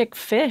that. Arctic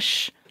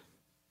fish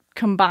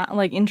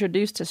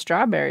introduced to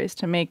strawberries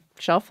to make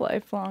shelf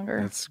life longer.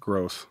 It's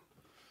gross.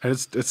 And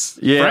it's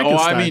yeah. Oh,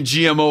 I mean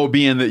GMO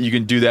being that you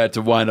can do that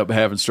to wind up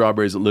having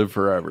strawberries that live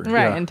forever,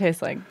 right? And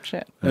taste like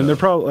shit. And they're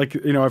probably like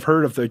I've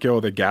heard if they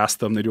gas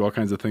them, they do all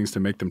kinds of things to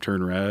make them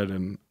turn red,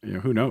 and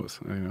who knows?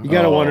 You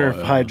gotta wonder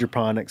if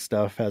hydroponic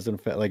stuff has an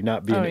effect, like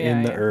not being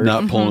in the earth,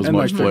 not pulling as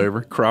much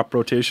flavor. Crop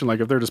rotation, like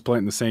if they're just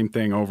planting the same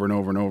thing over and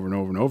over and over and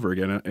over and over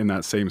again in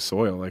that same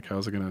soil, like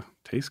how's it gonna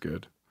taste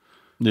good?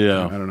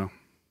 Yeah, I don't know.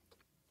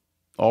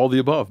 All the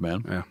above,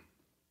 man. Yeah.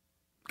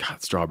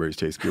 God, strawberries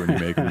taste good when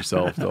you make them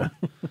yourself, though.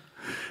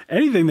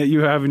 Anything that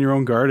you have in your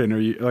own garden, or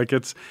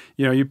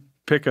you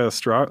pick a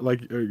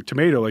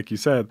tomato, like you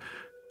said,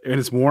 and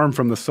it's warm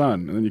from the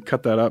sun, and then you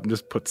cut that up and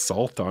just put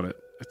salt on it.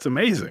 It's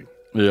amazing.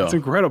 Yeah, it's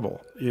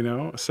incredible.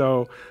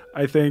 So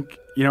I think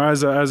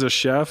as a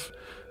chef,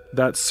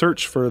 that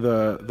search for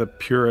the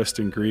purest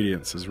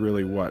ingredients is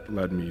really what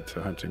led me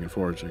to hunting and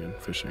foraging and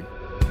fishing.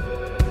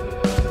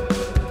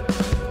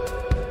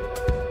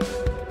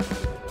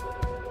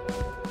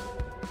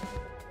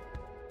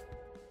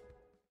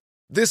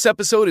 This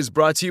episode is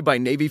brought to you by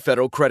Navy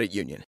Federal Credit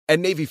Union. At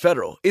Navy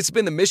Federal, it's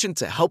been the mission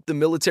to help the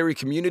military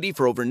community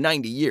for over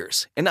 90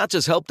 years. And not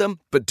just help them,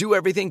 but do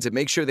everything to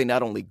make sure they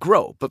not only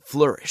grow, but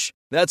flourish.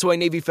 That's why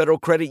Navy Federal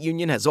Credit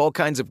Union has all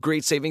kinds of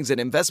great savings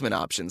and investment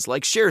options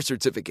like share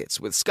certificates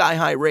with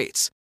sky-high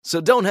rates. So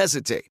don't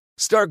hesitate.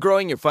 Start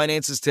growing your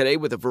finances today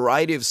with a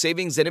variety of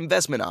savings and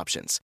investment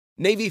options.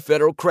 Navy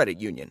Federal Credit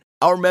Union.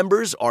 Our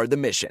members are the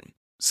mission.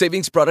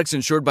 Savings products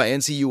insured by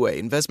NCUA.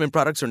 Investment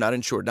products are not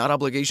insured, not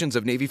obligations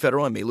of Navy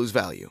Federal and may lose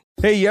value.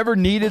 Hey, you ever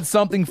needed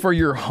something for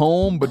your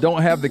home but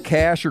don't have the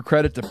cash or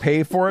credit to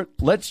pay for it?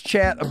 Let's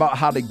chat about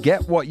how to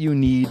get what you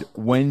need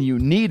when you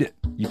need it.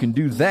 You can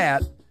do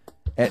that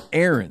at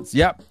Aaron's.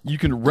 Yep, you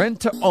can rent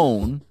to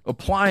own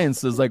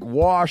appliances like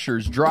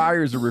washers,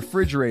 dryers, or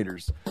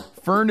refrigerators,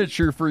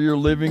 furniture for your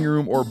living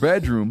room or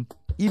bedroom,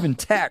 even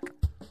tech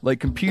like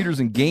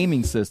computers and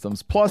gaming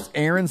systems. Plus,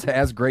 Aaron's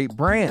has great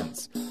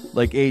brands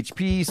like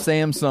HP,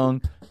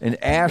 Samsung,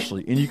 and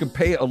Ashley, and you can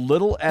pay a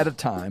little at a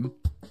time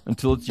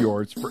until it's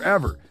yours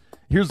forever.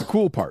 Here's the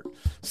cool part.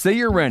 Say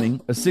you're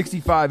renting a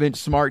 65-inch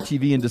smart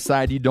TV and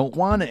decide you don't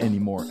want it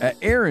anymore. At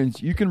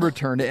Aaron's, you can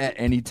return it at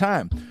any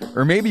time.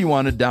 Or maybe you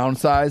want to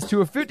downsize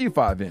to a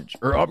 55-inch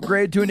or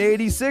upgrade to an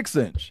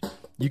 86-inch.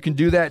 You can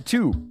do that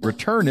too.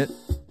 Return it,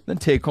 then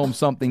take home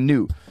something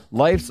new.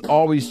 Life's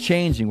always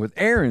changing. With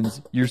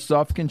Aaron's, your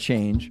stuff can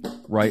change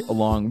right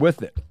along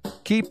with it.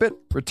 Keep it,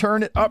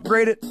 return it,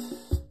 upgrade it.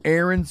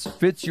 Aaron's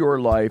fits your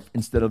life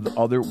instead of the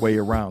other way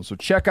around. So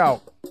check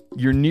out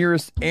your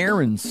nearest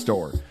Aaron's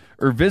store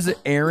or visit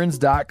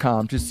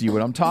Aaron's.com to see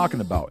what I'm talking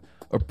about.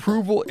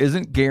 Approval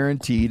isn't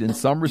guaranteed and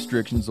some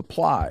restrictions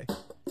apply.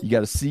 You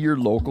got to see your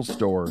local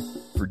store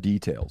for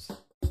details.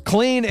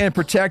 Clean and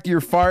protect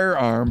your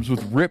firearms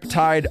with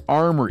Riptide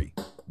Armory.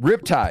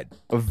 Riptide,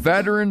 a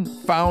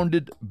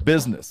veteran-founded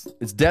business.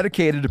 It's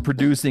dedicated to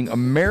producing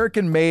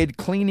American-made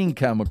cleaning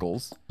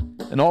chemicals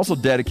and also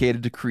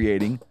dedicated to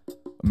creating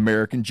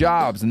American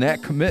jobs. And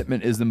that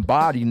commitment is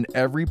embodied in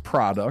every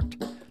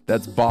product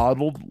that's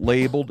bottled,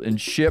 labeled,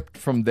 and shipped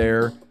from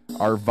their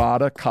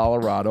Arvada,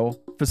 Colorado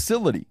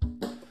facility.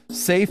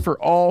 Safe for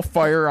all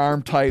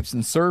firearm types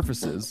and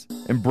surfaces.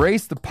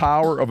 Embrace the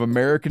power of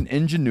American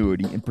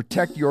ingenuity and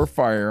protect your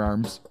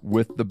firearms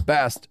with the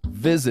best.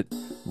 Visit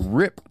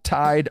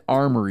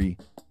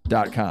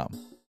riptidearmory.com.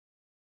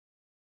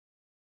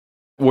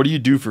 What do you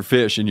do for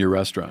fish in your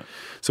restaurant?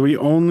 So we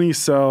only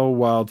sell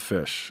wild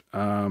fish,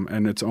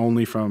 and it's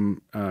only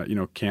from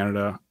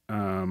Canada.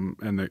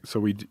 So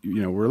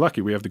we're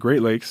lucky. We have the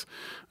Great Lakes.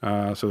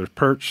 So there's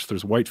perch,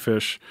 there's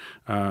whitefish,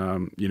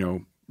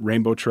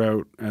 rainbow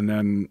trout, and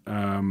then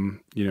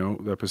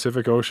the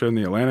Pacific Ocean,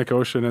 the Atlantic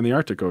Ocean, and the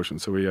Arctic Ocean.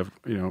 So we have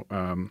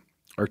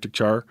Arctic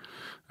char,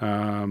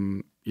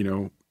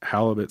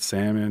 halibut,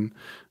 salmon,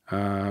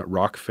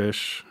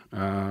 rockfish,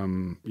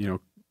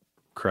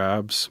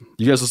 crabs.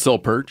 You guys will sell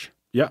perch?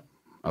 Yeah,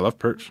 I love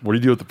perch. What do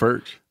you do with the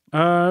perch?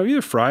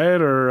 Either fry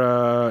it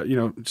or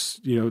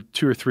just 2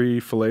 or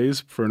 3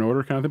 fillets for an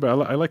order kind of thing.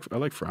 But I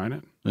like frying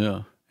it.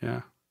 Yeah.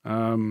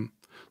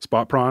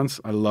 Spot prawns.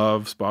 I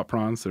love spot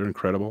prawns. They're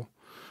incredible.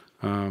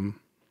 And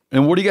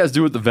what do you guys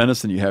do with the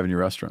venison you have in your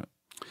restaurant?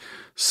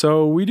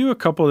 So we do a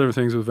couple of different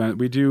things with venison.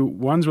 We do,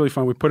 one's really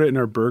fun. We put it in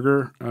our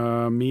burger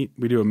meat.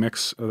 We do a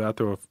mix of that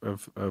though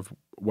of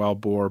wild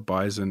boar,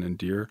 bison, and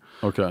deer.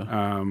 Okay.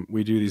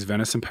 We do these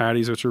venison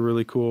patties, which are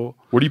really cool.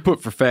 What do you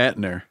put for fat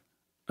in there?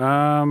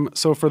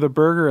 So for the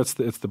burger, it's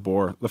the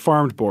boar. The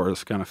farmed boar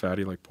is kind of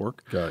fatty like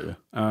pork. Got you.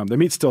 The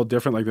meat's still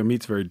different. Like the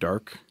meat's very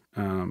dark.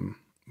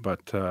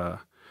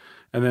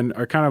 And then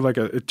our kind of like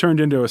it turned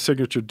into a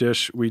signature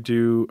dish. We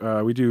do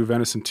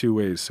venison 2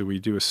 ways. So we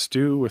do a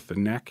stew with the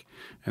neck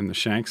and the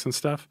shanks and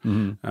stuff,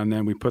 and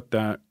then we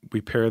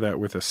pair that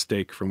with a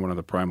steak from one of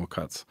the primal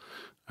cuts.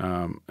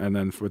 And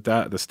then with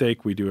that, the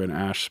steak, we do an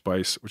ash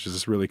spice, which is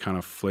this really kind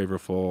of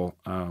flavorful,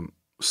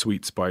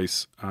 sweet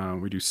spice.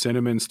 We do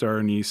cinnamon, star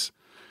anise,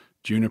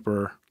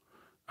 juniper,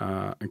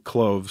 and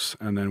cloves,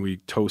 and then we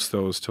toast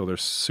those till they're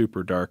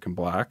super dark and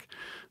black.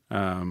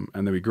 And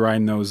then we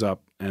grind those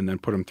up and then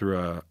put them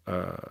through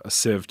a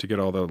sieve to get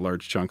all the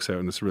large chunks out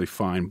in this really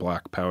fine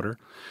black powder.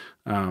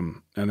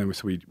 And then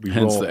we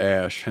hence roll the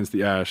ash. Hence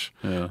the ash.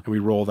 Yeah. And we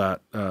roll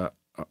that, the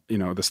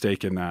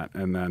steak in that,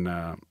 and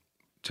then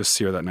just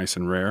sear that nice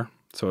and rare.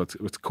 So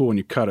it's cool when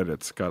you cut it.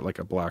 It's got like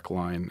a black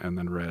line and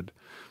then red,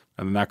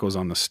 and then that goes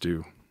on the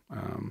stew.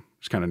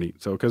 It's kind of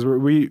neat. So because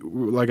we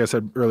like I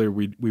said earlier,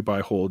 we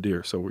buy whole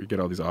deer, so we get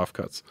all these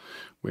offcuts.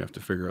 We have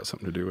to figure out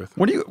something to do with.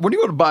 When do you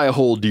go to buy a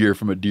whole deer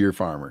from a deer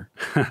farmer?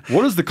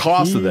 What is the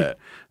cost of that?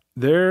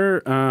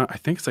 They're I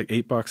think it's like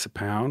 $8 a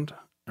pound,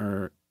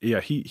 or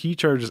he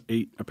charges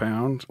 $8 a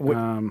pound.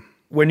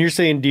 When you're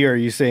saying deer, are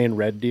you saying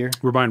red deer?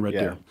 We're buying red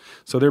deer,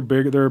 so they're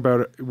big. They're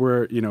about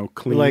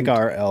clean, like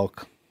our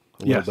elk.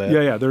 Yeah.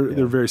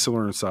 They're very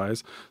similar in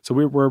size. So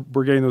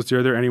we're getting those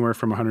deer. They're anywhere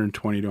from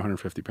 120 to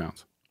 150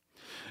 pounds.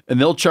 And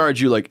they'll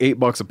charge you like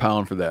 $8 a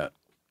pound for that.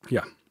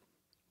 Yeah.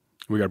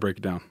 We got to break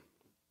it down.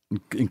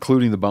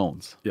 Including the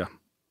bones. Yeah.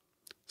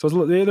 So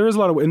there is a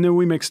lot of, and then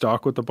we make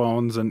stock with the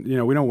bones, and,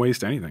 we don't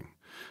waste anything.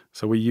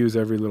 So we use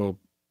every little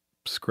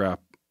scrap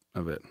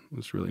of it.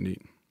 It's really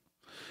neat.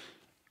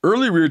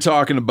 Earlier we were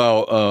talking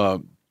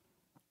about,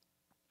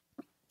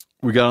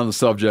 we got on the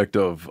subject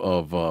of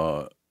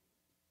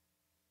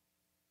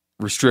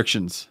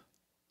restrictions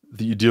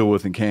that you deal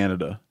with in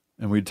Canada.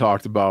 And we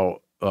talked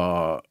about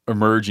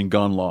emerging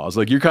gun laws.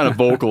 Like, you're kind of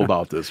vocal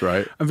about this,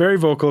 right? I'm very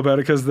vocal about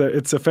it because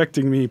it's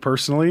affecting me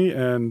personally,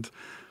 and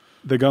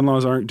the gun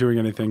laws aren't doing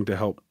anything to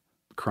help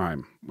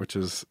crime, which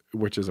is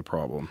a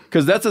problem.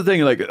 Because that's the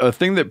thing, like a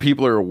thing that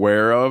people are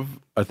aware of.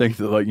 I think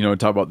that, like,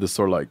 talk about this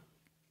sort of like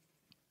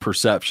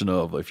perception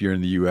of, if you're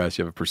in the U.S.,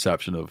 you have a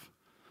perception of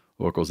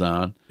what goes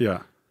on.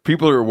 Yeah.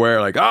 People are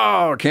aware, like,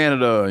 oh,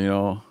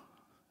 Canada,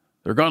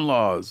 their gun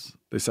laws,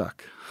 they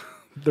suck.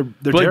 They're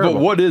like, terrible.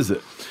 But what is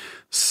it?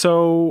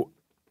 So,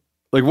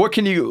 like, what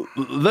can you,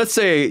 let's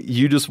say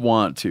you just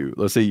want to,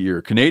 let's say you're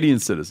a Canadian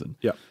citizen.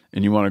 Yeah.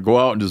 And you want to go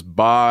out and just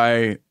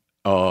buy,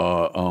 you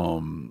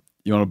want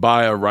to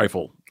buy a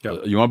rifle.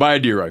 Yep. You want to buy a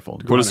deer rifle,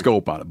 put a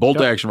scope on it.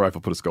 Bolt action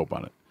rifle, put a scope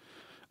on it.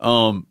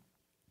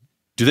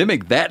 Do they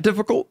make that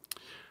difficult?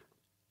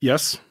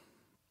 Yes.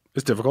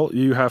 It's difficult.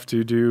 You have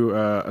to do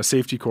a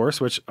safety course,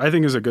 which I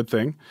think is a good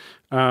thing.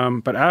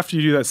 But after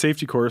you do that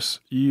safety course,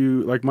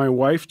 like my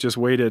wife just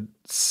waited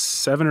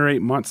 7 or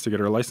 8 months to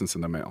get her license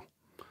in the mail.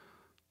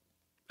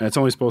 and it's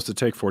only supposed to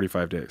take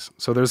 45 days.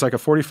 So there's like a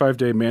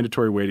 45-day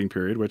mandatory waiting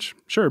period, which,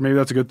 sure, maybe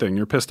that's a good thing.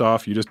 You're pissed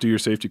off. You just do your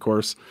safety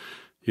course.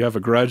 You have a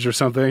grudge or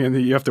something, and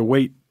you have to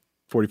wait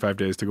 45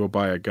 days to go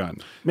buy a gun.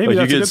 Maybe like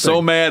that's you a get good so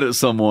thing. mad at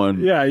someone,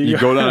 you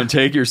go down and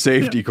take your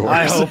safety course.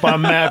 I hope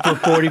I'm mad for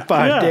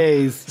 45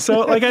 days. So,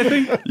 like, I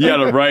think you got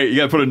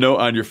to put a note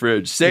on your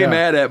fridge. Say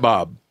mad at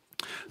Bob.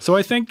 So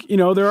I think,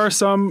 there are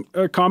some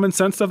common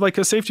sense stuff like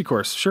a safety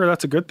course. Sure,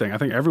 that's a good thing. I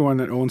think everyone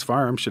that owns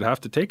firearms should have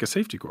to take a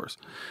safety course.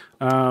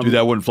 Dude,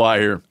 that wouldn't fly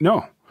here.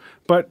 No,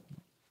 but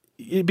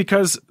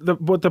because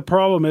what the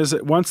problem is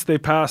that once they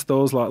pass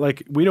those laws,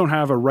 like we don't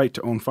have a right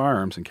to own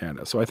firearms in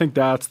Canada. So I think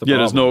that's the problem.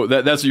 There's no,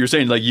 that's what you're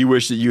saying. Like you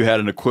wish that you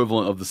had an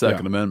equivalent of the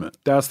Second Amendment.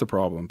 That's the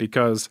problem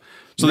because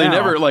they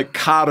never like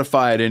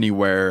codified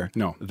anywhere.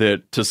 No.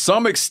 That to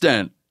some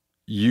extent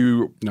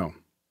No.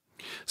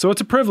 So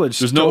it's a privilege.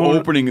 There's no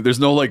opening. There's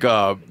no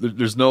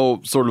there's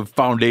no sort of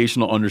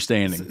foundational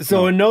understanding.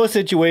 So in no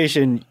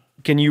situation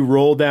can you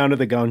roll down to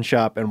the gun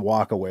shop and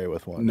walk away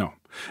with one. No.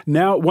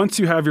 Now, once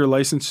you have your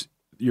license,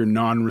 your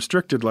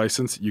non-restricted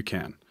license, you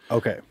can.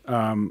 Okay.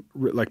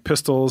 Like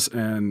pistols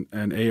and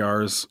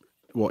ARs.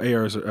 Well,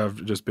 ARs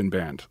have just been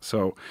banned.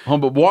 So,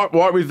 but walk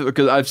me through,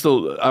 because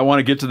I want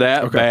to get to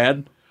that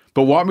bad.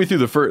 But walk me through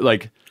the first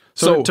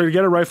So to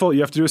get a rifle,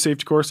 you have to do a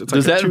safety course. It's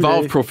does like that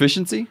involve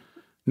proficiency?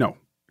 No.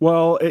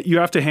 Well, you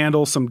have to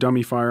handle some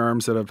dummy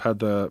firearms that have had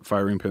the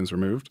firing pins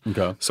removed.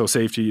 Okay. So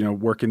safety,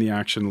 work in the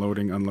action,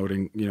 loading,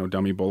 unloading,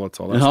 dummy bullets,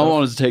 all that and stuff. how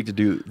long does it take to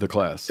do the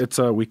class? It's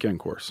a weekend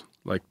course,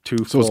 like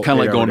 2 So it's kind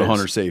of like going to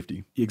hunter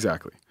safety.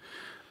 Exactly.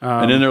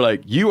 And then they're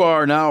like, you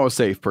are now a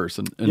safe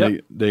person.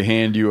 And they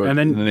hand you and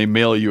then they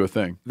mail you a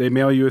thing. They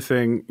mail you a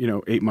thing,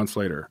 8 months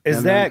later.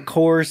 Is that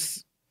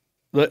course,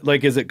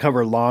 like, is it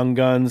cover long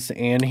guns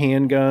and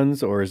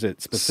handguns, or is it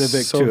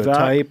specific to a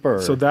type?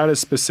 Or? So that is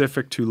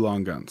specific to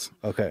long guns.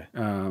 Okay.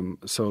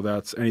 So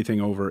that's anything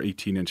over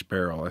 18-inch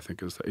barrel, I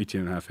think is the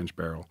 18.5-inch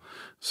barrel.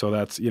 So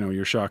that's,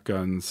 your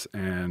shotguns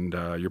and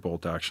your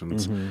bolt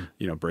actions,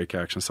 break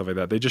action, stuff like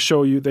that. They just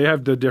show you, they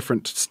have the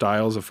different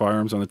styles of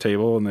firearms on the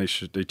table, and they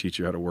teach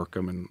you how to work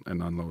them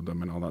and unload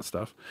them and all that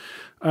stuff.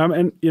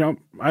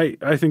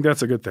 I think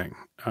that's a good thing.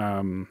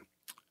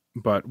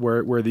 But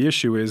where the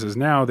issue is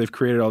now they've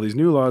created all these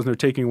new laws and they're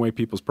taking away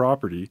people's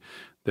property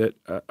that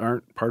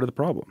aren't part of the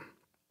problem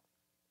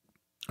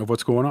of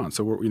what's going on.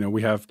 So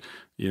we have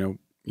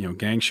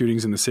gang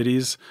shootings in the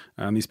cities.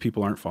 These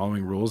people aren't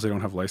following rules. They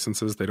don't have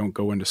licenses. They don't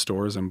go into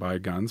stores and buy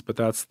guns. But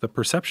that's the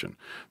perception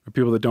for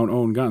people that don't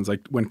own guns.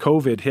 Like when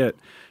COVID hit,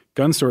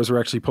 gun stores were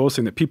actually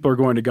posting that people are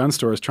going to gun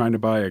stores trying to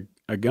buy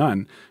a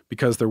gun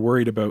because they're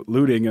worried about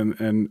looting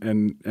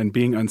and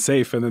being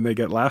unsafe, and then they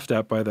get laughed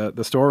at by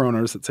the store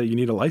owners that say you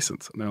need a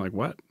license, and they're like,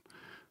 "What?"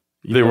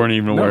 They weren't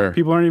even aware.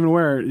 People aren't even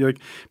aware.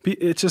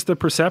 It's just the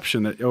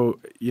perception that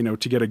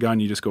to get a gun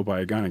you just go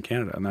buy a gun in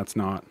Canada, and that's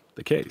not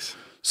the case.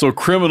 So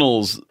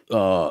criminals,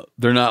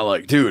 they're not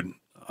like, dude,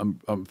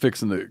 I'm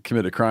fixing to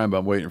commit a crime, but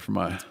I'm waiting for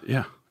my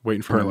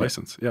my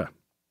license. Yeah.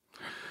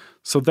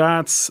 So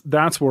that's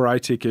where I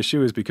take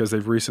issue, is because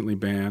they've recently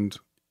banned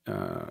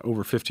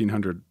over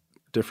 1,500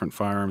 different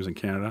firearms in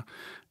Canada,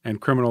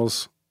 and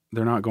criminals,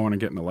 they're not going and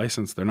getting a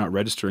license. They're not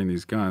registering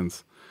these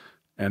guns,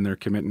 and they're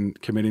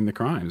committing the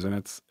crimes, and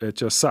it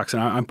just sucks.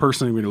 And I'm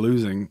personally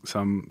losing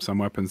some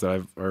weapons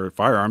or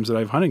firearms that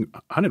I've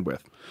hunted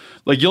with.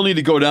 Like you'll need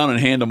to go down and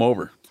hand them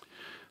over.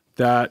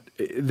 That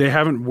they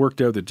haven't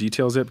worked out the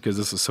details yet because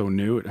this is so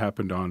new. It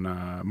happened on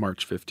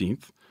March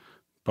 15th,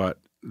 but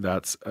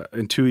that's we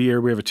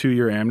have a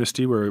 2-year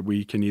amnesty where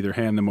we can either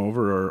hand them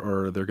over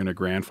or they're going to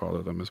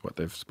grandfather them, is what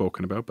they've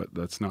spoken about, but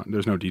there's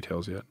no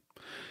details yet.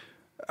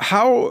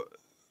 How,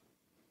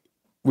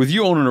 with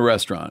you owning a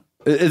restaurant,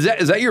 is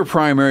that your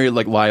primary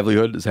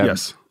livelihood?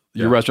 Yes.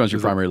 Your restaurant's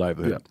your primary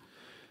livelihood.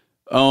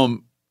 Yeah.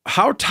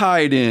 How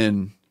tied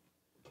in,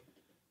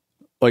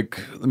 let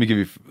me give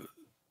you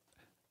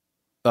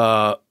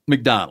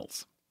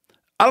McDonald's.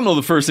 I don't know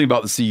the first thing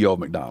about the CEO of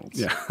McDonald's.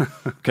 Yeah.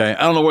 Okay.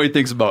 I don't know what he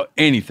thinks about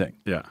anything.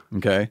 Yeah.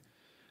 Okay.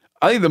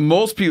 I think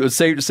it's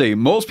safe to say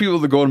most people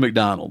that go to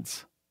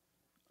McDonald's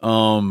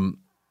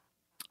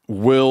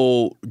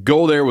will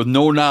go there with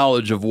no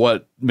knowledge of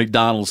what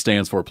McDonald's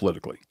stands for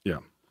politically. Yeah.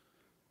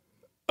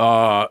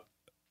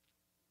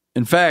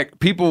 In fact,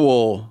 people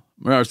will,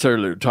 when I was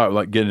starting to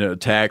talk getting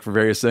attacked for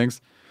various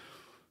things,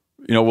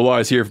 we'll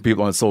always hear from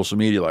people on social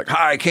media like,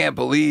 I can't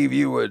believe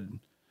you would,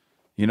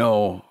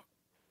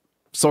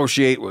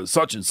 associate with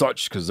such and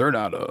such because they're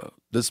not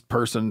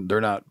they're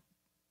not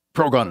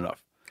pro-gun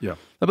enough. Yeah.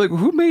 I'm like,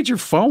 who made your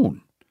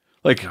phone?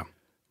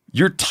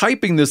 You're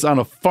typing this on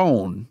a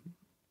phone.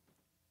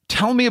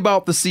 Tell me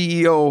about the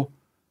CEO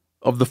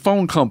of the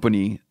phone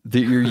company that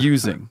you're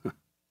using.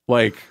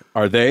 Do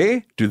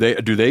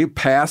they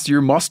pass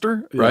your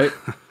muster? Right.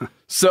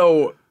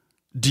 So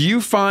do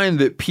you find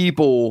that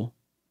people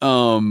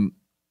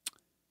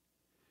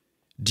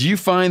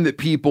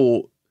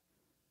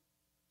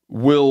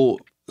will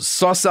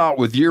suss out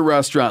with your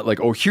restaurant,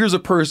 here's a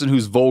person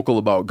who's vocal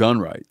about gun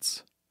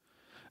rights,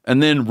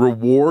 and then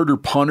reward or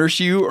punish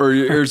you, or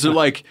is it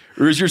like,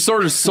 or is your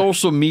sort of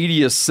social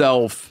media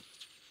self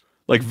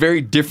like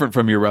very different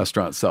from your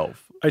restaurant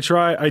self? I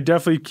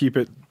definitely keep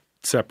it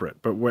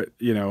separate, but what,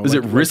 you know, is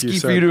it risky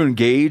for you to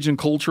engage in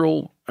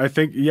cultural? I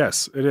think,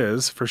 yes, it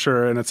is for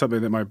sure. And it's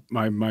something that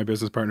my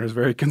business partner is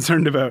very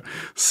concerned about.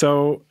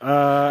 So,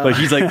 like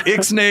he's like,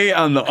 ixnay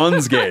on the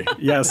unsgay.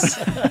 Yes.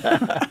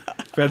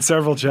 We've had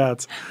several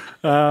chats.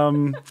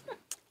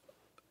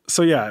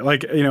 So yeah,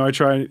 like, you know, I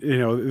try, you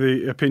know,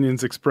 the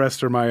opinions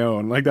expressed are my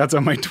own. Like that's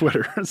on my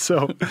Twitter.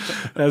 So it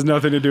has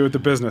nothing to do with the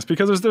business,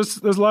 because there's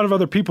a lot of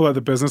other people at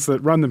the business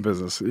that run the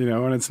business, you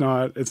know, and it's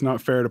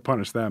not fair to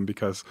punish them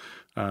because,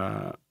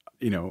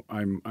 you know,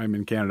 I'm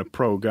in Canada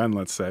pro gun,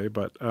 let's say,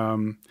 but,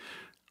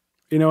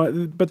 you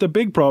know, but the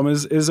big problem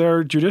is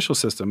our judicial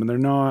system, and they're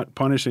not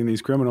punishing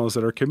these criminals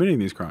that are committing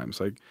these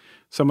crimes. Like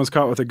someone's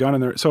caught with a gun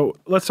in there. So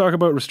let's talk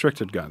about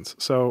restricted guns.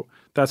 So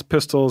that's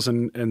pistols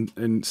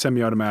and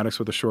semi-automatics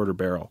with a shorter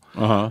barrel.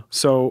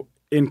 So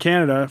in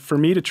Canada, for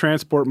me to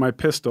transport my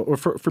pistol, or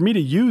for me to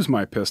use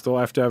my pistol, I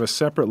have to have a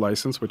separate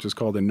license, which is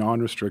called a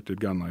non-restricted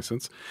gun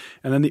license.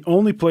 And then the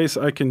only place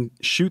I can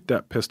shoot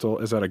that pistol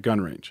is at a gun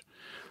range.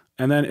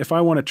 And then if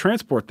I want to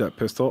transport that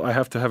pistol, I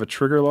have to have a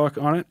trigger lock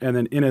on it and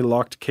then in a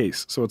locked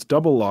case. So it's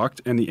double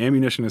locked and the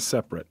ammunition is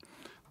separate.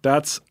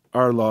 That's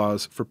our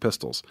laws for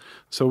pistols.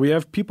 So we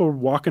have people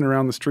walking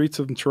around the streets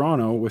of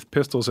Toronto with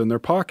pistols in their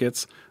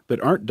pockets that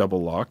aren't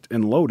double locked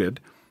and loaded,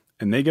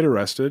 and they get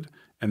arrested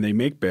and they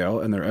make bail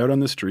and they're out on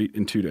the street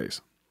in 2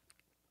 days.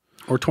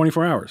 Or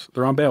 24 hours.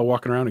 They're on bail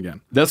walking around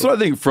again. That's what I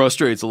think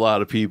frustrates a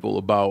lot of people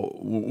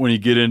about when you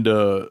get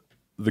into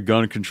the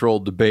gun control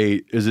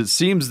debate, is it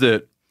seems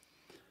that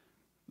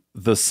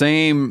the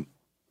same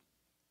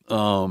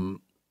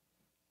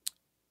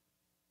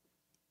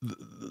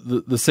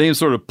the same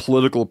sort of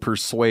political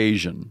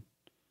persuasion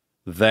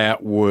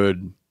that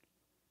would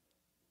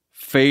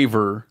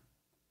favor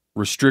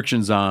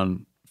restrictions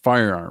on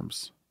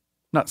firearms,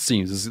 not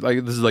seems, this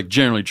is like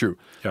generally true.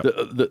 Yeah.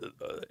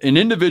 An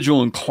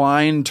individual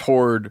inclined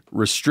toward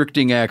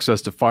restricting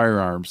access to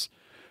firearms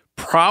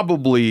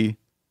probably,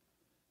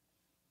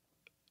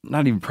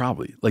 not even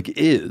probably, like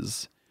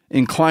is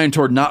inclined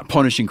toward not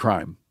punishing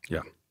crime.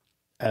 Yeah.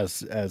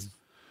 As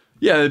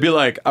Yeah, they'd be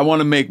like, I want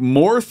to make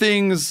more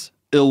things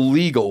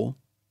illegal,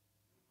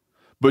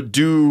 but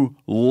do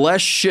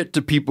less shit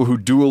to people who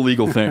do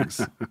illegal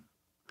things.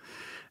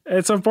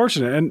 It's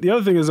unfortunate. And the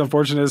other thing is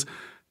unfortunate is,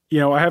 you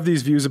know, I have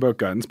these views about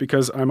guns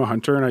because I'm a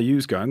hunter and I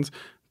use guns.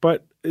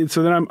 But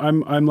so then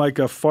I'm like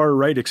a far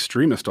right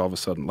extremist all of a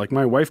sudden. Like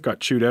my wife got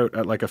chewed out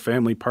at like a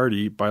family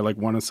party by like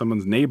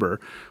someone's neighbor.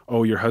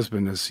 Oh, your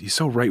husband he's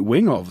so right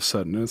wing all of a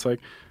sudden. And it's like,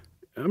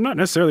 I'm not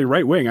necessarily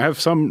right wing. I have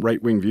some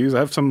right wing views. I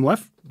have some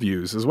left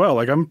views as well.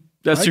 Like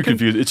That's too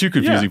confusing. It's too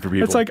confusing for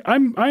people. It's like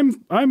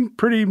I'm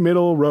pretty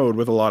middle road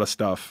with a lot of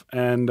stuff,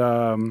 and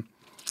and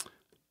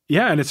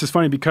it's just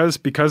funny because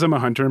I'm a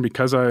hunter and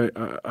because I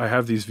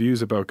have these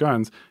views about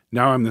guns.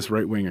 Now I'm this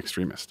right wing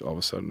extremist all of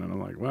a sudden, and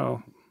I'm like,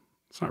 well,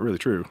 it's not really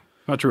true.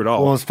 Not true at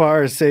all. Well, as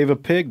far as save a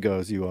pig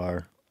goes, you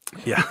are.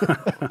 Yeah.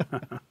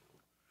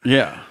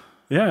 Yeah.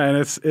 Yeah, and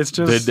it's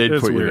just they'd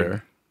it's put weird. you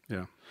there.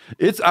 Yeah.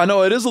 I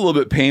know it is a little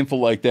bit painful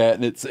like that,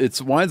 and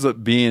it's winds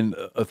up being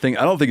a thing.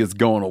 I don't think it's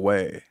going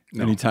away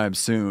anytime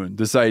soon.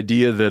 This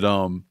idea that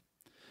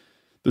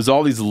there's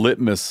all these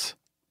litmus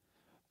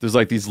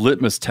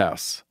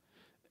tests,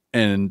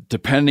 and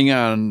depending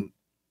on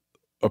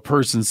a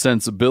person's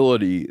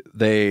sensibility,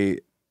 they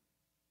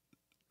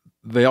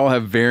all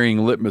have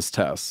varying litmus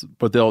tests,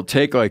 but they'll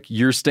take like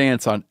your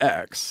stance on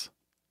X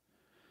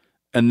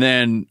and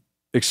then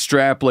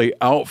extrapolate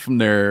out from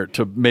there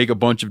to make a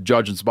bunch of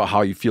judgments about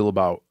how you feel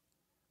about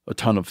a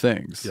ton of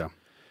things. Yeah.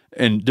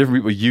 And different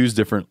people use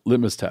different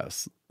litmus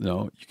tests. You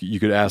know, you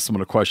could ask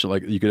someone a question,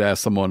 like you could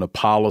ask someone a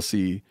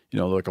policy,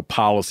 like a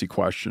policy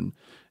question.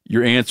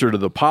 Your answer to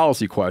the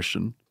policy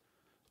question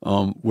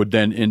would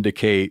then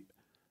indicate,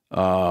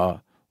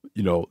 that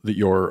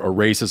you're a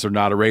racist or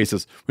not a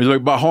racist. We're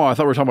like, but hold on, I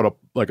thought we were talking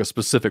about a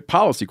specific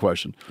policy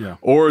question. Yeah.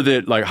 Or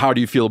that, like, how do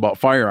you feel about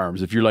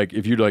firearms? If you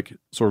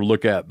sort of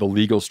look at the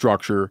legal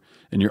structure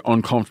and you're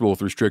uncomfortable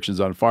with restrictions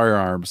on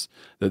firearms,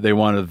 that they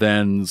want to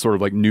then sort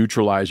of like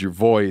neutralize your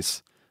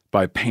voice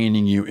by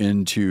painting you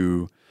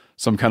into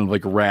some kind of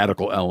like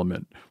radical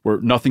element where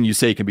nothing you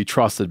say can be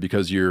trusted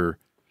because you're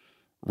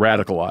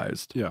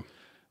radicalized. Yeah.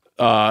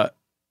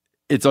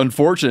 It's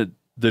unfortunate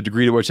the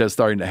degree to which that's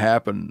starting to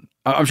happen.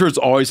 I'm sure it's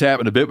always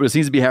happened a bit, but it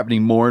seems to be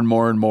happening more and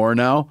more and more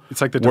now.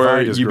 It's like the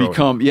divide is growing.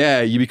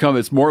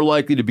 It's more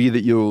likely to be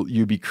that you'll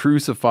be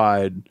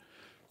crucified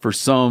for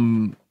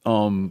some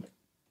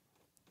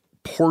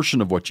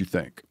portion of what you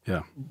think.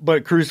 Yeah.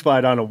 But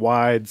crucified on a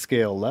wide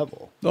scale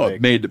level. Oh,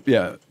 made to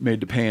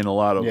pay in a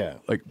lot of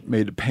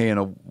made to pay in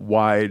a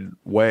wide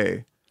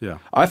way. Yeah.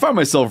 I find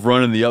myself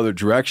running the other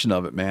direction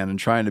of it, man, and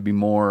trying to be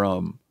more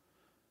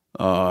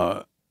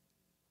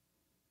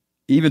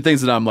even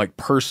things that I'm like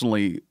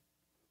personally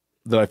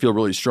that I feel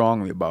really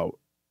strongly about,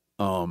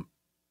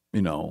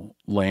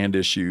 land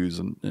issues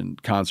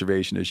and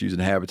conservation issues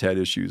and habitat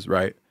issues,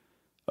 right?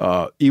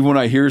 Even when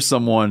I hear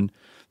someone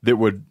that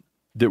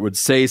would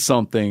say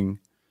something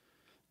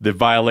that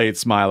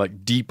violates my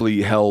like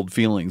deeply held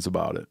feelings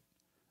about it,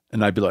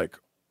 and I'd be like,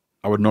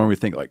 I would normally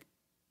think like,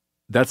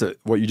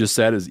 what you just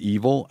said is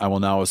evil. I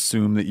will now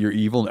assume that you're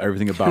evil and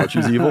everything about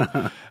you is evil.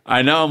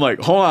 I'm like,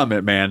 hold on a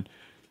minute, man.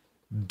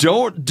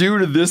 Don't do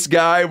to this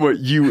guy what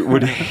you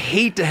would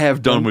hate to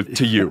have done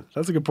to you.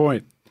 That's a good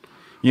point.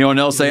 You know, and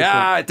they'll say,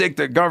 I think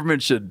the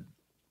government should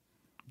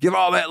give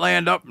all that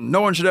land up.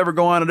 No one should ever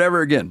go on it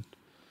ever again.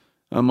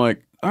 I'm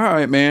like, all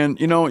right, man,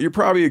 you know, you're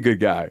probably a good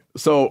guy.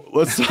 So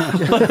let's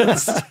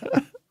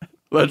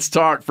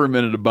talk for a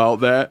minute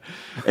about that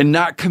and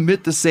not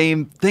commit the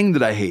same thing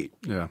that I hate.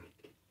 Yeah.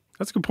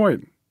 That's a good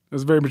point.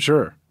 That's very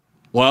mature.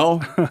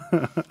 Well,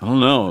 I don't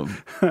know.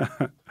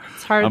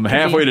 It's hard. I'm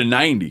halfway to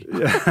 90.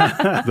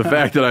 The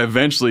fact that I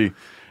eventually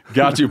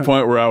got to a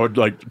point where I would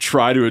like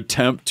try to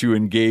attempt to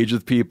engage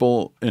with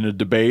people in a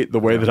debate the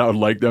way that I would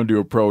like them to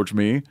approach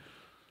me.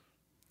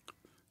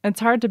 It's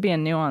hard to be a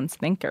nuanced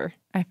thinker,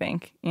 I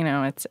think. You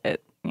know, it's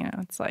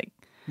like,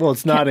 well,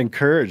 it's not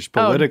encouraged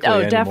politically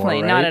anymore,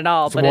 definitely right? not at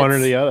all. It's but one or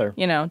the other.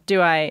 You know,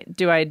 do I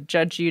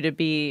judge you to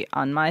be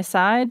on my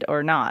side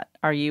or not?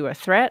 Are you a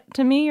threat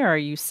to me or are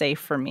you safe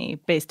for me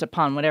based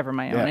upon whatever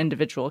my own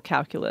individual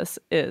calculus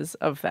is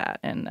of that?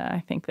 And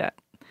I think that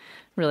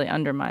really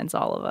undermines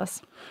all of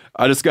us.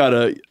 I just got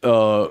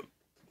a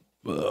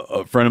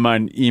friend of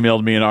mine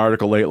emailed me an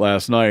article late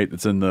last night.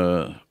 It's in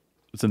the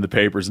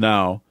papers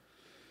now.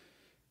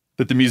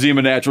 That the Museum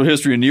of Natural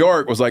History in New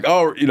York was like,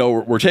 oh, you know,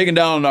 we're taking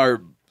down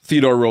our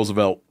Theodore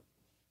Roosevelt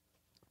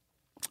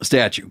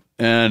statue.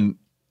 And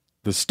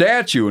the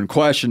statue in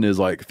question is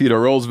like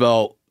Theodore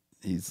Roosevelt.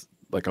 He's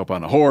like up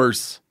on a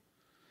horse,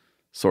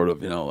 sort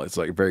of, you know, it's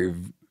like very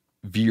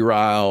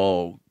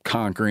virile,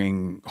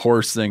 conquering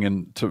horse thing.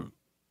 And to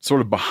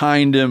sort of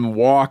behind him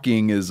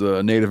walking is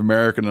a Native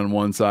American on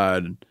one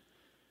side.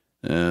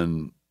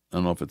 And I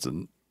don't know if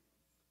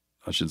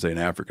I shouldn't say an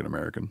African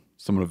American,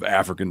 someone of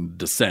African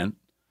descent.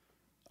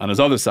 On his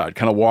other side,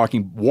 kind of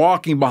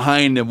walking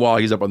behind him while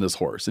he's up on this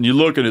horse. And you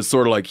look at it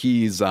sort of like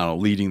he's, I don't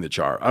know, leading the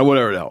charge.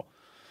 Whatever the hell.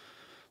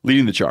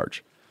 Leading the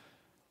charge.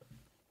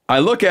 I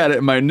look at it,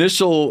 and my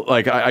initial,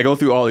 like, I go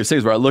through all these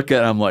things where I look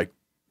at it, I'm like,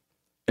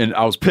 and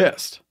I was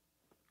pissed,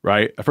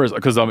 right? At first,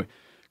 because I'm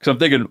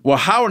thinking, well,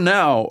 how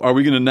now are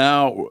we going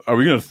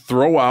to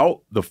throw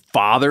out the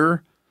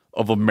father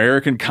of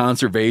American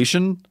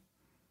conservation?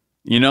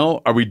 You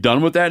know, are we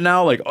done with that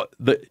now? Like,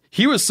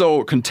 he was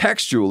so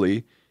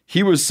contextually,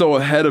 he was so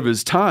ahead of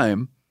his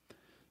time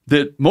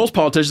that most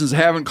politicians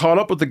haven't caught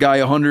up with the guy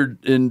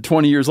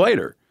 120 years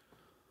later.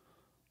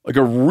 Like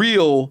a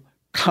real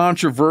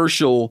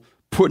controversial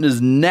putting his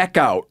neck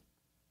out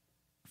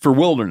for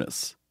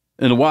wilderness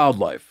and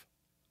wildlife.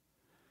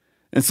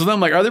 And so then I'm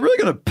like, are they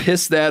really going to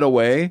piss that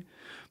away?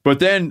 But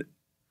then,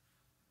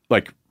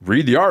 like,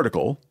 read the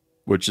article,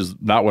 which is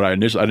not what I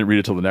didn't read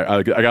it till the next,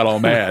 I got all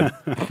mad.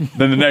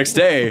 Then the next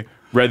day,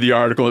 read the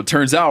article. It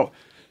turns out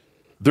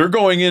they're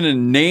going in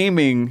and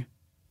naming,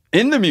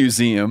 in the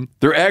museum,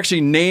 they're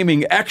actually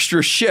naming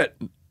extra shit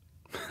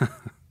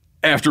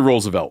after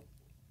Roosevelt.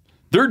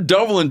 They're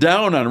doubling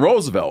down on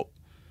Roosevelt.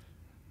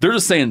 They're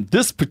just saying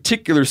this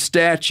particular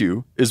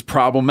statue is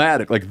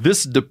problematic. Like,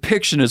 this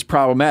depiction is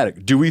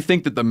problematic. Do we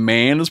think that the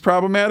man is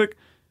problematic?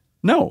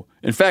 No.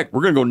 In fact,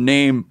 we're going to go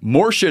name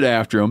more shit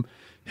after him.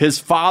 His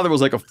father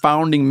was like a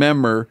founding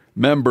member.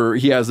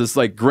 He has this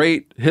like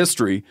great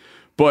history,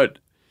 but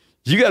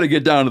you got to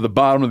get down to the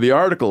bottom of the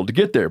article to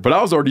get there. But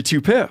I was already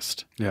too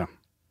pissed. Yeah.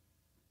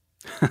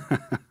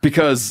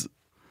 Because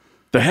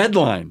the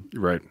headline.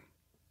 Right.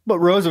 But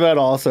Roosevelt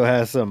also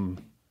has some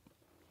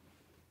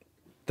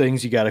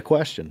things you got to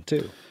question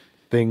too.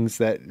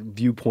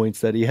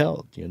 Viewpoints that he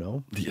held, you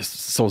know? Yes,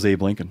 so's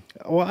Abe Lincoln.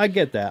 Well, I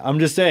get that. I'm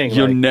just saying.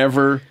 You're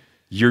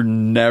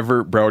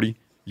never, Brody,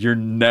 you're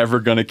never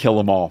going to kill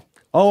them all.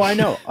 Oh, I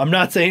know. I'm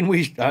not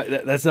saying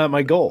that's not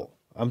my goal.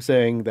 I'm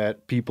saying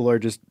that people are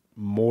just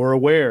more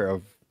aware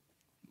of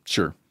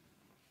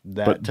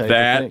that type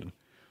of thing.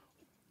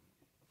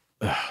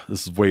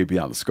 This is way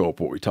beyond the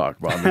scope of what we talked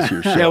about in this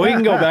year's show. Yeah, we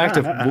can go back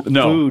to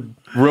food.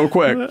 Real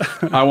quick.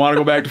 I want to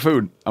go back to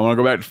food.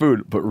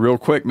 But real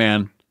quick,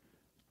 man.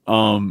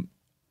 I'm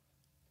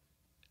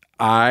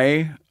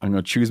going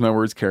to choose my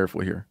words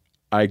carefully here.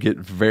 I get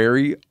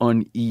very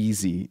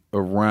uneasy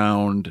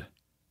around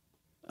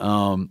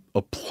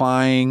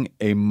applying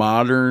a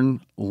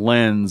modern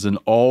lens in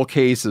all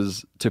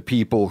cases to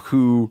people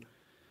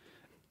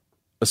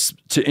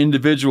to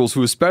individuals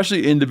who,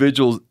 especially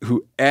individuals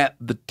who at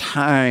the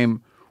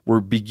time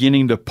were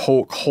beginning to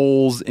poke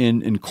holes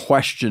in and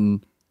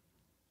question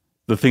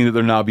the thing that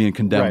they're now being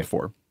condemned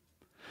for.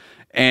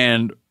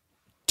 And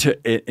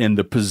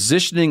the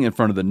positioning in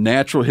front of the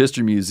Natural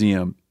History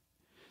Museum,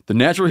 the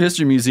Natural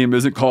History Museum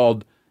isn't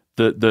called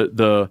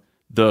the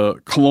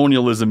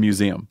Colonialism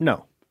Museum.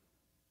 No.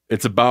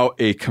 It's about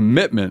a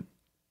commitment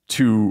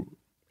to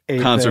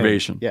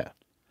conservation. Yeah.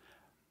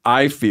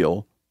 I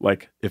feel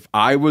like if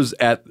I was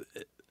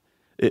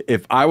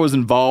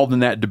involved in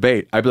that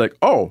debate, I'd be like,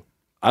 oh,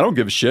 I don't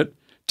give a shit.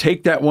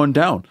 take that one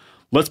down.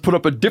 Let's put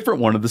up a different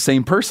one of the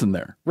same person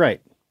there.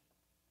 Right.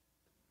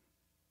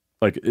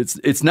 Like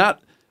it's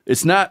not.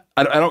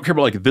 I don't care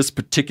about like this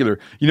particular.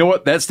 You know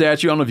what? That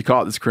statue. I don't know if you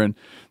caught this, Corinne.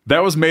 That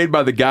was made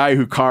by the guy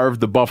who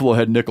carved the buffalo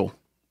head nickel.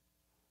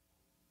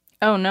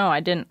 Oh no, I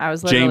didn't. I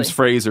was literally... James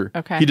Fraser.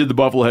 Okay. He did the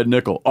buffalo head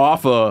nickel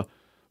off a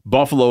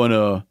buffalo in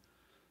a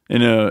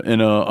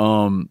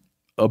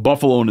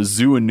buffalo in a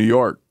zoo in New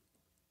York.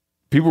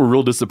 People were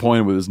real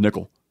disappointed with his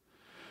nickel,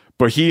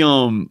 but he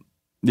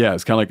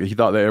it's kind of like he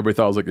thought that everybody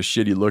thought it was like a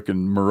shitty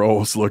looking,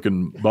 morose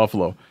looking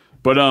buffalo.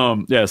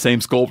 But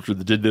same sculptor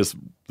that did this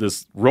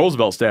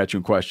Roosevelt statue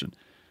in question.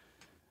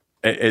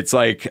 It's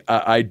like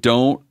I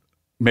don't.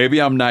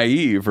 Maybe I'm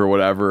naive or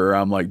whatever, or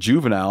I'm like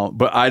juvenile,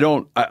 but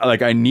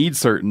I need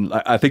certain.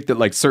 I think that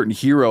like certain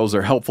heroes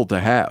are helpful to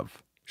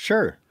have.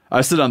 Sure.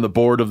 I sit on the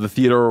board of the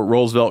Theodore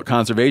Roosevelt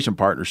Conservation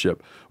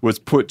Partnership,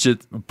 which puts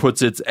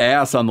its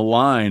ass on the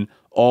line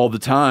all the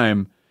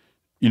time,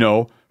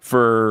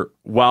 for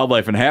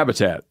wildlife and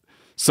habitat.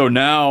 So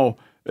now,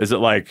 is it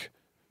like,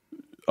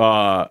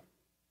 are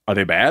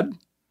they bad?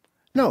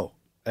 No.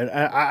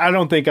 I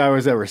don't think I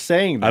was ever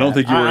saying that. I don't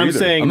think you were either.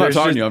 Saying I'm not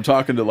talking to you. I'm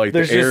talking to like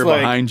the air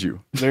behind you.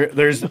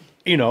 There's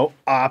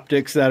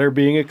optics that are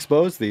being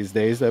exposed these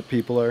days that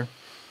people are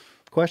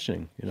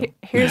questioning.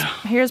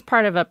 Here's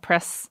part of a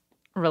press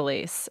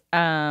release.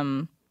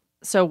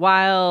 So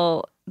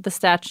while the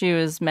statue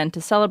is meant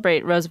to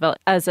celebrate Roosevelt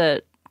as a,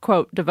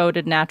 quote,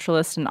 devoted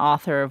naturalist and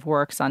author of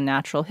works on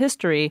natural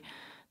history,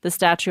 the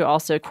statue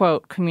also,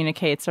 quote,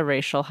 communicates a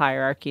racial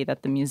hierarchy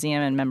that the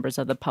museum and members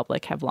of the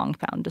public have long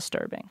found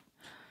disturbing.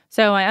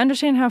 So I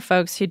understand how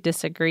folks who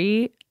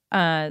disagree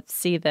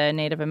see the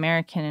Native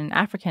American and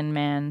African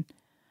man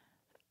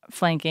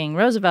flanking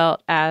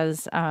Roosevelt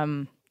as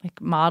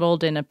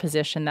modeled in a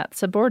position that's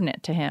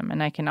subordinate to him.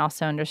 And I can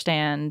also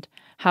understand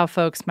how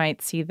folks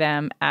might see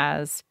them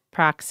as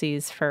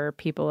proxies for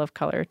people of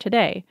color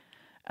today.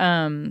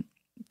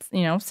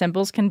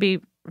 Symbols can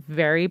be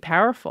very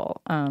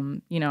powerful.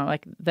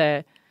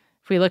 If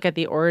we look at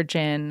the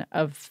origin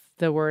of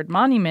the word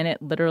monument,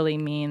 it literally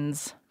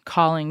means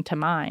calling to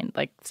mind,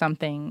 like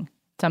something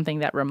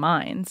that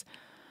reminds.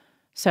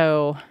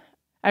 So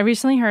I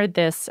recently heard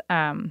this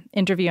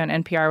interview on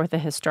NPR with a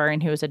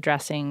historian who was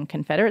addressing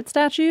Confederate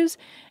statues,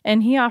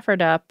 and he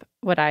offered up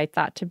what I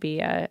thought to be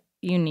a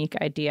unique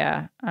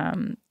idea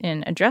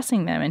in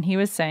addressing them. And he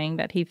was saying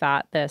that he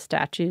thought the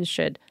statues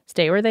should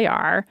stay where they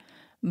are,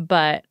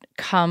 but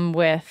come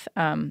with,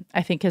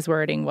 I think his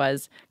wording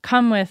was,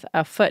 come with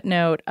a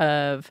footnote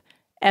of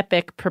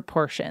epic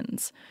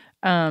proportions.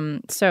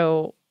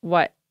 So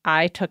what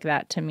I took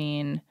that to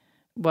mean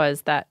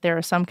was that there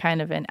was some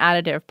kind of an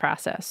additive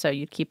process. So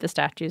you'd keep the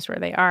statues where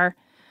they are,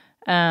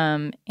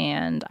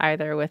 and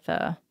either with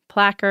a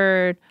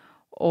placard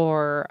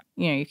or,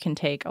 you can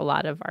take a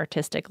lot of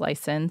artistic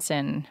license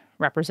in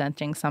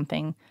representing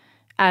something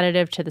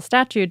additive to the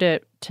statue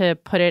to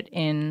put it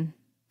in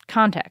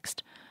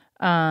context,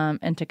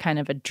 and to kind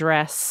of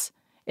address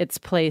its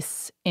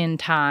place in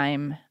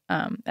time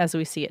as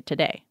we see it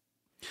today.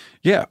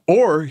 Yeah.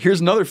 Or here's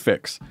another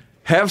fix.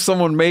 Have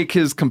someone make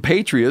his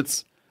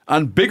compatriots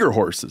on bigger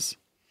horses.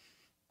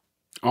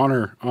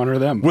 Honor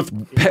them.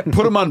 Put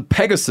them on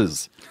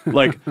Pegasus,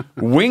 like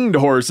winged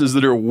horses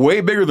that are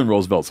way bigger than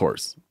Roosevelt's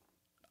horse.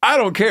 I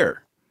don't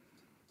care.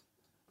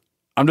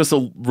 I'm just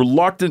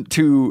reluctant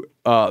to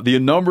the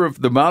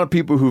amount of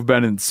people who've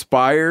been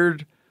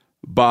inspired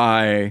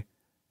by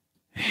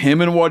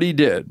him and what he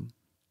did.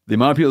 The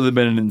amount of people that have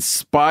been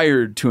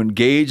inspired to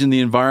engage in the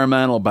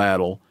environmental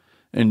battle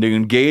and to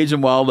engage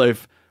in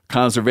wildlife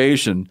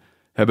conservation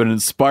have been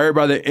inspired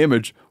by the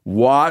image.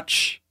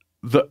 Watch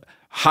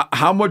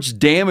how much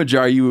damage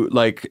are you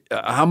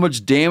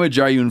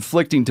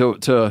inflicting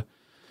to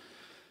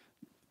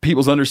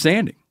people's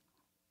understanding?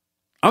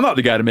 I'm not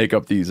the guy to make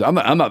up these. I'm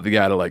not the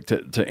guy to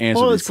to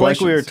answer these questions.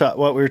 Well, it's like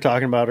what we were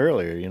talking about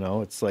earlier.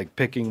 It's like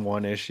picking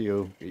one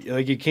issue.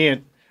 Like you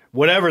can't.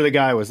 Whatever the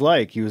guy was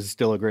like, he was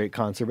still a great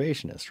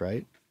conservationist,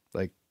 right?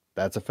 Like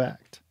that's a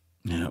fact.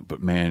 Yeah,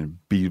 but man,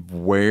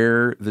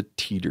 beware the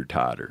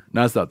teeter-totter.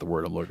 No, that's not the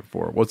word I'm looking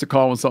for. What's it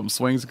called when something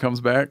swings and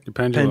comes back? The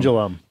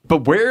pendulum.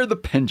 Beware the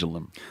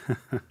pendulum.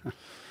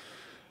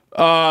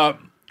 You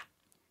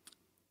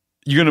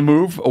gonna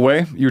move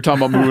away? You were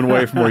talking about moving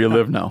away from where you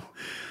live now.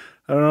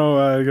 I don't know.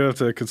 I'm gonna have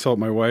to consult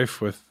my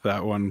wife with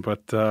that one,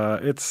 but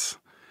it's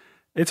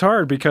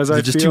hard because Is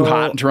it just too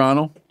hot in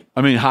Toronto?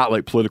 I mean, hot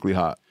like politically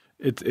hot.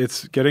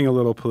 It's getting a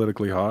little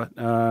politically hot.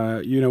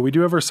 We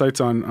do have our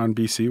sites on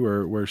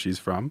BC where she's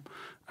from.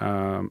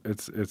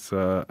 It's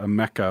a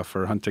mecca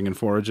for hunting and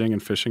foraging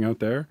and fishing out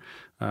there.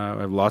 I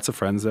have lots of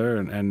friends there,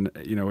 and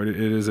it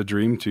is a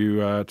dream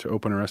to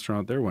open a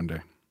restaurant there one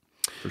day,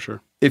 for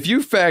sure. If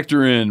you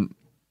factor in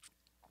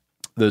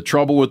the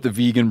trouble with the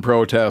vegan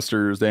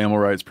protesters, the animal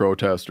rights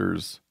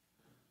protesters,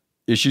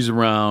 issues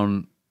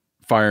around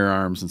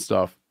firearms and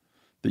stuff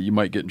that you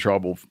might get in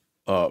trouble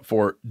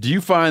for, do you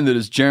find that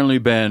it's generally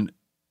been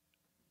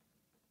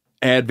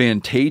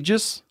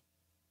advantageous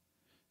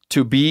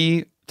to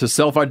to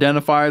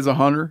self-identify as a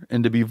hunter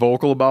and to be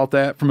vocal about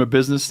that from a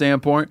business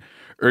standpoint?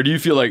 Or do you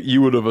feel like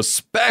you would have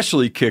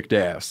especially kicked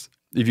ass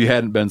if you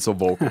hadn't been so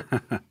vocal?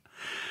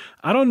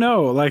 I don't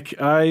know. Like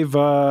I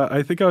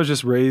think I was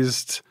just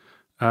raised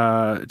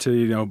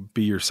to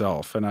be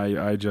yourself, and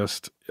I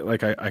just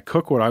like I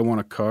cook what I want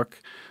to cook.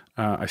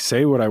 I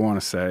say what I want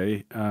to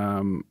say.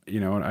 And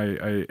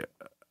I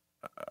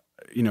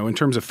in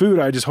terms of food,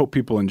 I just hope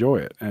people enjoy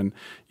it. And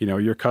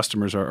your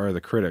customers are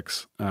the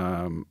critics.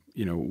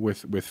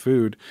 With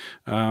food,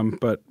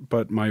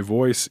 but my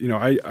voice,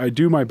 I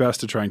do my best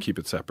to try and keep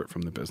it separate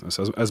from the business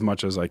as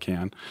much as I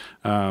can.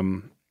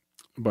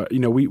 But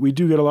we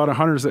do get a lot of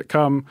hunters that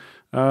come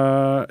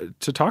to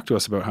talk to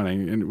us about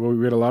hunting, and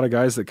we get a lot of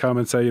guys that come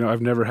and say,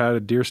 I've never had a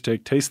deer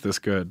steak taste this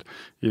good.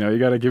 You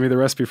got to give me the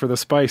recipe for the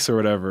spice or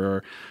whatever.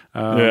 Or,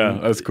 yeah,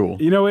 that's cool.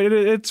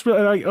 It's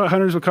really, like,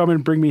 hunters will come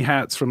and bring me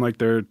hats from like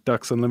their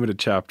Ducks Unlimited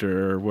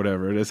chapter or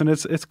whatever it is, and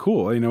it's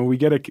cool.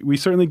 We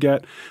certainly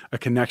get a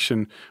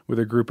connection with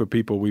a group of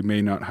people we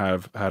may not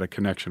have had a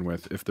connection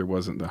with if there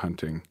wasn't the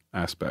hunting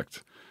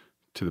aspect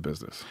to the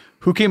business.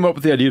 Who came up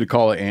with the idea to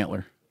call it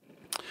Antler?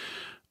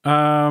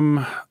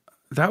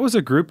 That was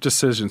a group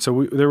decision.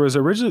 So there was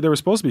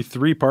supposed to be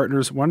 3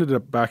 partners. One ended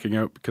up backing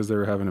out because they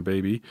were having a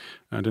baby.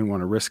 I didn't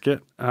want to risk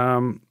it.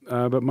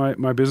 But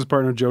my business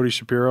partner, Jody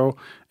Shapiro,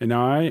 and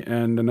I,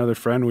 and another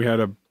friend, we had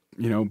a,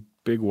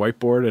 big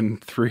whiteboard and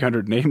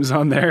 300 names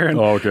on there. And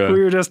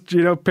we were just,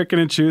 picking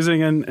and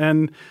choosing.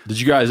 And did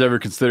you guys ever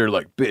consider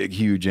like big,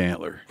 huge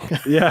antler?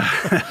 Yeah.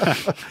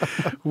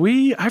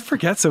 I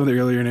forget some of the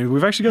earlier names.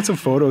 We've actually got some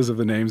photos of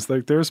the names.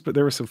 Like there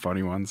were some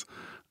funny ones.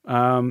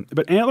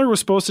 But antler was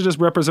supposed to just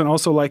represent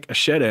also like a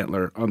shed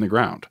antler on the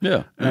ground.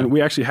 Yeah. And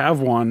we actually have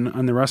one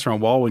on the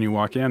restaurant wall when you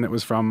walk in. It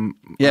was from...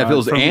 Yeah, if it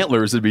was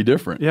antlers, it'd be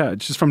different. Yeah,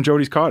 it's just from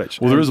Jody's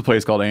Cottage. Well, there is a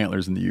place called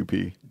Antlers in the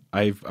UP.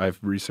 I've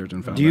researched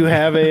and found Do you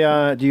have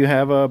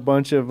a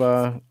bunch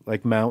of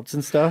like mounts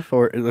and stuff?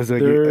 Or is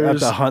it at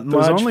the hunting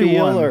lodge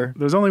feel? Or?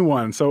 There's only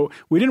one. So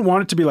we didn't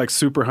want it to be like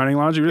super hunting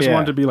lodge. We just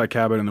wanted it to be like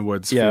cabin in the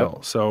woods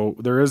feel. So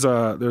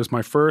there's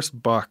my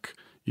first buck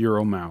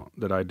Euro mount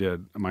that I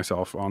did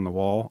myself on the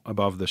wall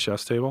above the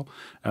chef's table,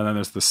 and then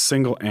there's the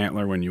single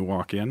antler when you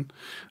walk in.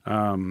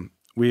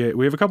 We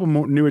have a couple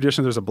more new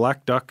additions. There's a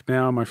black duck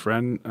now. My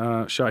friend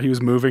shot. He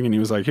was moving, and he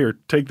was like, "Here,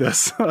 take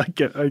this." I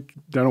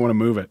don't want to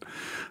move it.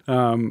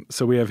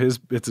 So we have it's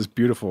this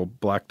beautiful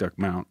black duck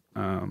mount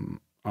on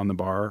the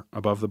bar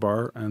above the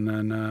bar, and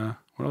then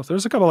what else?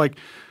 There's a couple like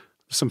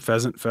some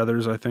pheasant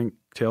feathers. I think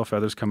tail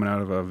feathers coming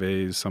out of a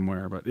vase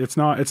somewhere, but it's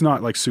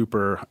not like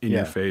super in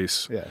your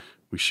face. Yeah.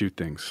 We shoot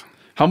things.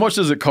 How much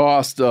does it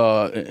cost? You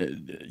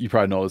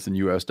probably know this in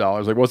U.S.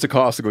 dollars. Like, what's the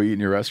cost to go eat in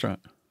your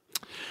restaurant?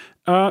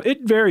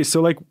 It varies.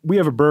 So, like, we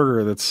have a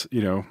burger that's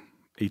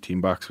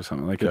 $18 or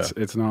something. Like,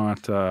 it's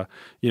not.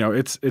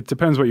 It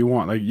depends what you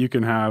want. Like, you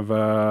can have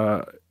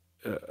a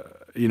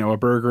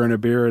burger and a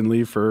beer and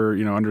leave for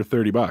under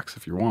 $30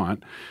 if you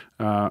want.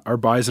 Our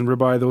bison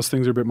ribeye, those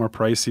things are a bit more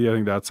pricey. I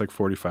think that's like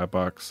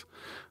 $45.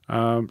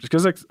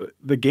 Because like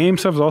the game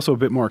stuff is also a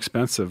bit more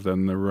expensive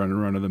than the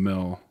run of the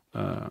mill.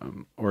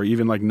 Or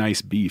even like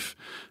nice beef,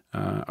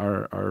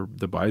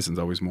 the bison's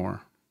always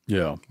more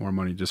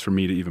money just for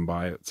me to even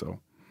buy it.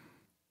 So,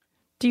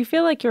 do you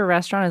feel like your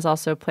restaurant is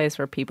also a place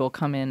where people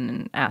come in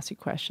and ask you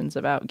questions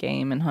about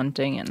game and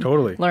hunting and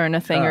learn a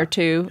thing or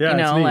two? Yeah,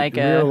 we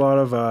hear a lot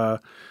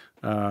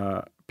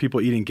of people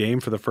eating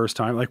game for the first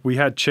time. Like we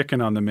had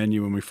chicken on the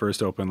menu when we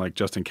first opened, like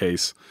just in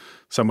case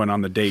someone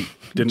on the date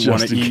didn't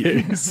want to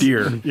eat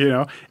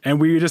deer, and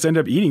we just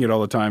ended up eating it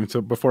all the time. So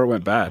before it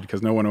went bad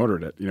because no one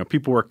ordered it,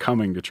 people were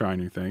coming to try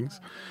new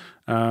things.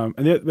 And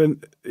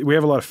then we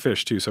have a lot of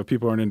fish too. So if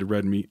people aren't into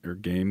red meat or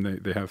game,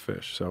 they have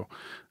fish. So,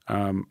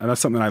 and that's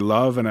something I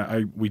love.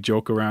 And we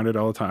joke around it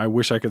all the time. I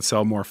wish I could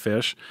sell more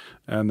fish.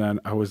 And then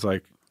I was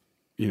like,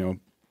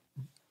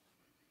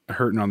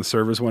 hurting on the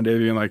servers one day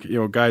being like,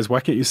 guys, why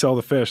can't you sell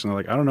the fish? And they're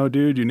like, I don't know,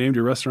 dude, you named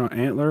your restaurant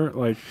Antler.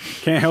 Like,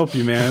 can't help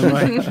you, man.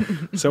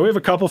 Like, so we have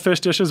a couple fish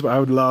dishes, but I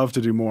would love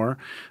to do more.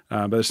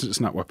 But it's just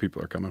not what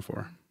people are coming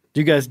for. Do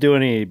you guys do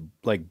any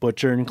like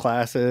butchering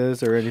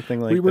classes or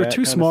anything like that? We were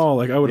too small.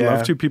 Like I would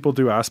love to. People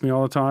do ask me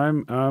all the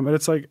time. And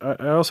it's like,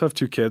 I also have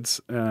 2 kids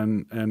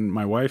and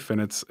my wife,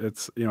 and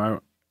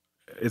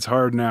it's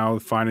hard now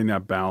finding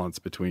that balance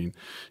between,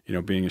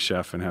 being a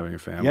chef and having a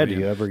family. Yeah, do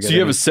you ever get So you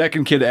have a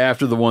second kid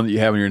after the one that you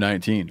have when you're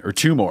 19, or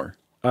 2 more?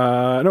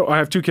 No, I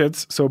have 2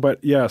 kids. So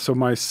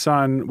my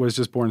son was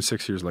just born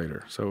 6 years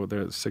later. So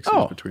there's 6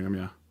 years between them.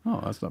 Yeah.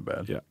 Oh, that's not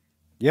bad. Yeah.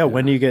 Yeah.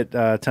 When do you get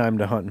time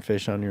to hunt and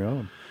fish on your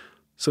own?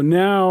 So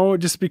now,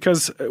 just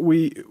because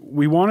we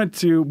opened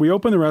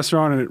the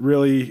restaurant and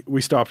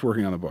we stopped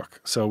working on the book.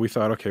 So we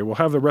thought, okay, we'll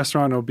have the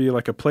restaurant. It'll be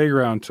like a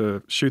playground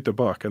to shoot the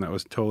book. And that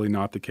was totally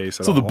not the case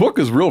at all. So the book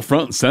is real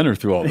front and center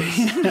through all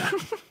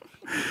this.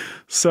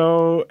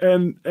 So,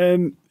 and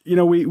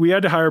we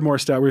had to hire more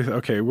staff. We thought,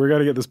 okay, we're got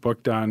to get this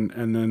book done.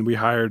 And then we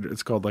hired,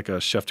 it's called like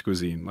a chef de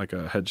cuisine, like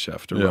a head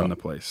chef to run the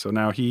place. So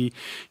now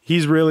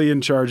he's really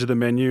in charge of the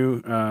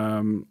menu.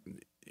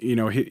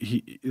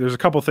 there's a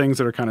couple things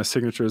that are kind of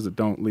signatures that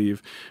don't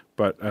leave,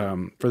 but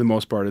for the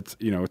most part,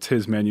 it's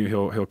his menu.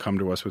 He'll come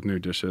to us with new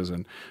dishes,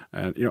 and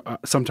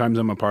sometimes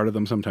I'm a part of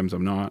them, sometimes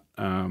I'm not,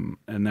 and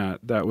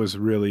that was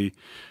really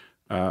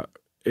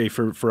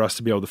for us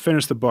to be able to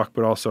finish the book,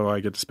 but also I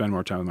get to spend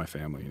more time with my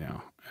family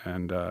now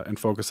and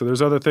focus. So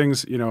there's other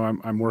things,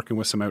 I'm working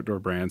with some outdoor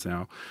brands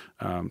now,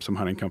 some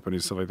hunting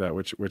companies, stuff like that,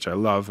 which I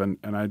love, and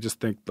I just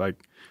think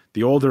like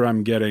the older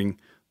I'm getting,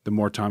 the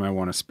more time I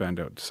want to spend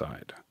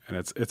outside. And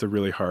it's a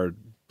really hard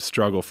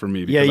struggle for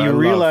me. Because you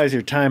realize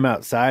your time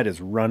outside is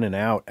running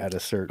out at a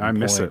certain point. I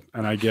miss it.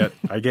 And I get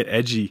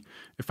edgy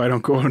if I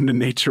don't go into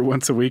nature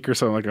once a week or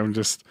something. Like I'm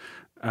just,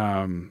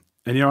 and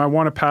I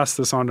want to pass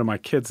this on to my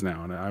kids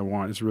now.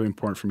 And it's really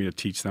important for me to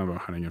teach them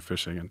about hunting and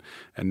fishing.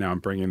 And now I'm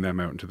bringing them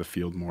out into the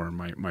field more.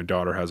 My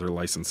daughter has her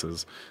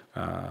licenses.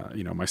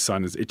 My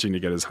son is itching to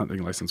get his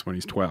hunting license when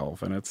he's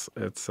 12. And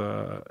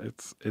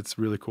it's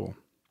really cool.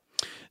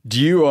 Do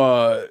you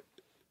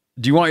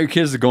want your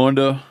kids to go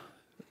into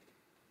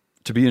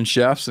being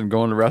chefs and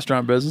go into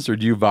restaurant business, or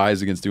do you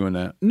advise against doing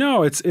that?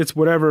 No, it's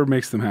whatever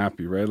makes them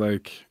happy, right?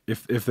 Like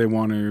if they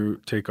want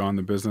to take on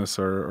the business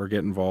or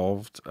get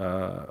involved,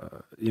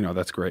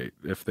 that's great.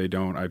 If they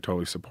don't, I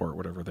totally support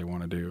whatever they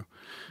want to do,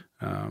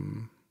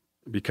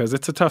 because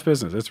it's a tough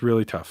business. It's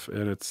really tough,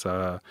 and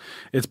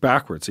it's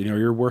backwards.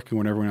 You're working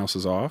when everyone else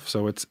is off,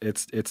 so it's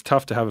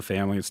tough to have a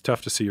family. It's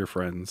tough to see your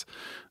friends.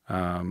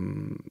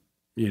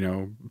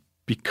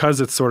 Because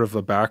it's sort of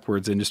a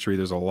backwards industry,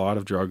 there's a lot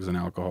of drugs and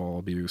alcohol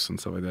abuse and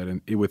stuff like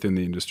that within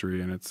the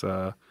industry, and it's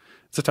a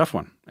tough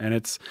one. And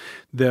it's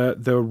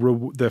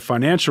the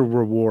financial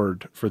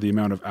reward for the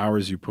amount of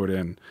hours you put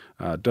in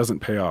doesn't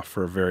pay off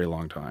for a very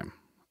long time.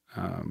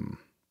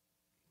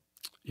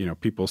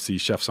 People see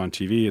chefs on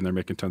TV and they're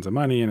making tons of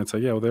money, and it's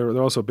like,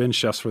 they're also been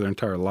chefs for their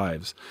entire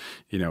lives,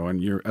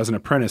 and you're as an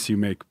apprentice you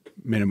make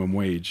minimum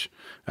wage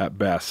at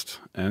best,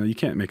 and you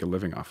can't make a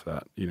living off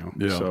that,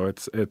 So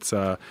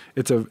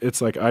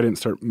it's like I didn't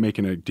start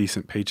making a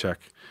decent paycheck.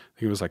 I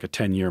think it was like a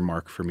 10-year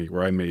mark for me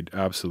where I made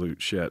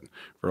absolute shit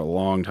for a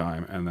long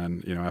time, and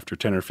then after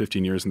 10 or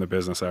 15 years in the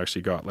business, I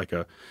actually got like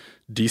a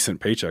decent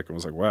paycheck and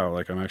was like, wow,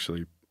 like I'm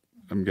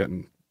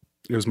getting.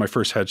 It was my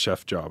first head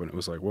chef job, and it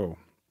was like, whoa.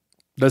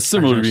 That's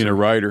similar to being a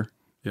writer.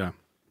 Yeah.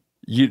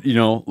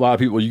 A lot of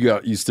people,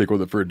 you stick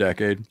with it for a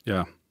decade.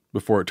 Yeah.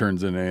 Before it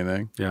turns into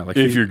anything. Yeah. Like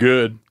if you're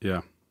good.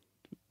 Yeah.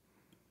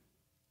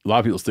 A lot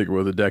of people stick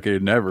with it a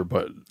decade, never,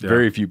 but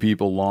very few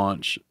people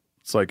launch.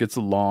 It's like, it's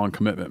a long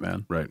commitment,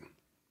 man. Right.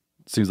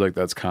 It seems like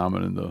that's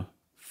common in the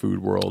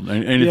food world.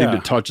 Anything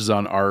that touches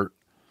on art.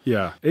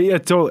 Yeah. Yeah.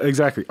 Totally.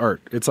 Exactly.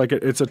 Art. It's like,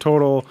 it's a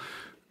total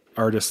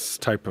artist's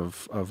type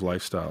of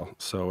lifestyle.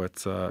 So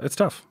it's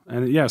tough.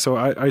 And so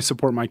I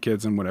support my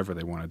kids in whatever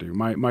they want to do.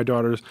 My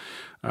daughter's,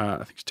 I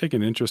think she's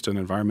taking an interest in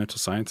environmental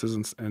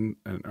sciences and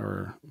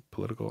or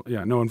political,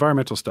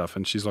 environmental stuff.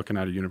 And she's looking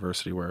at a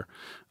university where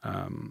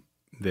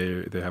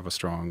they have a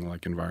strong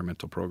like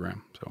environmental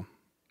program. So.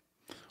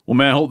 Well,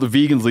 man, I hope the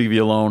vegans leave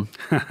you alone.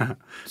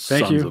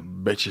 Thank you. Sons of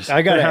bitches.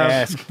 I got to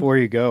ask before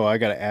you go, I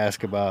got to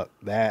ask about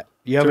that.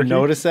 You ever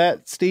noticed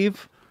that,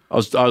 Steve? I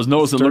was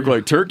noticing it looked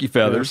like turkey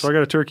feathers. Yeah, so I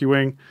got a turkey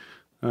wing.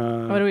 What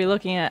are we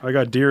looking at? I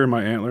got deer in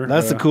my antler.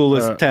 That's the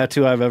coolest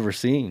tattoo I've ever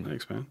seen.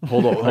 Thanks, man.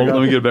 Hold on,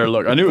 let me get a better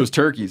look. I knew it was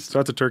turkeys. So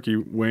that's a turkey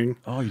wing.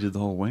 Oh, you did the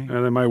whole wing.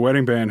 And then my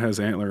wedding band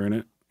has antler in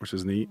it, which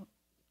is neat.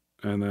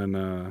 And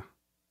then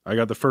I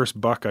got the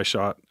first buck I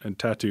shot and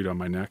tattooed on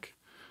my neck.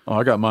 Oh,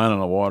 I got mine on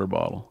a water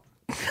bottle.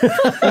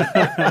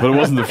 But it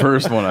wasn't the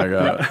first one I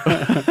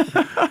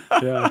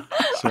got. Yeah,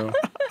 so...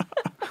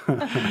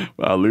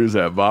 I'll lose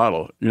that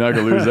bottle. You're not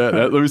going to lose that.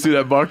 Let me see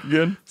that buck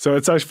again. So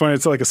it's actually funny.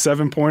 It's like a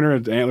 7-pointer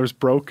and the antlers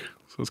broke.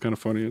 So it's kind of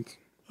funny.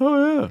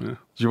 Oh, yeah. Does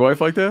your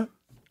wife like that?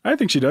 I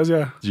think she does,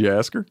 yeah. Did you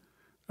ask her?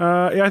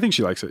 Yeah, I think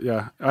she likes it,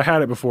 yeah. I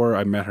had it before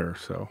I met her,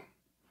 so.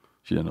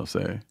 She had no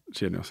say.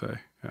 She had no say,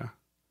 yeah.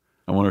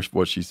 I wonder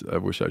what I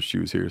wish she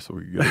was here so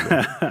we could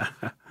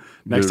get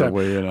next time.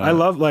 I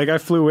love, I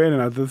flew in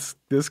and this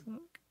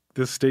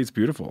state's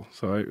beautiful.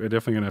 So I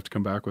definitely going to have to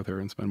come back with her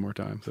and spend more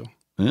time, so.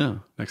 Yeah.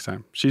 Next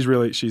time. She's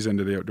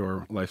into the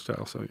outdoor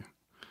lifestyle, so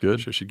good. I'm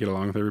sure she'd get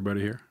along with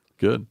everybody here.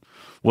 Good.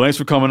 Well, thanks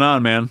for coming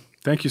on, man.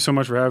 Thank you so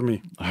much for having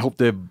me. I hope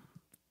that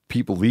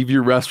people leave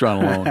your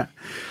restaurant alone.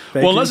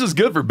 Unless it's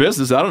good for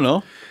business, I don't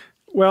know.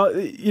 Well,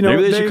 maybe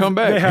they should come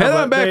back. Head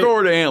on back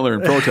over to Antler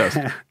and protest.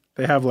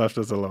 They have left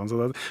us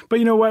alone. But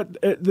you know what?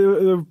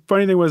 The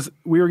funny thing was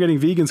we were getting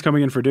vegans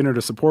coming in for dinner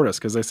to support us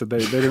because they said they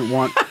didn't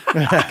want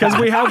because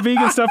we have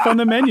vegan stuff on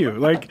the menu.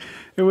 Like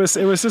it was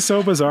just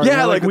so bizarre.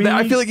 Yeah, I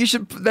feel like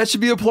that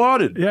should be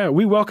applauded. Yeah,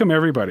 we welcome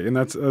everybody, and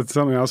that's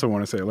something else I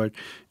want to say. Like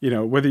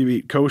whether you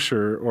eat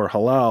kosher or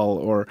halal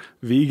or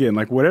vegan,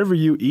 like whatever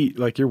you eat,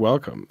 like you're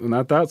welcome. And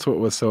that's what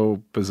was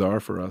so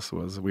bizarre for us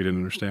was we didn't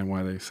understand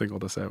why they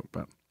singled us out.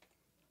 But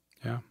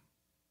yeah.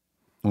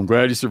 I'm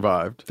glad you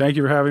survived. Thank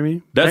you for having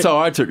me. That's how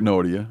I took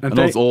note of you. I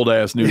know it's old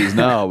ass news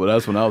now, but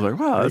that's when I was like,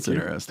 wow, that's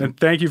interesting. And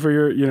thank you for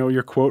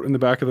your quote in the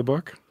back of the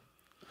book.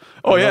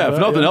 Oh, yeah. If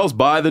nothing else,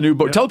 buy the new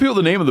book. Yeah. Tell people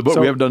the name of the book.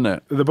 We haven't done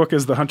that. The book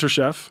is The Hunter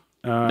Chef.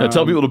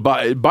 Tell people to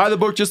buy the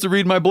book just to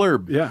read my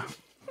blurb. Yeah.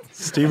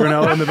 Steve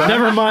Ranella in the back.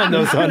 Never mind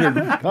those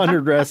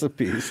 100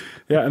 recipes.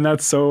 Yeah, and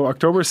that's so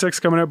October 6th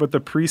coming up, but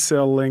the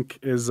pre-sale link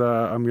is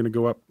I'm going to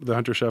go up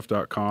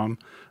thehunterchef.com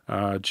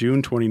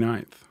June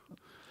 29th.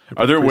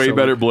 Are there way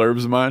better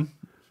blurbs than mine?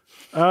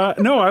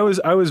 No, I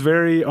was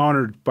very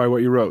honored by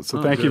what you wrote.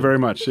 So thank you very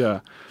much.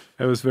 Yeah.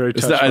 I was very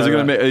touched by Is it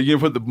that. are you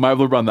going to put my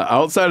blurb on the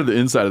outside or the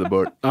inside of the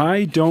book?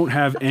 I don't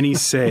have any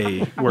say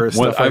where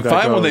stuff like that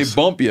I find when goes. they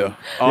bump you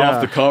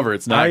off the cover,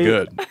 it's not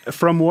good.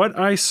 From what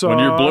I saw, When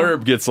your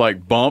blurb gets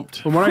like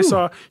bumped. From what I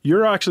saw,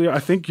 I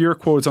think your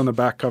quote's on the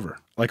back cover,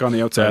 like on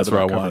the outside. That's of the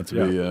where I back want it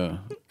cover. to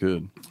be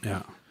good.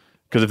 Yeah.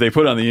 Because if they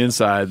put it on the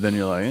inside, then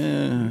you're like,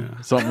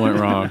 something went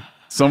wrong.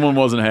 Someone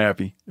wasn't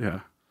happy.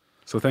 Yeah.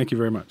 So thank you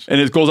very much. And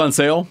it goes on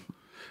sale?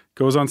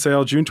 Goes on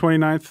sale June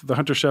 29th,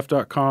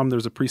 thehunterchef.com.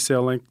 There's a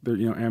pre-sale link there,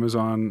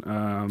 Amazon.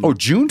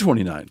 June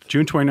 29th.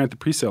 June 29th, the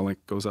pre-sale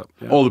link goes up.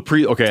 Yeah. Oh,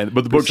 okay,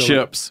 but the book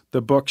ships.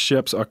 The book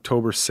ships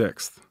October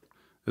 6th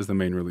is the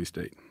main release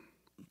date.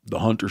 The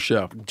Hunter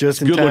Chef.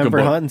 Just in time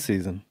for hunting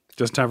season.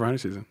 Just in time for hunting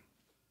season.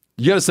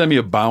 You got to send me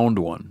a bound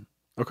one.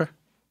 Okay.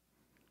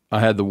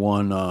 I had the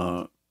one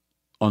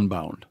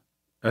unbound.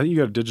 I think you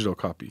got a digital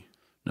copy.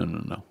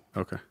 No.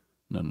 Okay.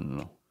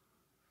 No.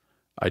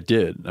 I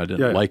did. I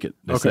didn't like it.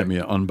 They sent me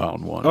an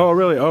unbound one. Oh,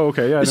 really? Oh,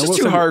 okay. Yeah. It's just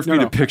too hard for me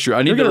to picture.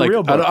 I need to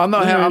real book. I'm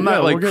not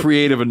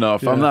creative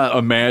enough. Yeah. I'm not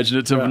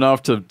imaginative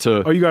enough to.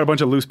 Oh, you got a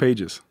bunch of loose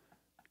pages.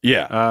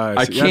 Yeah,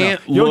 I can't. Yeah,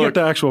 no. You'll get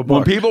the actual book.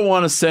 When people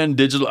want to send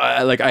digital,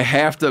 I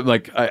have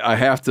to. I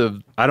have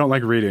to. I don't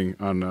like reading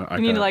on iPad.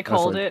 You need to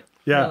hold it.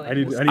 Yeah,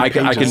 really. I need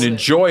I can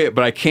enjoy it,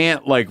 but I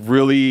can't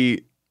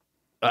really.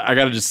 I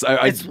gotta just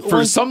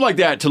for something like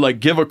that to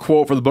give a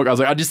quote for the book. I was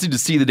like, I just need to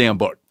see the damn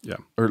book. Yeah,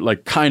 or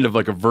kind of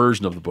like a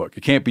version of the book.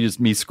 It can't be just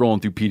me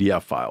scrolling through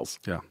PDF files.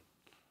 Yeah,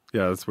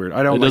 that's weird.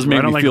 I don't. It doesn't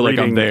make me feel like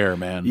I'm there,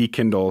 man.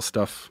 E-Kindle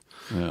stuff.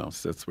 Yeah,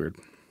 that's weird.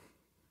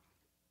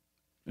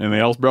 Anything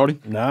else, Brody?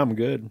 Nah, I'm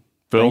good.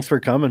 Phil? Thanks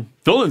for coming.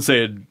 Phil didn't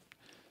say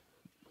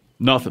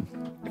nothing.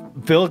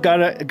 Phil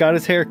got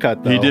his hair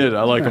cut, though. He did.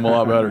 I like him a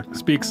lot better.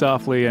 Speak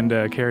softly and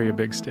carry a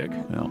big stick.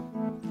 Yeah.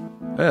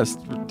 Yes,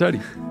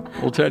 Teddy.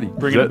 Old Teddy.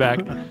 Bringing it back.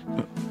 All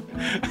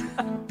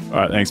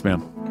right. Thanks,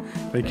 man.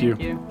 Thank you.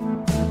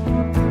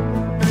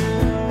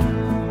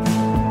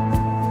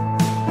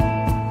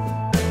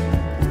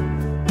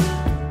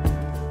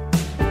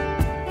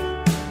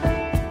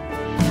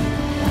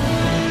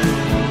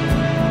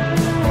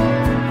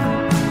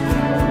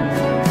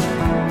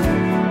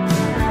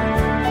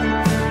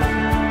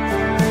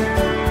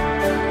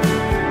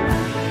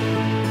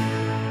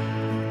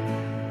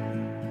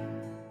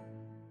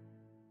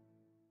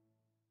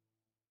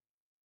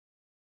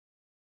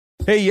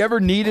 Hey, you ever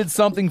needed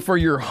something for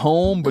your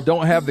home but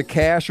don't have the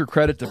cash or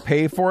credit to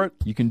pay for it?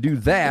 You can do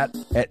that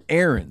at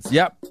Aaron's.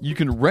 Yep, you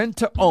can rent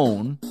to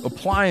own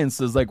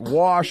appliances like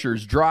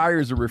washers,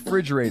 dryers, or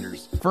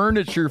refrigerators,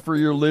 furniture for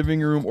your living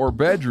room or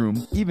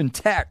bedroom, even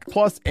tech.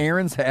 Plus,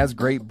 Aaron's has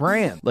great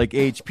brands like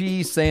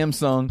HP,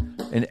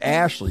 Samsung, and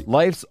Ashley.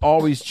 Life's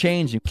always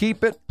changing.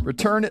 Keep it,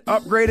 return it,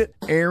 upgrade it.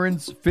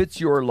 Aaron's fits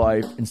your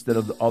life instead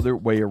of the other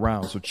way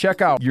around. So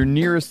check out your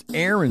nearest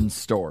Aaron's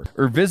store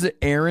or visit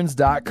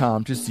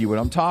aarons.com to see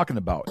what I'm talking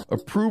about.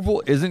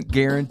 Approval isn't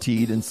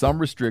guaranteed and some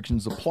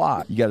restrictions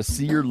apply. You got to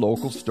see your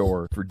local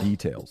store for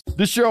details.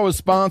 This show is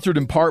sponsored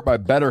in part by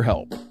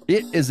BetterHelp.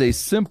 It is a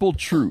simple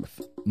truth.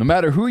 No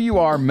matter who you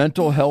are,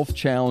 mental health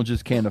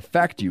challenges can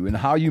affect you, and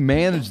how you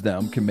manage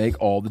them can make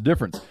all the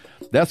difference.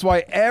 That's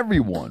why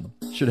everyone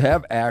should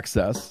have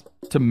access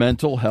to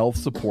mental health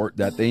support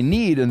that they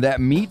need and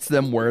that meets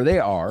them where they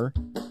are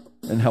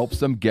and helps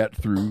them get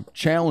through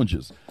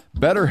challenges.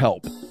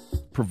 BetterHelp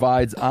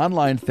provides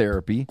online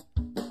therapy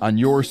on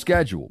your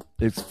schedule.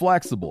 It's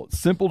flexible. It's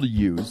simple to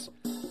use.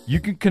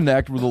 You can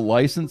connect with a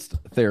licensed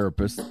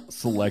therapist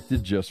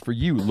selected just for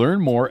you.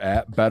 Learn more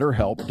at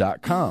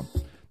betterhelp.com.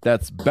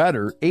 That's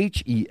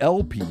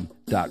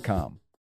betterhelp.com.